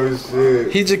 Oh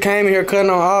shit. He just came in here cutting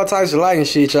on all types of light and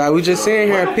shit, y'all. We just sitting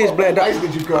here in pitch black dark. I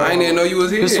didn't even know you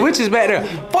was here. The switch is back there.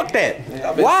 Fuck that.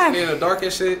 Why? In the dark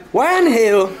and shit. Why in the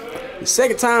hell? The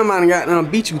second time I done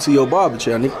got beat you to your barber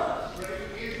chair, nigga.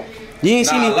 You ain't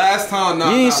see me last time. You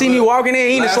ain't see me walking in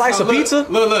eating a slice of pizza.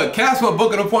 Look. Casper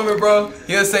book an appointment, bro.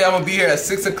 He'll say I'm gonna be here at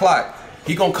 6 o'clock.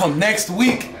 He gonna come next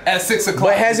week at 6 o'clock.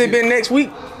 But has it been next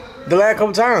week? The last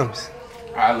couple times.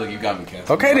 Alright, look, you got me,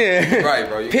 Casper. Okay then. Right,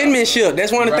 bro. Penmanship.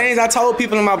 That's one of the things I told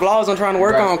people in my vlogs I'm trying to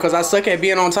work on because I suck at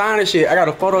being on time and shit. I got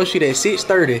a photo shoot at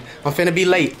 6:30. I'm finna be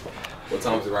late. What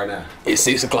time is it right now? It's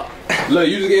 6 o'clock. Look,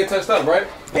 you just getting touched up, right?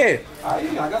 Yeah.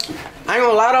 Alright, yeah, I got you. I ain't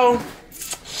gonna lie though.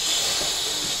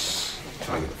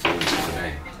 Trying to get the food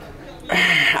today.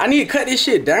 I need to cut this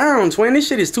shit down, twin. This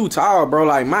shit is too tall, bro.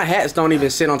 Like my hats don't even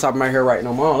sit on top of my hair right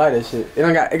no more. I don't like that shit.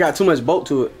 It got too much bulk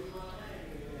to it.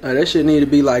 That shit need to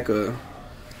be like a.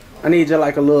 I need just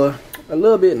like a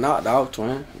little bit knocked off,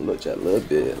 twin. Look just a little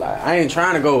bit. Like I ain't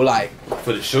trying to go like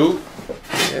for the shoot.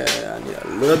 Yeah, I need a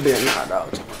little bit knocked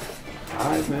off.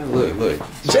 Alright, man. Look.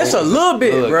 Just a little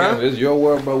bit, bro. It's your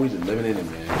world, bro. We just living in it,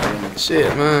 man.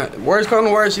 Shit, man. Worst come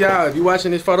to worst, y'all. If you watching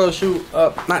this photo shoot,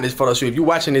 not this photo shoot. If you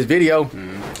watching this video,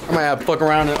 I might have to fuck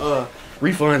around and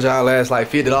refund y'all last like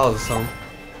 $50 or something.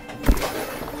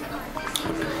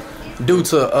 Due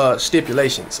to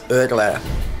stipulations.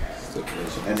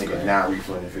 That nigga not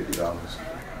refunding $50.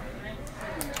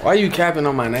 Why you capping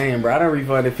on my name, bro? I done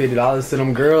refunded $50 to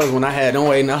them girls when I had them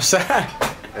waiting outside.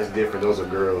 That's different. Those are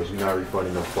girls. You're not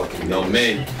refunding no fucking no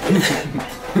men.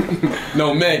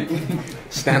 No men.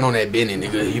 Stand on that Benny,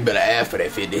 nigga. You better ask for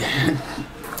that 50.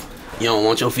 You don't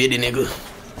want your 50, nigga.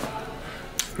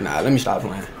 Nah, let me stop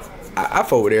playing. I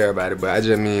fuck with everybody, but I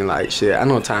just mean like shit. I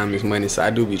know time is money, so I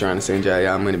do be trying to send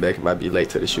y'all money back if I be late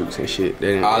to the shoots and shit.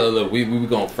 Look, we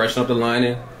gonna freshen up the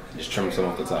lining, just trim some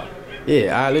off the top.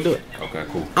 Yeah, alright, let's do it. Okay,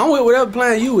 cool. I'm with whatever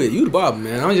plan you with. You the barber,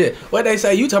 man. I'm just what they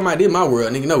say. You talking about this my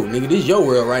world, nigga? No, nigga, this your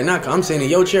world right now. Cause I'm sitting in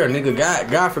your chair,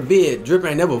 nigga. God forbid, Drip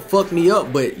ain't never fucked me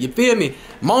up, but you feel me?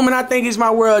 Moment I think it's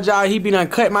my world, y'all. He be done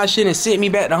cut my shit and sent me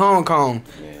back to Hong Kong.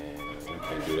 Man, we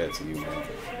can't do that to you, man.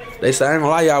 They say I ain't gonna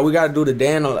lie, y'all. We gotta do the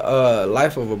damn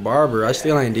life of a barber. I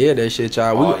still ain't did that shit,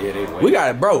 y'all. We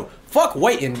got it, bro. Fuck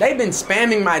waiting. They been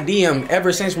spamming my DM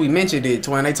ever since we mentioned it.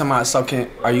 When they talking about, so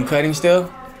are you cutting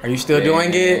still? Are you still doing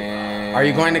it? Are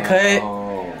you going to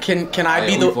cut? Can I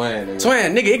be the twin?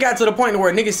 Nigga, it got to the point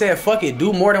where nigga said, fuck it,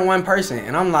 do more than one person.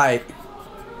 And I'm like,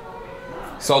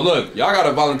 so look, y'all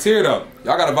gotta volunteer though.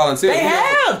 Y'all gotta volunteer. They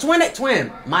have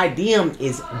twin. My DM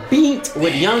is beat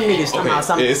with young niggas talking about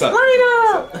something. It's up.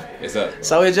 It's up.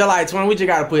 So it's just like twin, we just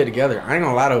gotta put it together. I ain't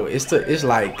gonna lie though. It's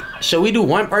like, should we do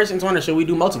one person, twin, or should we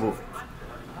do multiple?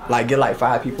 Like get like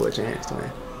 5 people a chance,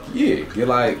 twin. Yeah, get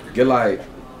like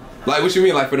what you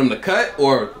mean, like for them to cut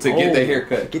or to get their hair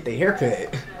cut? Get their hair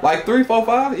cut. Like 3, 4,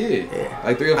 5, yeah.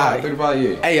 Like 3 or 5, 3 to 5,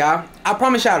 yeah. Hey y'all, I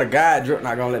promise y'all the guy Drip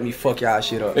not gonna let me fuck y'all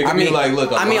shit up. I mean, like,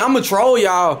 look. I'm a troll,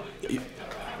 y'all.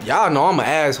 Y'all know I'm an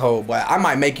asshole, but I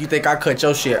might make you think I cut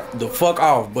your shit the fuck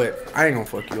off, but I ain't gonna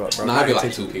fuck you up, bro. Nah, I be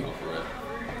like 2 people for real.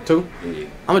 2? Yeah.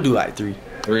 I'm gonna do like 3.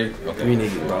 3? Okay. 3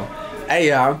 niggas, bro. Hey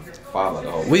y'all. Follow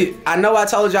the whole I know I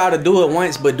told y'all to do it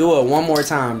once, but do it one more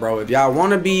time, bro. If y'all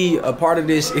want to be a part of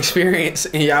this experience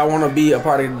and y'all want to be a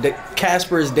part of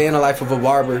Casper's Day in the Life of a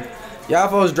Barber, y'all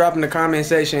folks drop in the comment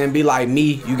section and be like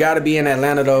me. You got to be in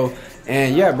Atlanta, though.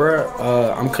 And yeah, bro,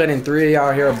 I'm cutting 3 of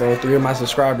y'all here, bro. 3 of my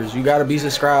subscribers. You got to be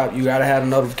subscribed. You got to have the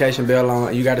notification bell on.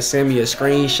 And you got to send me a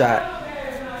screenshot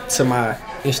to my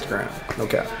Instagram.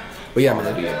 Okay. But yeah,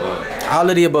 man. All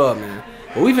of the above, man.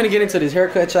 But we finna get into this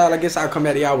haircut, y'all. I guess I'll come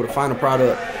back to y'all with a final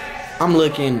product. I'm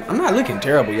not looking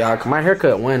terrible, y'all, cause my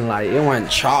haircut wasn't like, it wasn't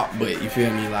chopped, but you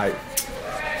feel me, like,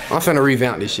 I'm finna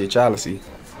revamp this shit, y'all see.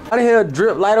 How the hell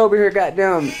Drip light over here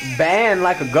goddamn banned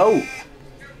like a goat?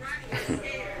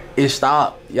 It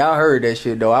stopped. Y'all heard that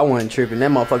shit though. I wasn't tripping.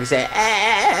 That motherfucker said,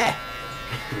 ah.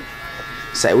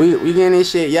 Say we getting this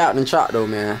shit yapped and chopped though,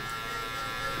 man.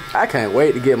 I can't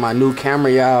wait to get my new camera,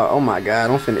 y'all. Oh my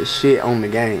god, I'm finna shit on the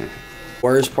game.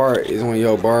 Worst part is when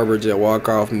your barber just walk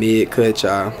off mid-cut,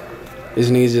 y'all. This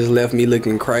nigga just left me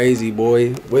looking crazy,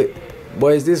 boy.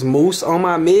 Boy, is this mousse on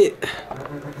my mid?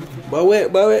 But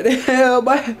what the hell,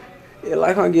 boy? It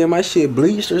like I'm getting my shit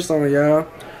bleached or something, y'all.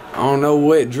 I don't know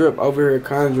what drip over here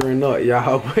conjuring up,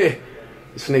 y'all. But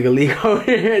this nigga leak over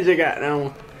here just got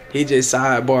down. He just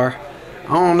sidebar.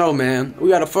 I don't know, man. We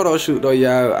got a photo shoot though,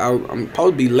 y'all. I'm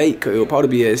supposed to be late because it was supposed to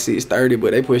be at 6:30,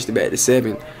 but they pushed it back to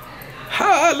 7.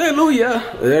 Hallelujah.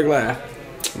 They're glad.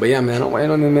 But yeah, man, I'm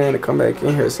waiting on this man to come back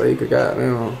in here so he could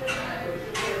goddamn. Oh,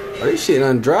 this shit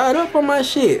done dried up on my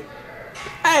shit.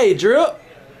 Hey, drip.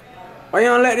 Why you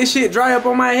don't let this shit dry up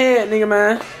on my head, nigga,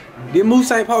 man? This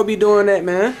moose ain't supposed to be doing that,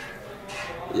 man.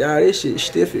 Y'all, this shit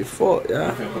stiff as fuck,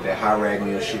 y'all. Put that hot rag on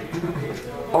your shit.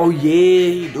 Oh, yeah,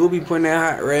 you do be putting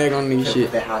that hot rag on these shit.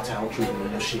 Put that hot towel treatment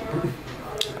on your shit.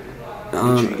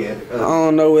 I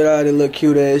don't know what all the little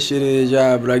cute ass shit is,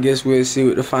 y'all, but I guess we'll see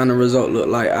what the final result look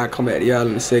like. I'll come back to y'all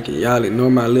in a second. Y'all ignore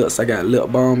my lips. I got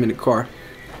lip balm in the car.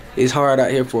 It's hard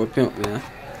out here for a pimp, man.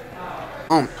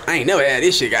 I ain't never had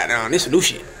this shit got down. This new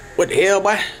shit. What the hell,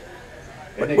 boy?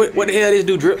 What the hell this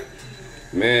do, drip?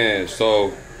 Man, so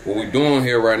what we doing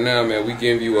here right now, man, we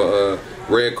give you a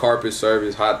red carpet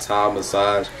service, hot towel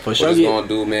massage. For sure. What it's gonna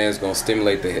do, man, it's gonna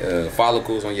stimulate the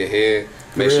follicles on your head,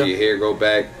 make sure your hair grow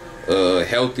back,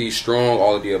 healthy, strong,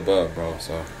 all of the above, bro.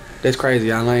 So that's crazy.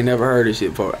 I ain't never heard this shit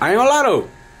before. I ain't gonna lie though,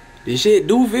 this shit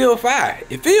do feel fire.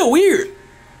 It feel weird,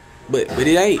 but it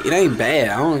ain't bad.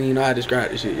 I don't even know how to describe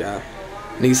this shit, y'all.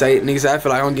 Niggas say I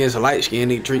feel like I'm getting some light skin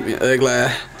nigga treatment, ugly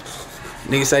ass.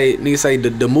 Niggas say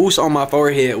the mousse on my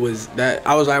forehead was that.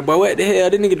 I was like, boy, what the hell?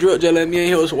 This nigga drip just let me in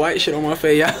here with some white shit on my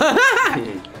face, y'all.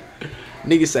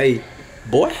 Niggas say,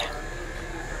 boy,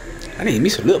 I need me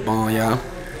some lip balm, y'all.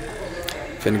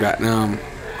 Finna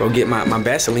go get my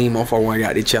Vaseline before I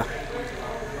got this, y'all.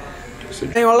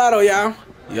 Ain't gonna lie though, y'all.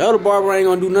 Your other barber ain't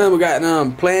gonna do nothing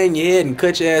but play in your head and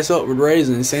cut your ass up with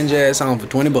razor and send your ass home for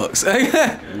 20 bucks.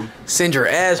 Send your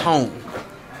ass home.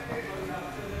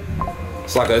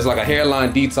 it's like a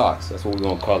hairline detox. That's what we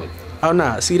gonna call it. Oh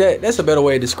nah, see that's a better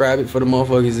way to describe it for the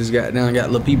motherfuckers that's got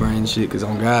little pea brain and shit. Cause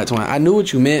on God, twine, I knew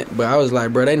what you meant, but I was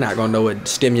like, bro, they not gonna know what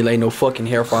stimulate no fucking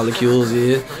hair follicles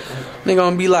is. They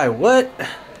gonna be like, what?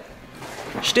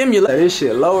 Stimulate this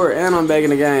shit lower, and I'm back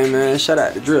in the game, man. Shout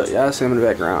out to Drip, y'all see him in the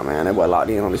background, man. That boy locked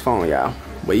in on his phone, y'all.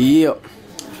 But yep,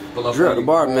 Drip the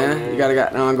barber, man. You gotta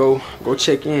go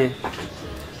check in.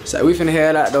 So we finna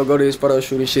head out though, go to this photo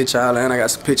shoot and shit, y'all. And I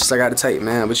got some pictures I gotta take,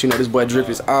 man. But you know this boy Drip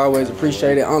is always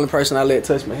appreciated. Only person I let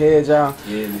touch my head, y'all.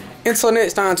 Yeah. Until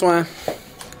next time, twine.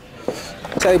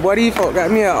 Tell you, boy, these folk got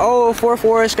me an old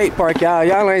 4-4 skate park, y'all.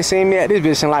 Y'all ain't seen me at this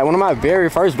bitch in like one of my very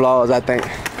first vlogs, I think.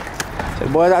 The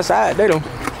boys outside, they don't.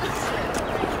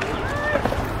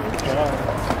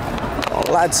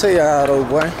 I'll lie to y'all though,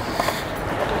 boy.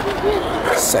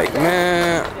 Sake,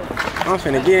 man. I'm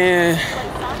finna get in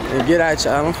and get out,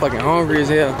 y'all. I'm fucking hungry as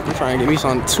hell. I'm trying to get me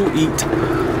something to eat.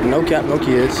 No cap, no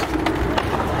kids.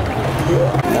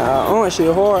 Nah,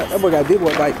 shit hard. That boy got big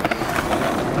boy bike.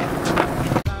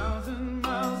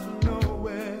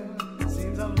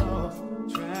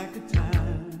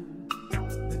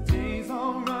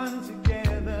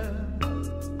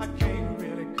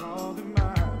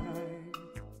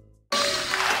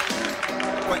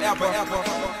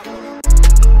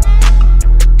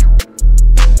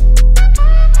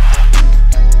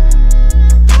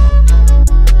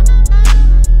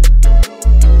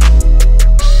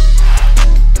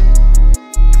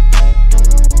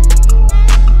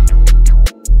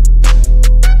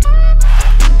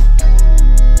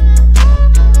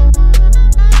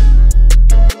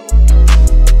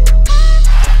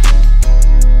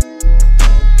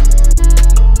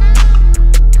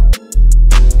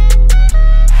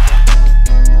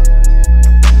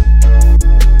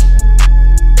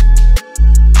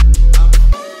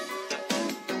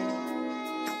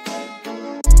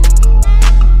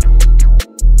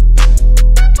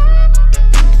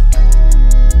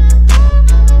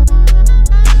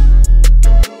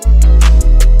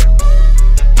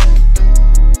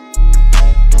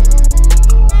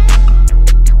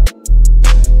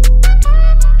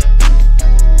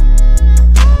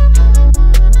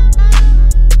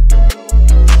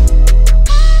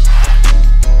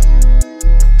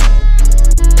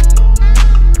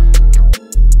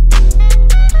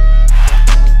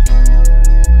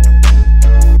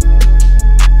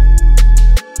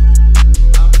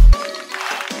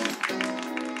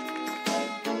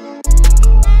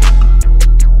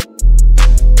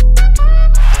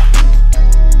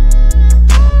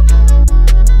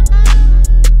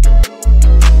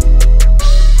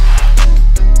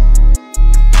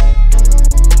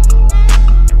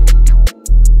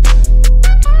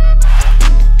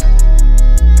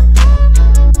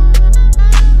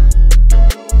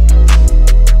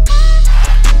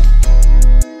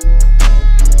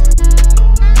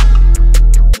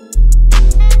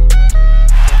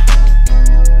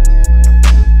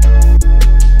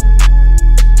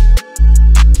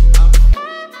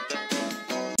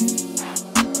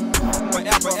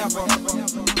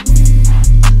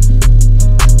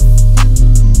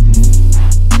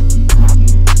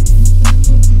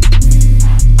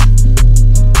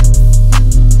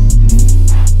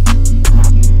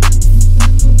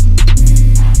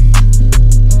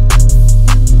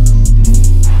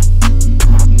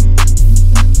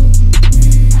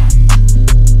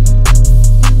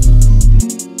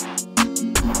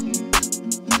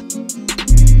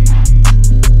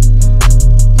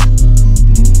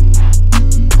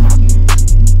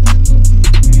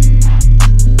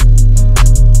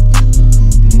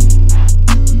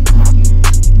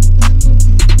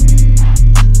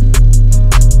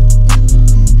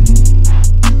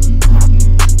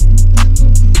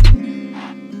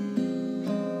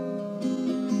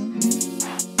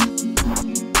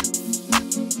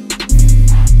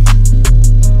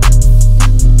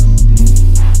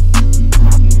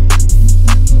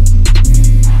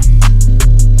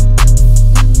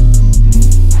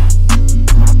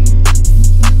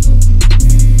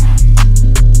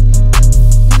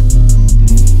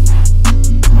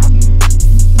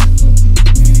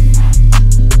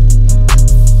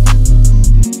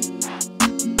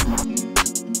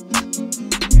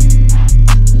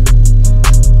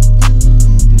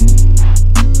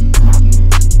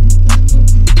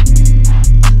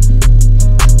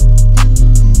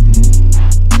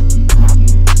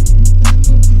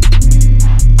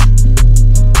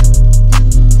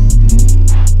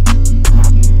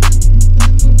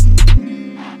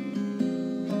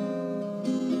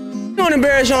 want to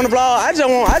embarrass you on the vlog. I just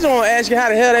want to ask you how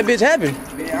the hell that bitch happened.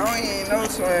 Yeah, I don't even know,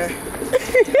 twin.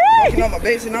 You know my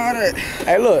baits and all that.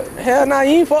 Hey, look, hell nah,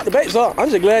 you ain't fucked the baits up. I'm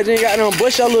just glad you ain't got no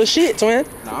bust your little shit, twin.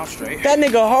 Nah, I'm straight. That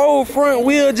nigga whole front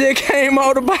wheel just came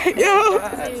out the bike, yo.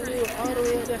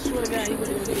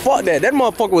 Fuck that. That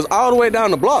motherfucker was all the way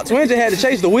down the block. Twin just had to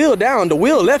chase the wheel down. The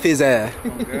wheel left his ass.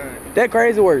 That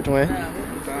crazy work, twin.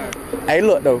 Hey,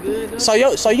 look though. So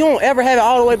you don't ever have it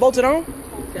all the way bolted on?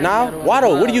 Nah. Why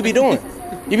though? What do you be doing?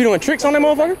 You be doing tricks on that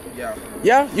motherfucker? Yeah.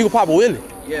 Yeah? You can pop a wheelie?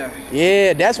 Yeah.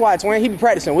 Yeah, that's why, twin. He be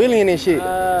practicing wheelie and shit.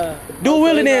 Do a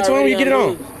wheelie then, twin, when you get it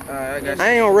on. I got you. I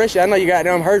ain't gonna rush you. I know you got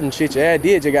them hurting shit. Your ass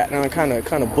did. You got them kind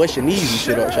of bust your knees and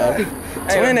shit up, y'all.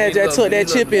 Twin that just took that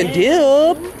chip and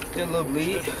dip. Just a little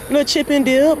bleed. Little chip and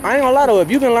dip. I ain't gonna lie though.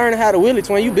 If you been learning how to wheelie,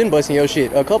 twin, you been busting your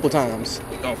shit a couple times.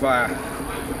 On fire.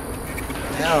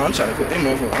 Now I'm trying to put them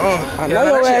motherfuckers on. I know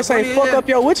your ass ain't fuck up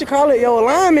your, your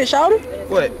alignment, shouty.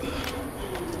 What?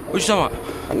 What you talking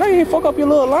about? I know you ain't fuck up your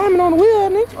little alignment on the wheel,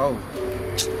 nigga. Oh.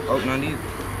 Hope not either.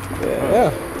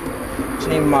 Yeah. It's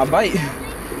even my bike.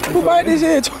 Who bike this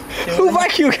is? Who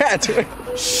bike you got, twin?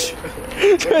 Shh.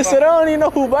 Twin said I don't even know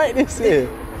who bike this is. I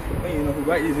don't even know who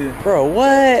bike this is. Bro, what?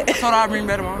 I told her I'd bring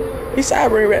back tomorrow. He said I'd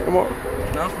bring back tomorrow.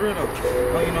 Nah, for real though. I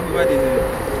don't even know who bike this is.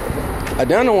 I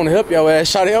don't want to help your ass.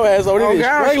 Shot your ass over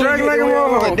there. Struggling like a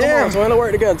motherfucker. Damn. Come on, let's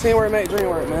work together. Teamwork make dream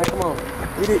work, man. Come on.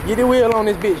 Get the wheel on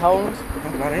this bitch, Holmes.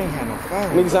 I ain't had no fun.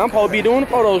 Niggas, I'm supposed to be doing a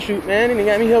photo shoot, man. And they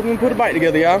got me helping him put a bike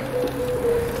together, y'all.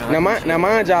 Now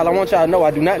mind y'all, I want y'all to know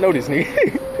I do not know this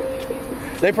nigga.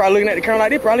 They probably looking at the camera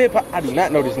like I do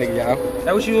not know this nigga, y'all.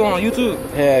 That what you on YouTube?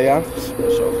 Yeah, y'all. For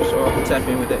sure. I'll tap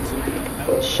in with that too.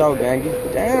 Show, dang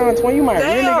it. Damn, twin, you might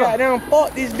really goddamn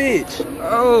fuck this bitch.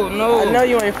 Oh, no. I know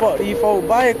you ain't fucked these four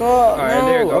bike up. All right, no.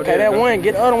 There you go. Okay, that one,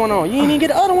 get the other one on. You ain't even get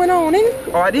the other one on,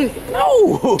 nigga. Oh, I did?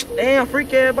 No. Damn,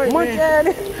 freak ass bike, man.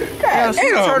 Damn,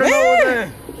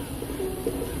 man.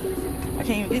 I can't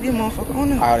even get this motherfucker on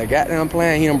there. All right, the goddamn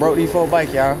plan, he done broke these four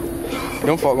bike, y'all.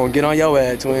 Them folk gonna get on your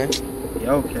ass, twin.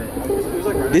 Yeah, okay.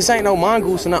 This ain't no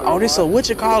mongoose or nothing. Oh, this a what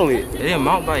you call it? It ain't a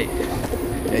mountain bike.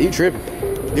 Yeah, you tripping.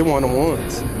 It one of them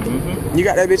ones. You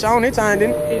got that bitch on this time,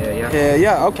 didn't you?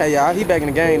 Yeah. Okay, y'all. He back in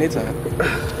the game this time.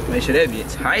 Make sure that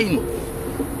bitch tighten.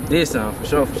 This time, for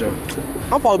sure.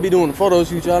 I'm probably be doing the photo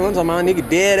shoot, y'all. I'm talking about nigga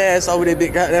dead ass over that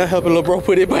big goddamn helping little bro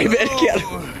put it back together.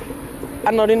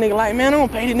 I know this nigga like, man, I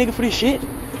don't pay this nigga for this shit.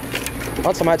 I'm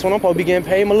talking about I'm supposed to be getting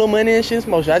paid my little money and shit.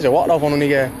 Some shit. I just walked off on a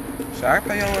nigga. So I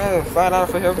pay your $5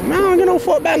 for helping? Man, I don't get no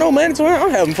fuck about no money, twin. I'm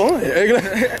having fun.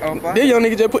 This young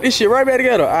nigga just put this shit right back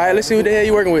together. All right, let's see what the hell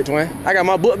you working with, twin. I got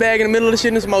my book bag in the middle of the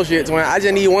shit and some more shit, twin. I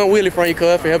just need one wheelie from you,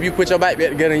 cuz, to help you put your bike back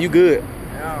together and you good.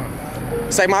 Yeah.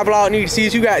 Say my vlog need to see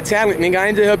that you got talent, nigga. I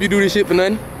ain't just help you do this shit for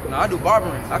nothing. No, I do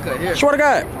barbering. I cut hair. Swear to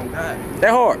God. Oh, God.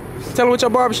 That hard. Tell them what your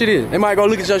barber shit is. They might go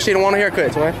look at your shit and want a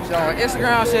haircut, twin. So on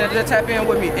Instagram, shit, just tap in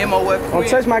with me, MOF. Don't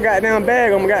touch my goddamn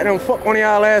bag. I'm gonna goddamn fuck one of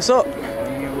y'all ass up. You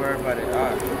ain't worry about it. All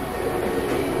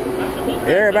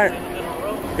right.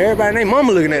 Everybody and they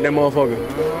mama looking at that motherfucker.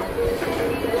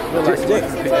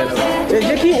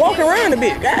 Just keep walking around a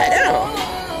bit. Goddamn.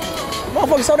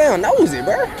 Motherfucker so damn nosy,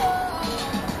 bro.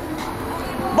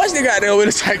 Bust the goddamn with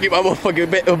a try to get my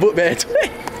motherfucking book bag.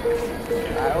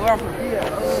 Alright, we're from here.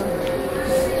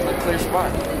 It's a clear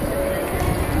spot.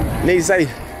 Niggas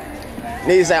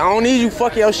say, I don't need you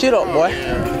fucking your shit up, boy.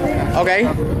 Okay.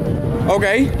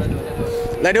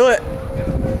 Let's do it.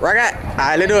 Right at.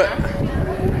 Alright, let's do it.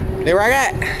 They right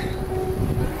at.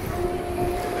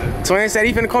 Twin said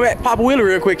he finna come back, pop a wheelie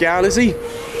real quick, y'all. Let's see.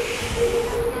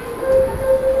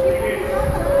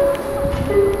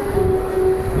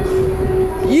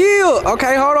 Yeah.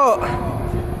 Okay, hold up.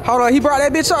 He brought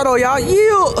that bitch up though, y'all.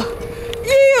 Yeah.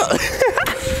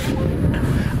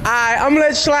 Alright, I'm gonna let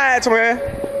you slide, twin.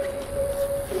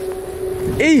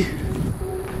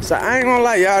 So I ain't gonna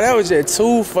lie, y'all. That was just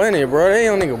too funny, bro. They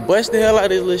don't nigga bust the hell out of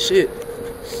this little shit.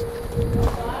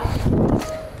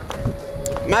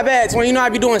 My bad, twin. You know I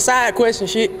be doing side question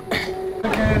shit.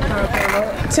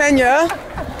 Tanya.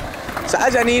 So I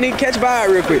just need to catch by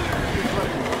real quick.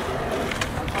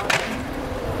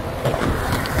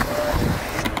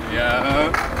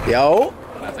 Yo.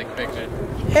 Can I take a picture?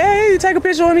 Hey, you take a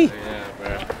picture with me? Yeah,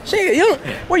 bro. Shit,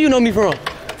 where you know me from?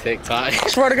 TikTok.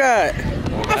 Swear to God.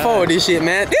 I follow this shit,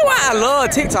 man. That's why I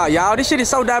love TikTok, y'all. This shit is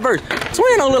so diverse.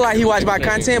 Twin don't look like he watch my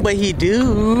content, but he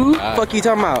do. Fuck you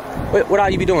talking about? What all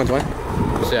you be doing, twin?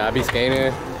 Shit, I be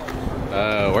skating,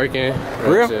 working.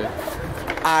 Real?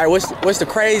 Alright, what's the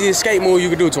craziest skate move you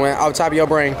can do, twin, off the top of your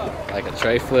brain? Like a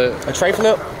tray flip. A tray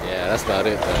flip? Yeah, that's about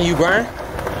it. Though. Can you grind?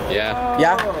 Yeah.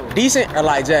 Yeah? Decent or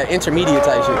like that intermediate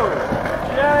type shit?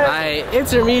 I like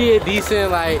intermediate,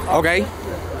 decent, like. Okay.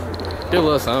 Do a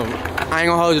little something. I ain't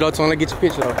gonna hold you though, Twin. Let's get your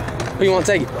picture though. Who you wanna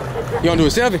take it? You wanna do a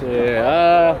selfie?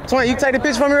 Yeah. Twin, you can take the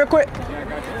picture for me real quick?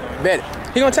 Bet it.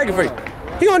 He gonna take it for you.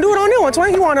 He gonna do it on that one,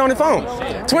 Twin. He want it on his phone.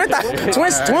 Twin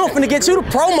finna get you the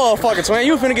pro motherfucker, Twin.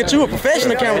 You finna get you a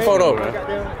professional camera photo.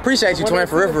 Appreciate you, Twin,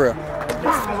 for real, for real.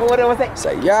 What was that?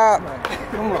 Say, yeah.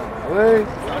 Come on, man.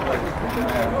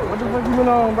 What the fuck you been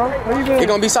on, bro? Where you been? It's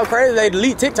gonna be so crazy they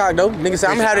delete TikTok though. Niggas say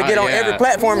I'm gonna have to get on every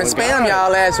platform and spam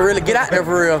y'all ass to really get out there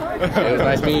for real. It was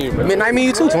nice meeting you, bro. Nice meeting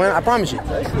you too, Twin. I promise you.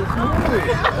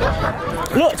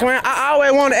 Look, Twin, I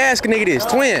always wanted to ask a nigga this.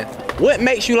 Twin, what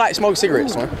makes you like smoke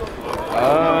cigarettes, Twin?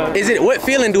 What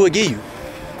feeling do it give you?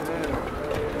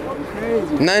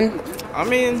 None? I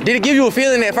mean, did it give you a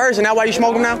feeling at first and that's why you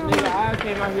smoke them now?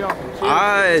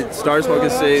 I started smoking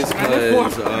cigs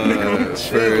because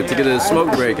to get a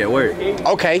smoke break at work.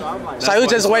 Okay, so it was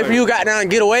just a way for you got down and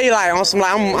get away, like on some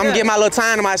like I'm gonna get my little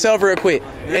time to myself real quick,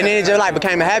 and then it just like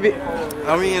became a habit.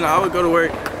 I mean, I would go to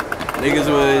work. Niggas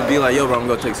would be like, yo, bro, I'm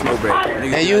gonna take a smoke break.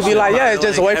 Niggas and you'd be like, yeah, it's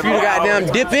just a way for you to goddamn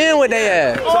dip in with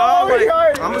their ass. So I'm like,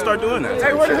 I'm gonna start doing that.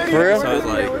 For real? So it's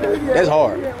like, that's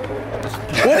hard.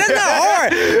 Well, that's not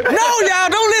hard. No, y'all,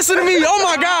 don't listen to me. Oh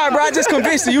my God, bro, I just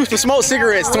convinced the youth to smoke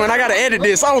cigarettes, Twin. I gotta edit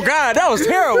this. Oh God, that was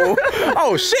terrible.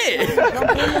 Oh shit.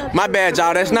 My bad,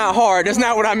 y'all. That's not hard. That's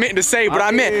not what I meant to say. But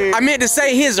I meant to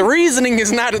say his reasoning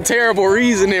is not a terrible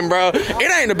reasoning, bro.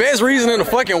 It ain't the best reason in the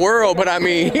fucking world, but I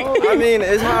mean.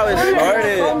 It's how it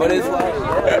started, but it's like.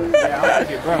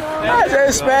 I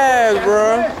just spaz,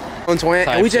 bro. Twin,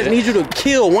 and we just need you to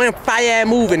kill one fire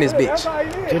move in this bitch.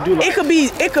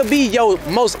 It could be your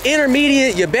most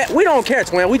intermediate, your best. We don't care,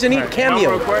 Twin. We just need a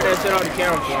cameo.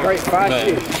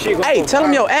 Hey, tell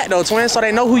them your at though, Twin, so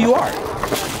they know who you are.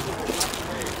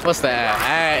 What's the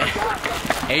at?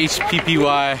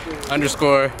 HPPY_VIRTUE_.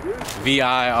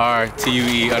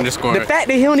 The fact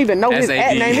that he don't even know his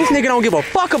at name, this nigga don't give a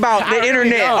fuck about the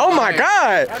internet. Oh my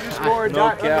God.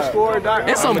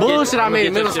 It's some bullshit I made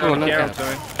in middle school.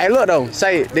 Hey, look though,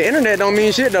 say the internet don't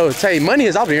mean shit though. Say money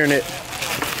is off the internet.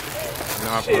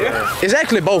 It's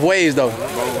actually both ways though.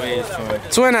 Both ways, Twin.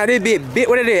 Twin, now this bit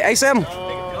what it is? A7?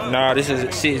 Nah, this is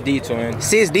 6D, Twin.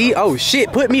 6D? Oh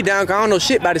shit, put me down, cause I don't know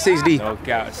shit about the 6D. No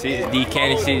cap, 6D,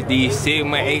 Candy 6D,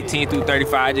 Sigma 18 through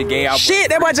 35. I just gave out. Shit,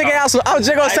 that boy just gave out some. I was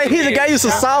just gonna say he just gave you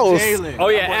some sauce. Oh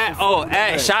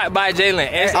yeah, shot by Jalen.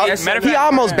 He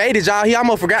almost baited y'all. He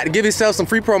almost forgot to give himself some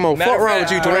free promo. Fuck wrong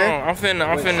with you, Twin? I'm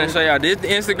finna show y'all. This the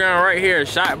Instagram right here,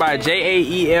 shot by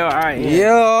JAELIN.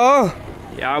 Yeah.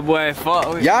 Y'all boy,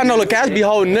 fuck. Y'all know Whocasper be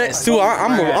holding nuts too.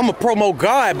 I'm a promo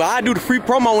god, but I do the free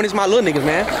promo when it's my little niggas,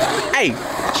 man. Hey,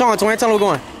 Sean, Twin, tell them we're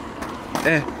going.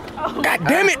 God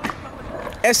damn it.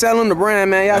 SL on the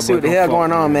brand, man. Y'all see what the hell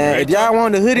going on, man. If y'all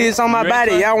want the hoodies on my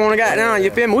body, y'all want to got down,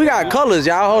 you feel me? We got colors,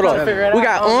 y'all. Hold up. We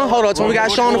got hold up, Twin. We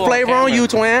got Sean the flavor on you,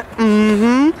 Twin.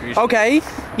 Okay.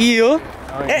 Yeah.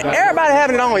 Everybody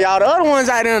having it on, y'all. The other ones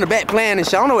out there in the back playing and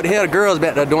shit. I don't know what the hell the girls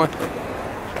back there doing.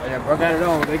 Yeah, bro, got it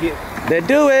on. They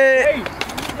do it. Yeah,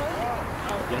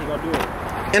 he gonna do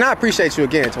it. And I appreciate you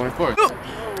again, Twin. Of course.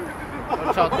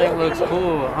 What y'all think looks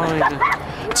cool?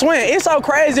 Twin, it's so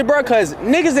crazy, bro, cause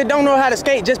niggas that don't know how to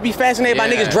skate just be fascinated by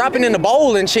niggas dropping in the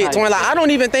bowl and shit, Twin. Like, I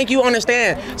don't even think you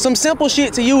understand. Some simple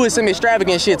shit to you is some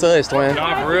extravagant shit to us, Twin.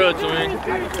 Nah, for real, Twin.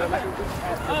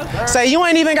 Say, you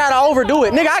ain't even gotta overdo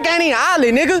it. Nigga, I can't even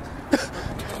ollie, nigga.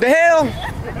 The hell?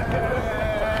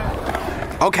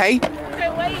 Okay.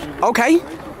 Okay.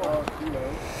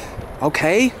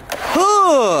 Okay.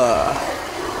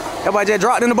 That boy just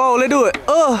dropped in the bowl. Let's do it.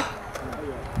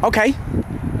 Okay.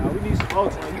 We need some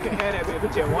votes, man. You can have that, man.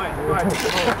 Put you at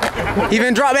one. He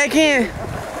been dropped back in.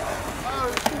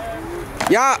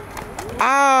 Y'all.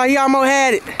 He almost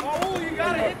had it. Oh, you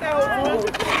gotta hit that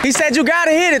one. He said you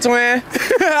gotta hit it, Twin.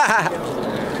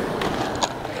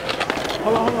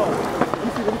 Hold on.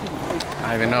 I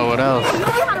don't even know what else.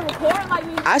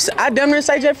 I damn near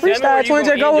say just freestyle, Twin.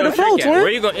 Just go with the flow, Twin. Where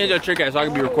you gonna end your trick at so I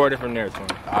can be recorded from there, Twin?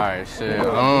 Alright, shit.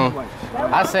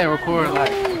 I say record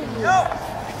like.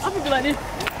 I'm gonna be like this.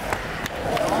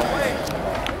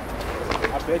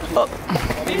 I bet you.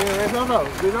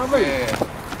 Yeah.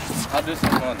 I'll do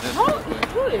something on this.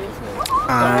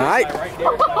 Alright.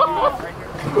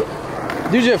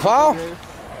 You just fall?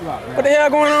 What the hell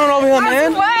going on over here,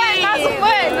 man?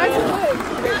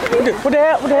 What the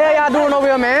hell y'all doing over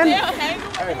here, man?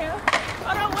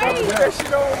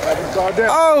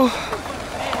 Oh.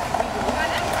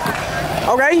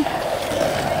 Okay.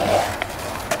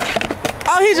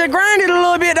 Oh, he just grinded a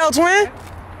little bit though, Twin.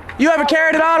 You ever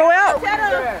carried it all the way out?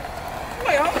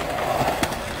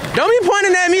 Don't be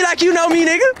pointing at me like you know me,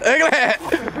 nigga. Look at that.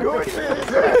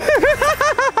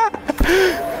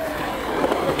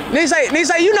 Nigga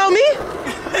say, you know me?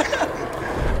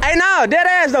 Hey, nah, dead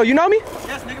ass though. You know me?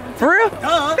 Yes, nigga. For real?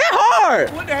 That hard.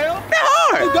 What the hell? That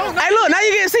hard. Who don't know hey, look, now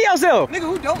you get to see yourself. Nigga,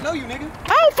 who don't know you, nigga?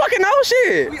 I don't fucking know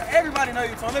shit. Everybody know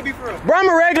you, so let me be for real. Bro, I'm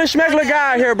a regular schmegular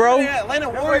guy here, bro. Yeah, Atlanta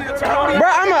Warrior. Bro,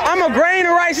 I'm a grain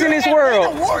of rice in this world.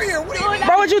 Atlanta Warrior. What do you mean?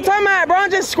 Bro, what you talking about, bro?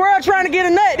 I'm just squirrel trying to get a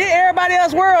nut. This everybody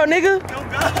else world, nigga.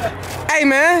 Hey,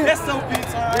 man. That's so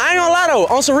pizza. I ain't gonna lie though,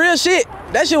 on some real shit,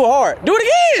 that shit was hard. Do it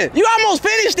again. You almost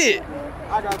finished it.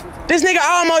 I got you. This nigga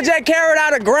almost just carried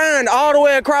out a grind all the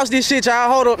way across this shit, y'all.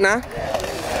 Hold up now.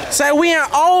 Say we in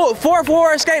old 4th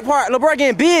Ward skate park. LeBron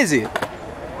getting busy.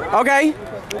 Okay.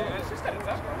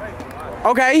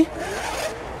 Okay.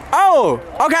 Oh,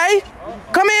 okay.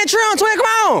 Come in, Trim, twin, come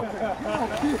on.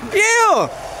 Yeah. All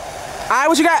right,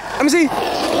 what you got? Let me see.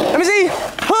 Let me see.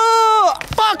 Oh,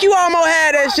 fuck, you almost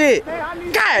had that shit.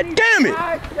 God damn it.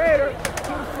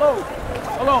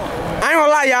 Hold on. I ain't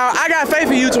gonna lie, y'all. I got faith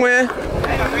in you, twin.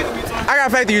 I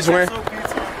got faith in you, twin.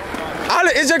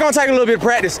 It's just gonna take a little bit of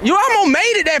practice. You almost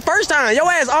made it that first time. Your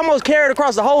ass almost carried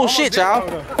across the whole shit, y'all.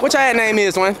 What your ad name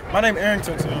is, twin? My name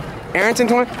Arrington, twin. Arrington,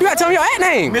 twin? You gotta tell me your ad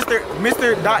name. Mr.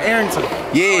 Arrington.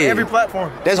 Yeah. On every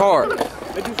platform. That's hard.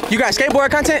 You got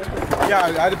skateboard content?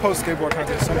 Yeah, I post skateboard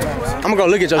content sometimes. I'm gonna go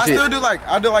look at your shit.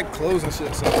 I do like clothes and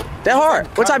shit. So. That hard.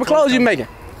 What type of clothes you making?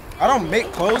 I don't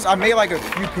make clothes. I made like a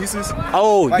few pieces.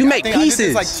 Oh, like, you make pieces? I did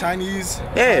this, like Chinese,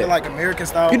 yeah, like American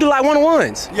style. You do like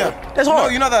one-on-ones? Yeah. That's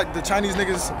hard. You know that the Chinese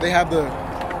niggas, they have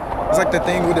it's like the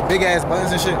thing with the big ass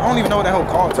buttons and shit. I don't even know what that whole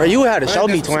called. Bro, you had to show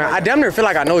me, twin. I damn near feel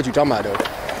like I know what you talking about, though.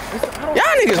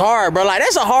 Y'all niggas hard, bro. Like,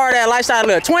 that's a hard ass lifestyle.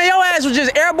 Look, twin, your ass was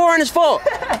just airborne as fuck.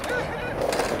 I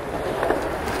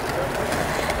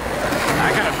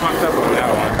kind of fucked up on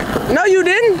that one. No, you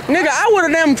didn't. Nigga, I would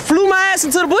have damn flew my ass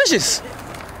into the bushes.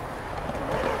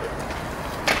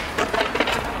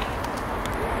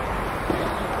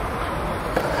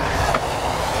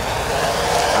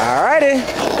 Alrighty.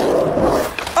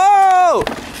 Oh!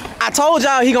 I told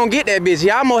y'all he gonna get that bitch. He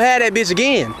almost had that bitch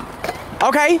again.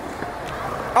 Okay.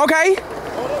 Okay.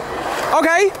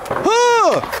 Okay.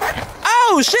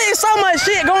 Oh shit, so much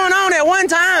shit going on at one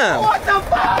time. What the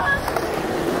fuck?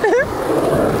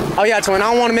 Oh yeah, twin,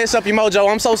 I don't want to mess up your mojo.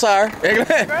 I'm so sorry.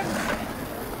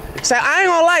 Say, I ain't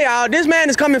gonna lie, y'all. This man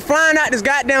is coming flying out this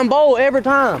goddamn bowl every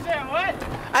time. You said what?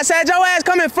 I said your ass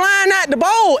coming flying out the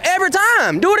bowl every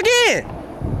time. Do it again.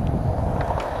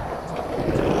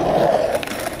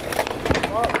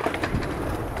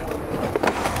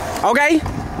 Okay.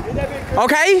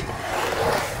 Okay.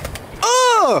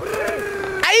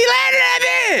 He landed that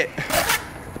bit.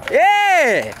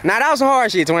 Yeah. Now that was some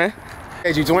hard shit, twin.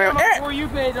 You, twin.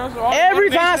 Every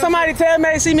time somebody tell me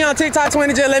they see me on TikTok,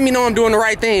 twin, just let me know I'm doing the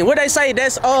right thing. What they say,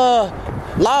 that's law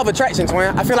of attraction,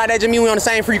 twin. I feel like that just mean we on the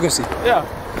same frequency. Yeah.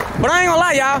 But I ain't gonna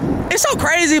lie, y'all. It's so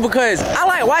crazy because I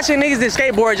like watching niggas that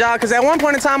skateboard, y'all, because at one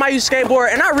point in time I used to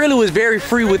skateboard and I really was very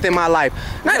free within my life.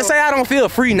 Not to say I don't feel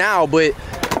free now, but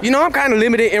you know, I'm kind of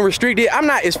limited and restricted. I'm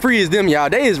not as free as them, y'all.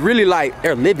 They is really like,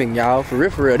 they're living, y'all, for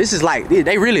real, for real. This is like,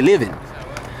 they really living.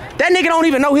 That nigga don't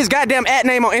even know his goddamn @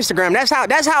 name on Instagram.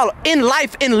 That's how in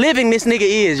life and living this nigga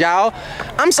is, y'all.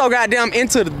 I'm so goddamn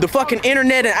into the fucking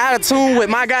internet and out of tune with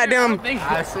my goddamn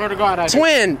I swear to God,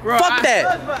 twin. Bro, fuck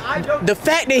that. The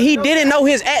fact that he didn't know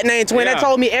his @ name, twin, that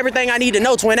told me everything I need to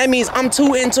know, twin. That means I'm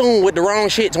too in tune with the wrong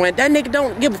shit, twin. That nigga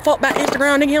don't give a fuck about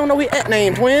Instagram, nigga. He don't know his @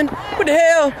 name, twin. What the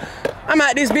hell? I'm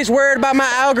out this bitch worried about my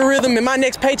algorithm and my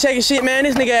next paycheck and shit, man.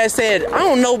 This nigga ass said, I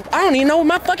don't even know what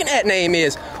my fucking @ name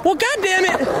is. Well, goddamn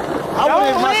it.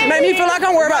 Make me feel like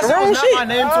I'm worried about the wrong shit. My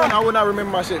name, twin, I would not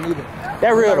remember my shit neither.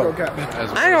 That real though.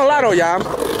 I ain't gonna lie though, y'all.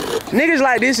 Niggas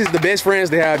like this is the best friends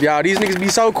to have, y'all. These niggas be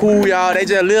so cool, y'all. They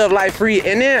just live life free.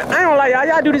 And then, I ain't gonna lie, y'all.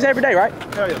 Y'all do this every day, right?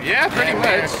 Yeah, pretty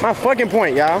much. My fucking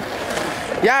point, y'all.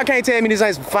 Y'all can't tell me this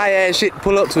ain't some fire ass shit to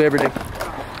pull up to every day.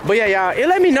 But yeah, y'all, it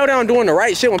let me know that I'm doing the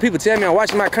right shit when people tell me I'm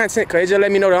watching my content, cause it just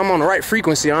let me know that I'm on the right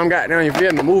frequency. I'm goddamn, you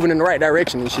feel me, moving in the right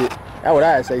direction and shit. That's what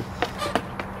I'd say.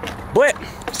 But,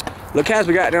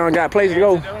 Whocasper got a place to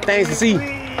go, things to see.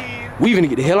 We finna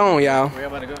get the hell on, y'all. Where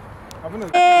about to go?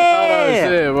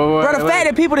 Yeah. Bro, the fact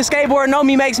that people that skateboard know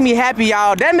me makes me happy,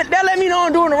 y'all. That let me know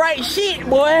I'm doing the right shit,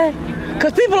 boy.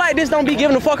 Cause people like this don't be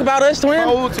giving a fuck about us, twin.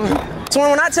 Twin,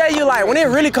 when I tell you, like, when it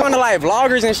really come to, like,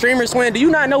 vloggers and streamers, twin, do you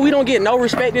not know we don't get no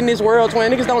respect in this world,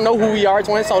 twin? Niggas don't know who we are,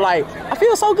 twin. So, like, I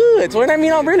feel so good, twin. That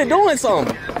mean I'm really doing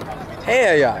something.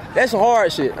 Hell, yeah. That's some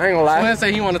hard shit. I ain't gonna lie. Twin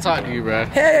say he want to talk to you, bro.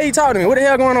 Hell, yeah, he talking to me. What the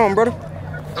hell going on, brother?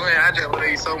 I just love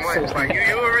you so much. Like, you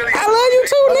were really... I love you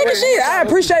too, nigga. Shit. I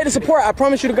appreciate the support. I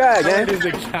promise you to God, gang.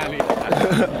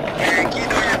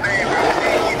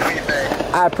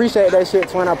 I appreciate that shit,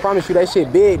 twin. I promise you that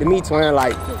shit big to me, twin.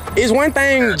 Like, it's one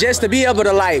thing just to be able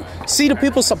to like see the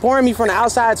people supporting me from the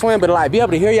outside, twin, but like be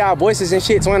able to hear y'all voices and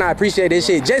shit, twin. I appreciate that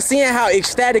shit. Just seeing how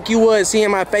ecstatic you was seeing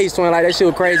my face, twin, like that shit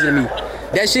was crazy to me.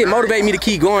 That shit motivate me to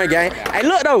keep going, gang. Hey,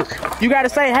 look though, you gotta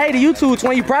say hey to YouTube,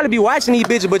 twin. You probably be watching these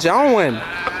bitches, but you own one.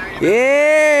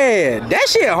 Yeah, that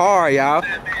shit hard, y'all.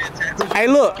 Hey,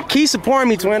 look, keep supporting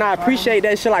me, twin. I appreciate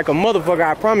that shit like a motherfucker.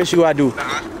 I promise you I do.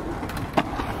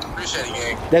 Appreciate it,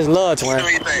 gang. That's love, twin.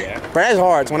 Bro, that's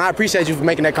hard, twin. I appreciate you for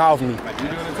making that call for me.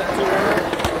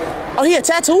 Oh, he a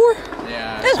tattooer?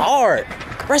 Yeah. That's hard.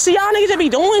 Bro, see, y'all niggas just be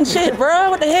doing shit,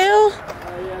 bro. What the hell?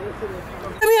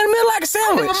 Let me in the middle like a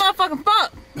sandwich. Motherfucking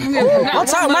fuck. Don't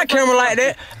talk my camera like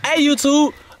that. Hey,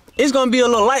 YouTube, it's gonna be a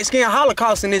little light-skinned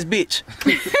Holocaust in this bitch.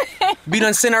 Be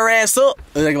done send her ass up.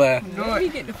 Look like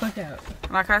that. Get the fuck out.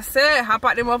 Like I said, hop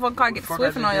out that motherfucking car and get the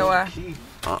Swiffing on your ass.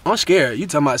 I'm scared. You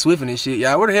talking about Swiffing and shit,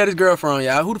 y'all. Where the hell this girl from,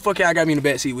 y'all? Who the fuck y'all got me in the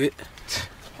backseat with?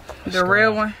 The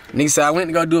real one. Nigga said I went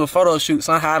to go do a photo shoot.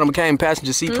 Somehow I became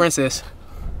passenger seat princess.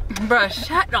 Bruh,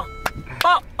 shut the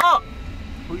fuck up.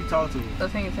 Who you talking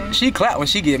to? She clap when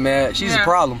she get mad. She's a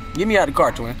problem. Get me out the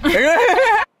car, twin.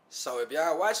 So if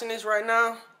y'all watching this right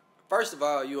now, first of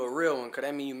all, you a real one, cause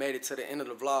that mean you made it to the end of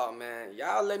the vlog, man.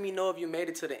 Y'all let me know if you made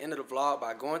it to the end of the vlog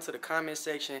by going to the comment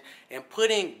section and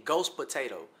putting Ghost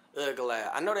Potato.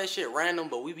 I know that shit random,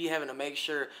 but we be having to make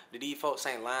sure that these folks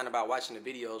ain't lying about watching the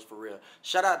videos for real.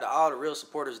 Shout out to all the real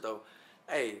supporters though.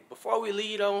 Hey, before we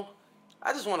leave though,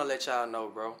 I just want to let y'all know,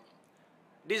 bro.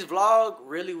 This vlog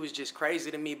really was just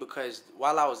crazy to me because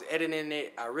while I was editing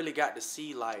it, I really got to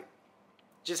see like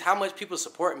just how much people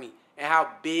support me and how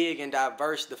big and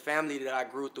diverse the family that I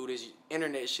grew through this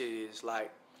internet shit is.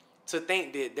 Like, to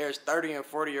think that there's 30 and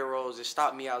 40-year-olds that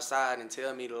stop me outside and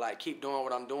tell me to like keep doing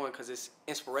what I'm doing because it's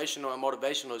inspirational and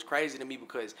motivational is crazy to me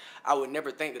because I would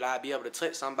never think that I'd be able to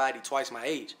touch somebody twice my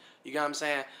age. You get what I'm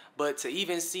saying? But to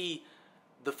even see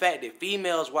the fact that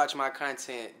females watch my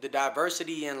content, the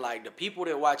diversity in like the people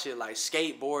that watch it, like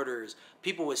skateboarders,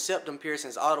 people with septum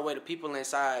piercings, all the way to people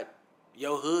inside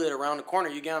your hood around the corner,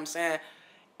 you get what I'm saying?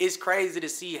 It's crazy to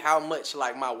see how much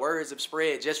like my words have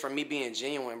spread just from me being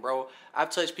genuine, bro.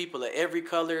 I've touched people of every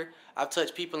color. I've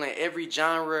touched people in every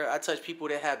genre. I touch people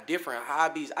that have different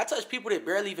hobbies. I touch people that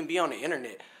barely even be on the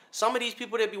internet. Some of these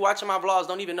people that be watching my vlogs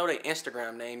don't even know their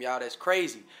Instagram name, y'all. That's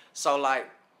crazy. So like,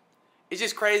 it's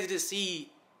just crazy to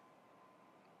see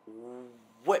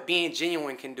what being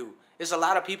genuine can do. There's a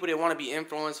lot of people that want to be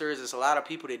influencers. There's a lot of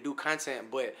people that do content.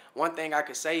 But one thing I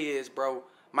could say is, bro,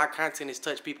 my content has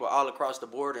touched people all across the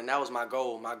board, and that was my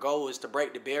goal. My goal is to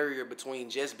break the barrier between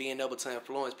just being able to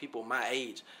influence people my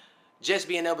age. Just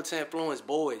being able to influence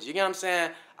boys. You get what I'm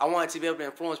saying? I wanted to be able to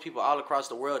influence people all across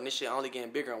the world, and this shit only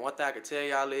getting bigger. And one thing I can tell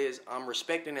y'all is I'm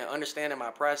respecting and understanding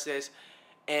my process,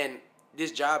 and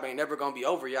this job ain't never going to be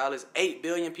over, y'all. There's 8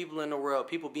 billion people in the world,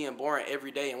 people being born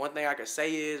every day. And one thing I can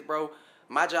say is, bro,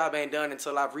 my job ain't done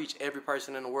until I've reached every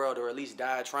person in the world or at least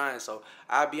died trying. So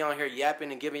I'll be on here yapping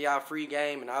and giving y'all free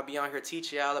game, and I'll be on here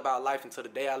teaching y'all about life until the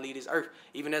day I leave this earth.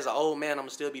 Even as an old man, I'm going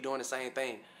to still be doing the same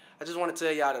thing. I just want to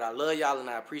tell y'all that I love y'all and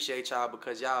I appreciate y'all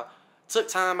because y'all took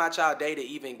time out y'all day to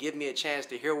even give me a chance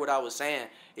to hear what I was saying.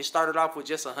 It started off with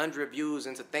just 100 views,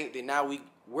 and to think that now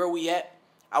where we at,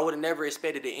 I would have never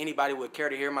expected that anybody would care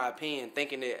to hear my opinion,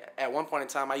 thinking that at one point in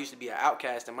time I used to be an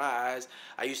outcast in my eyes.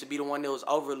 I used to be the one that was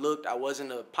overlooked. I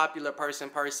wasn't a popular person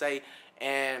per se,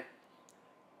 and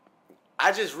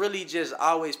I just really just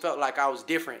always felt like I was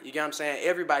different. You get what I'm saying?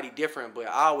 Everybody different, but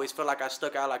I always felt like I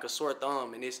stuck out like a sore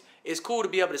thumb. And it's cool to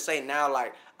be able to say now,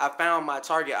 like, I found my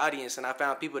target audience and I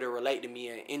found people that relate to me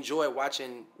and enjoy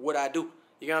watching what I do.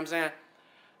 You get what I'm saying?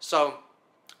 So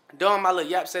during my little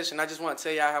yap session, I just want to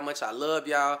tell y'all how much I love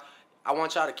y'all. I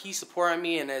want y'all to keep supporting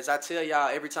me, and as I tell y'all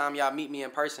every time y'all meet me in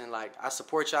person, like, I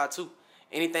support y'all too.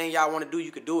 Anything y'all want to do,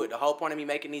 you could do it. The whole point of me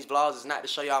making these vlogs is not to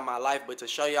show y'all my life, but to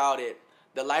show y'all that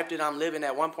the life that I'm living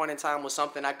at one point in time was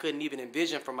something I couldn't even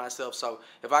envision for myself. So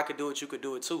if I could do it, you could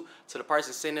do it too. To the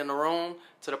person sitting in the room,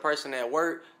 to the person at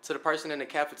work, to the person in the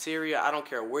cafeteria, I don't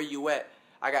care where you at.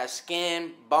 I got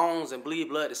skin, bones, and bleed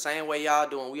blood the same way y'all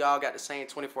do, and we all got the same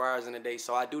 24 hours in a day.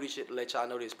 So I do this shit to let y'all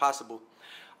know that it's possible.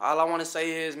 All I want to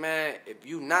say is, man, if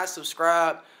you not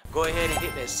subscribed, go ahead and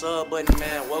hit that sub button,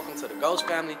 man. Welcome to the Ghost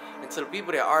family. And to the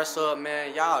people that are sub,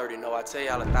 man, y'all already know. I tell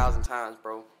y'all 1,000 times,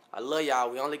 bro. I love y'all.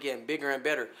 We only getting bigger and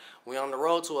better. We on the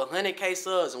road to 100K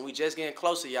subs, and we just getting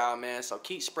closer, y'all, man. So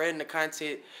keep spreading the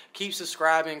content. Keep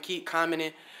subscribing. Keep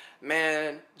commenting.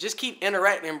 Man, just keep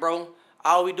interacting, bro.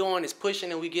 All we doing is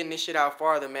pushing, and we getting this shit out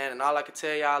farther, man. And all I can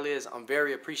tell y'all is I'm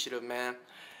very appreciative, man.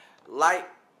 Like,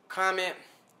 comment,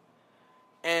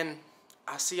 and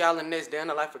I'll see y'all in the next day in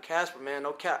the life of Casper, man.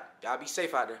 No cap. Y'all be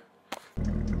safe out there.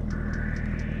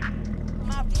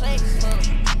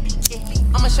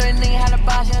 I'ma show a nigga how to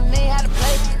boss, young nigga how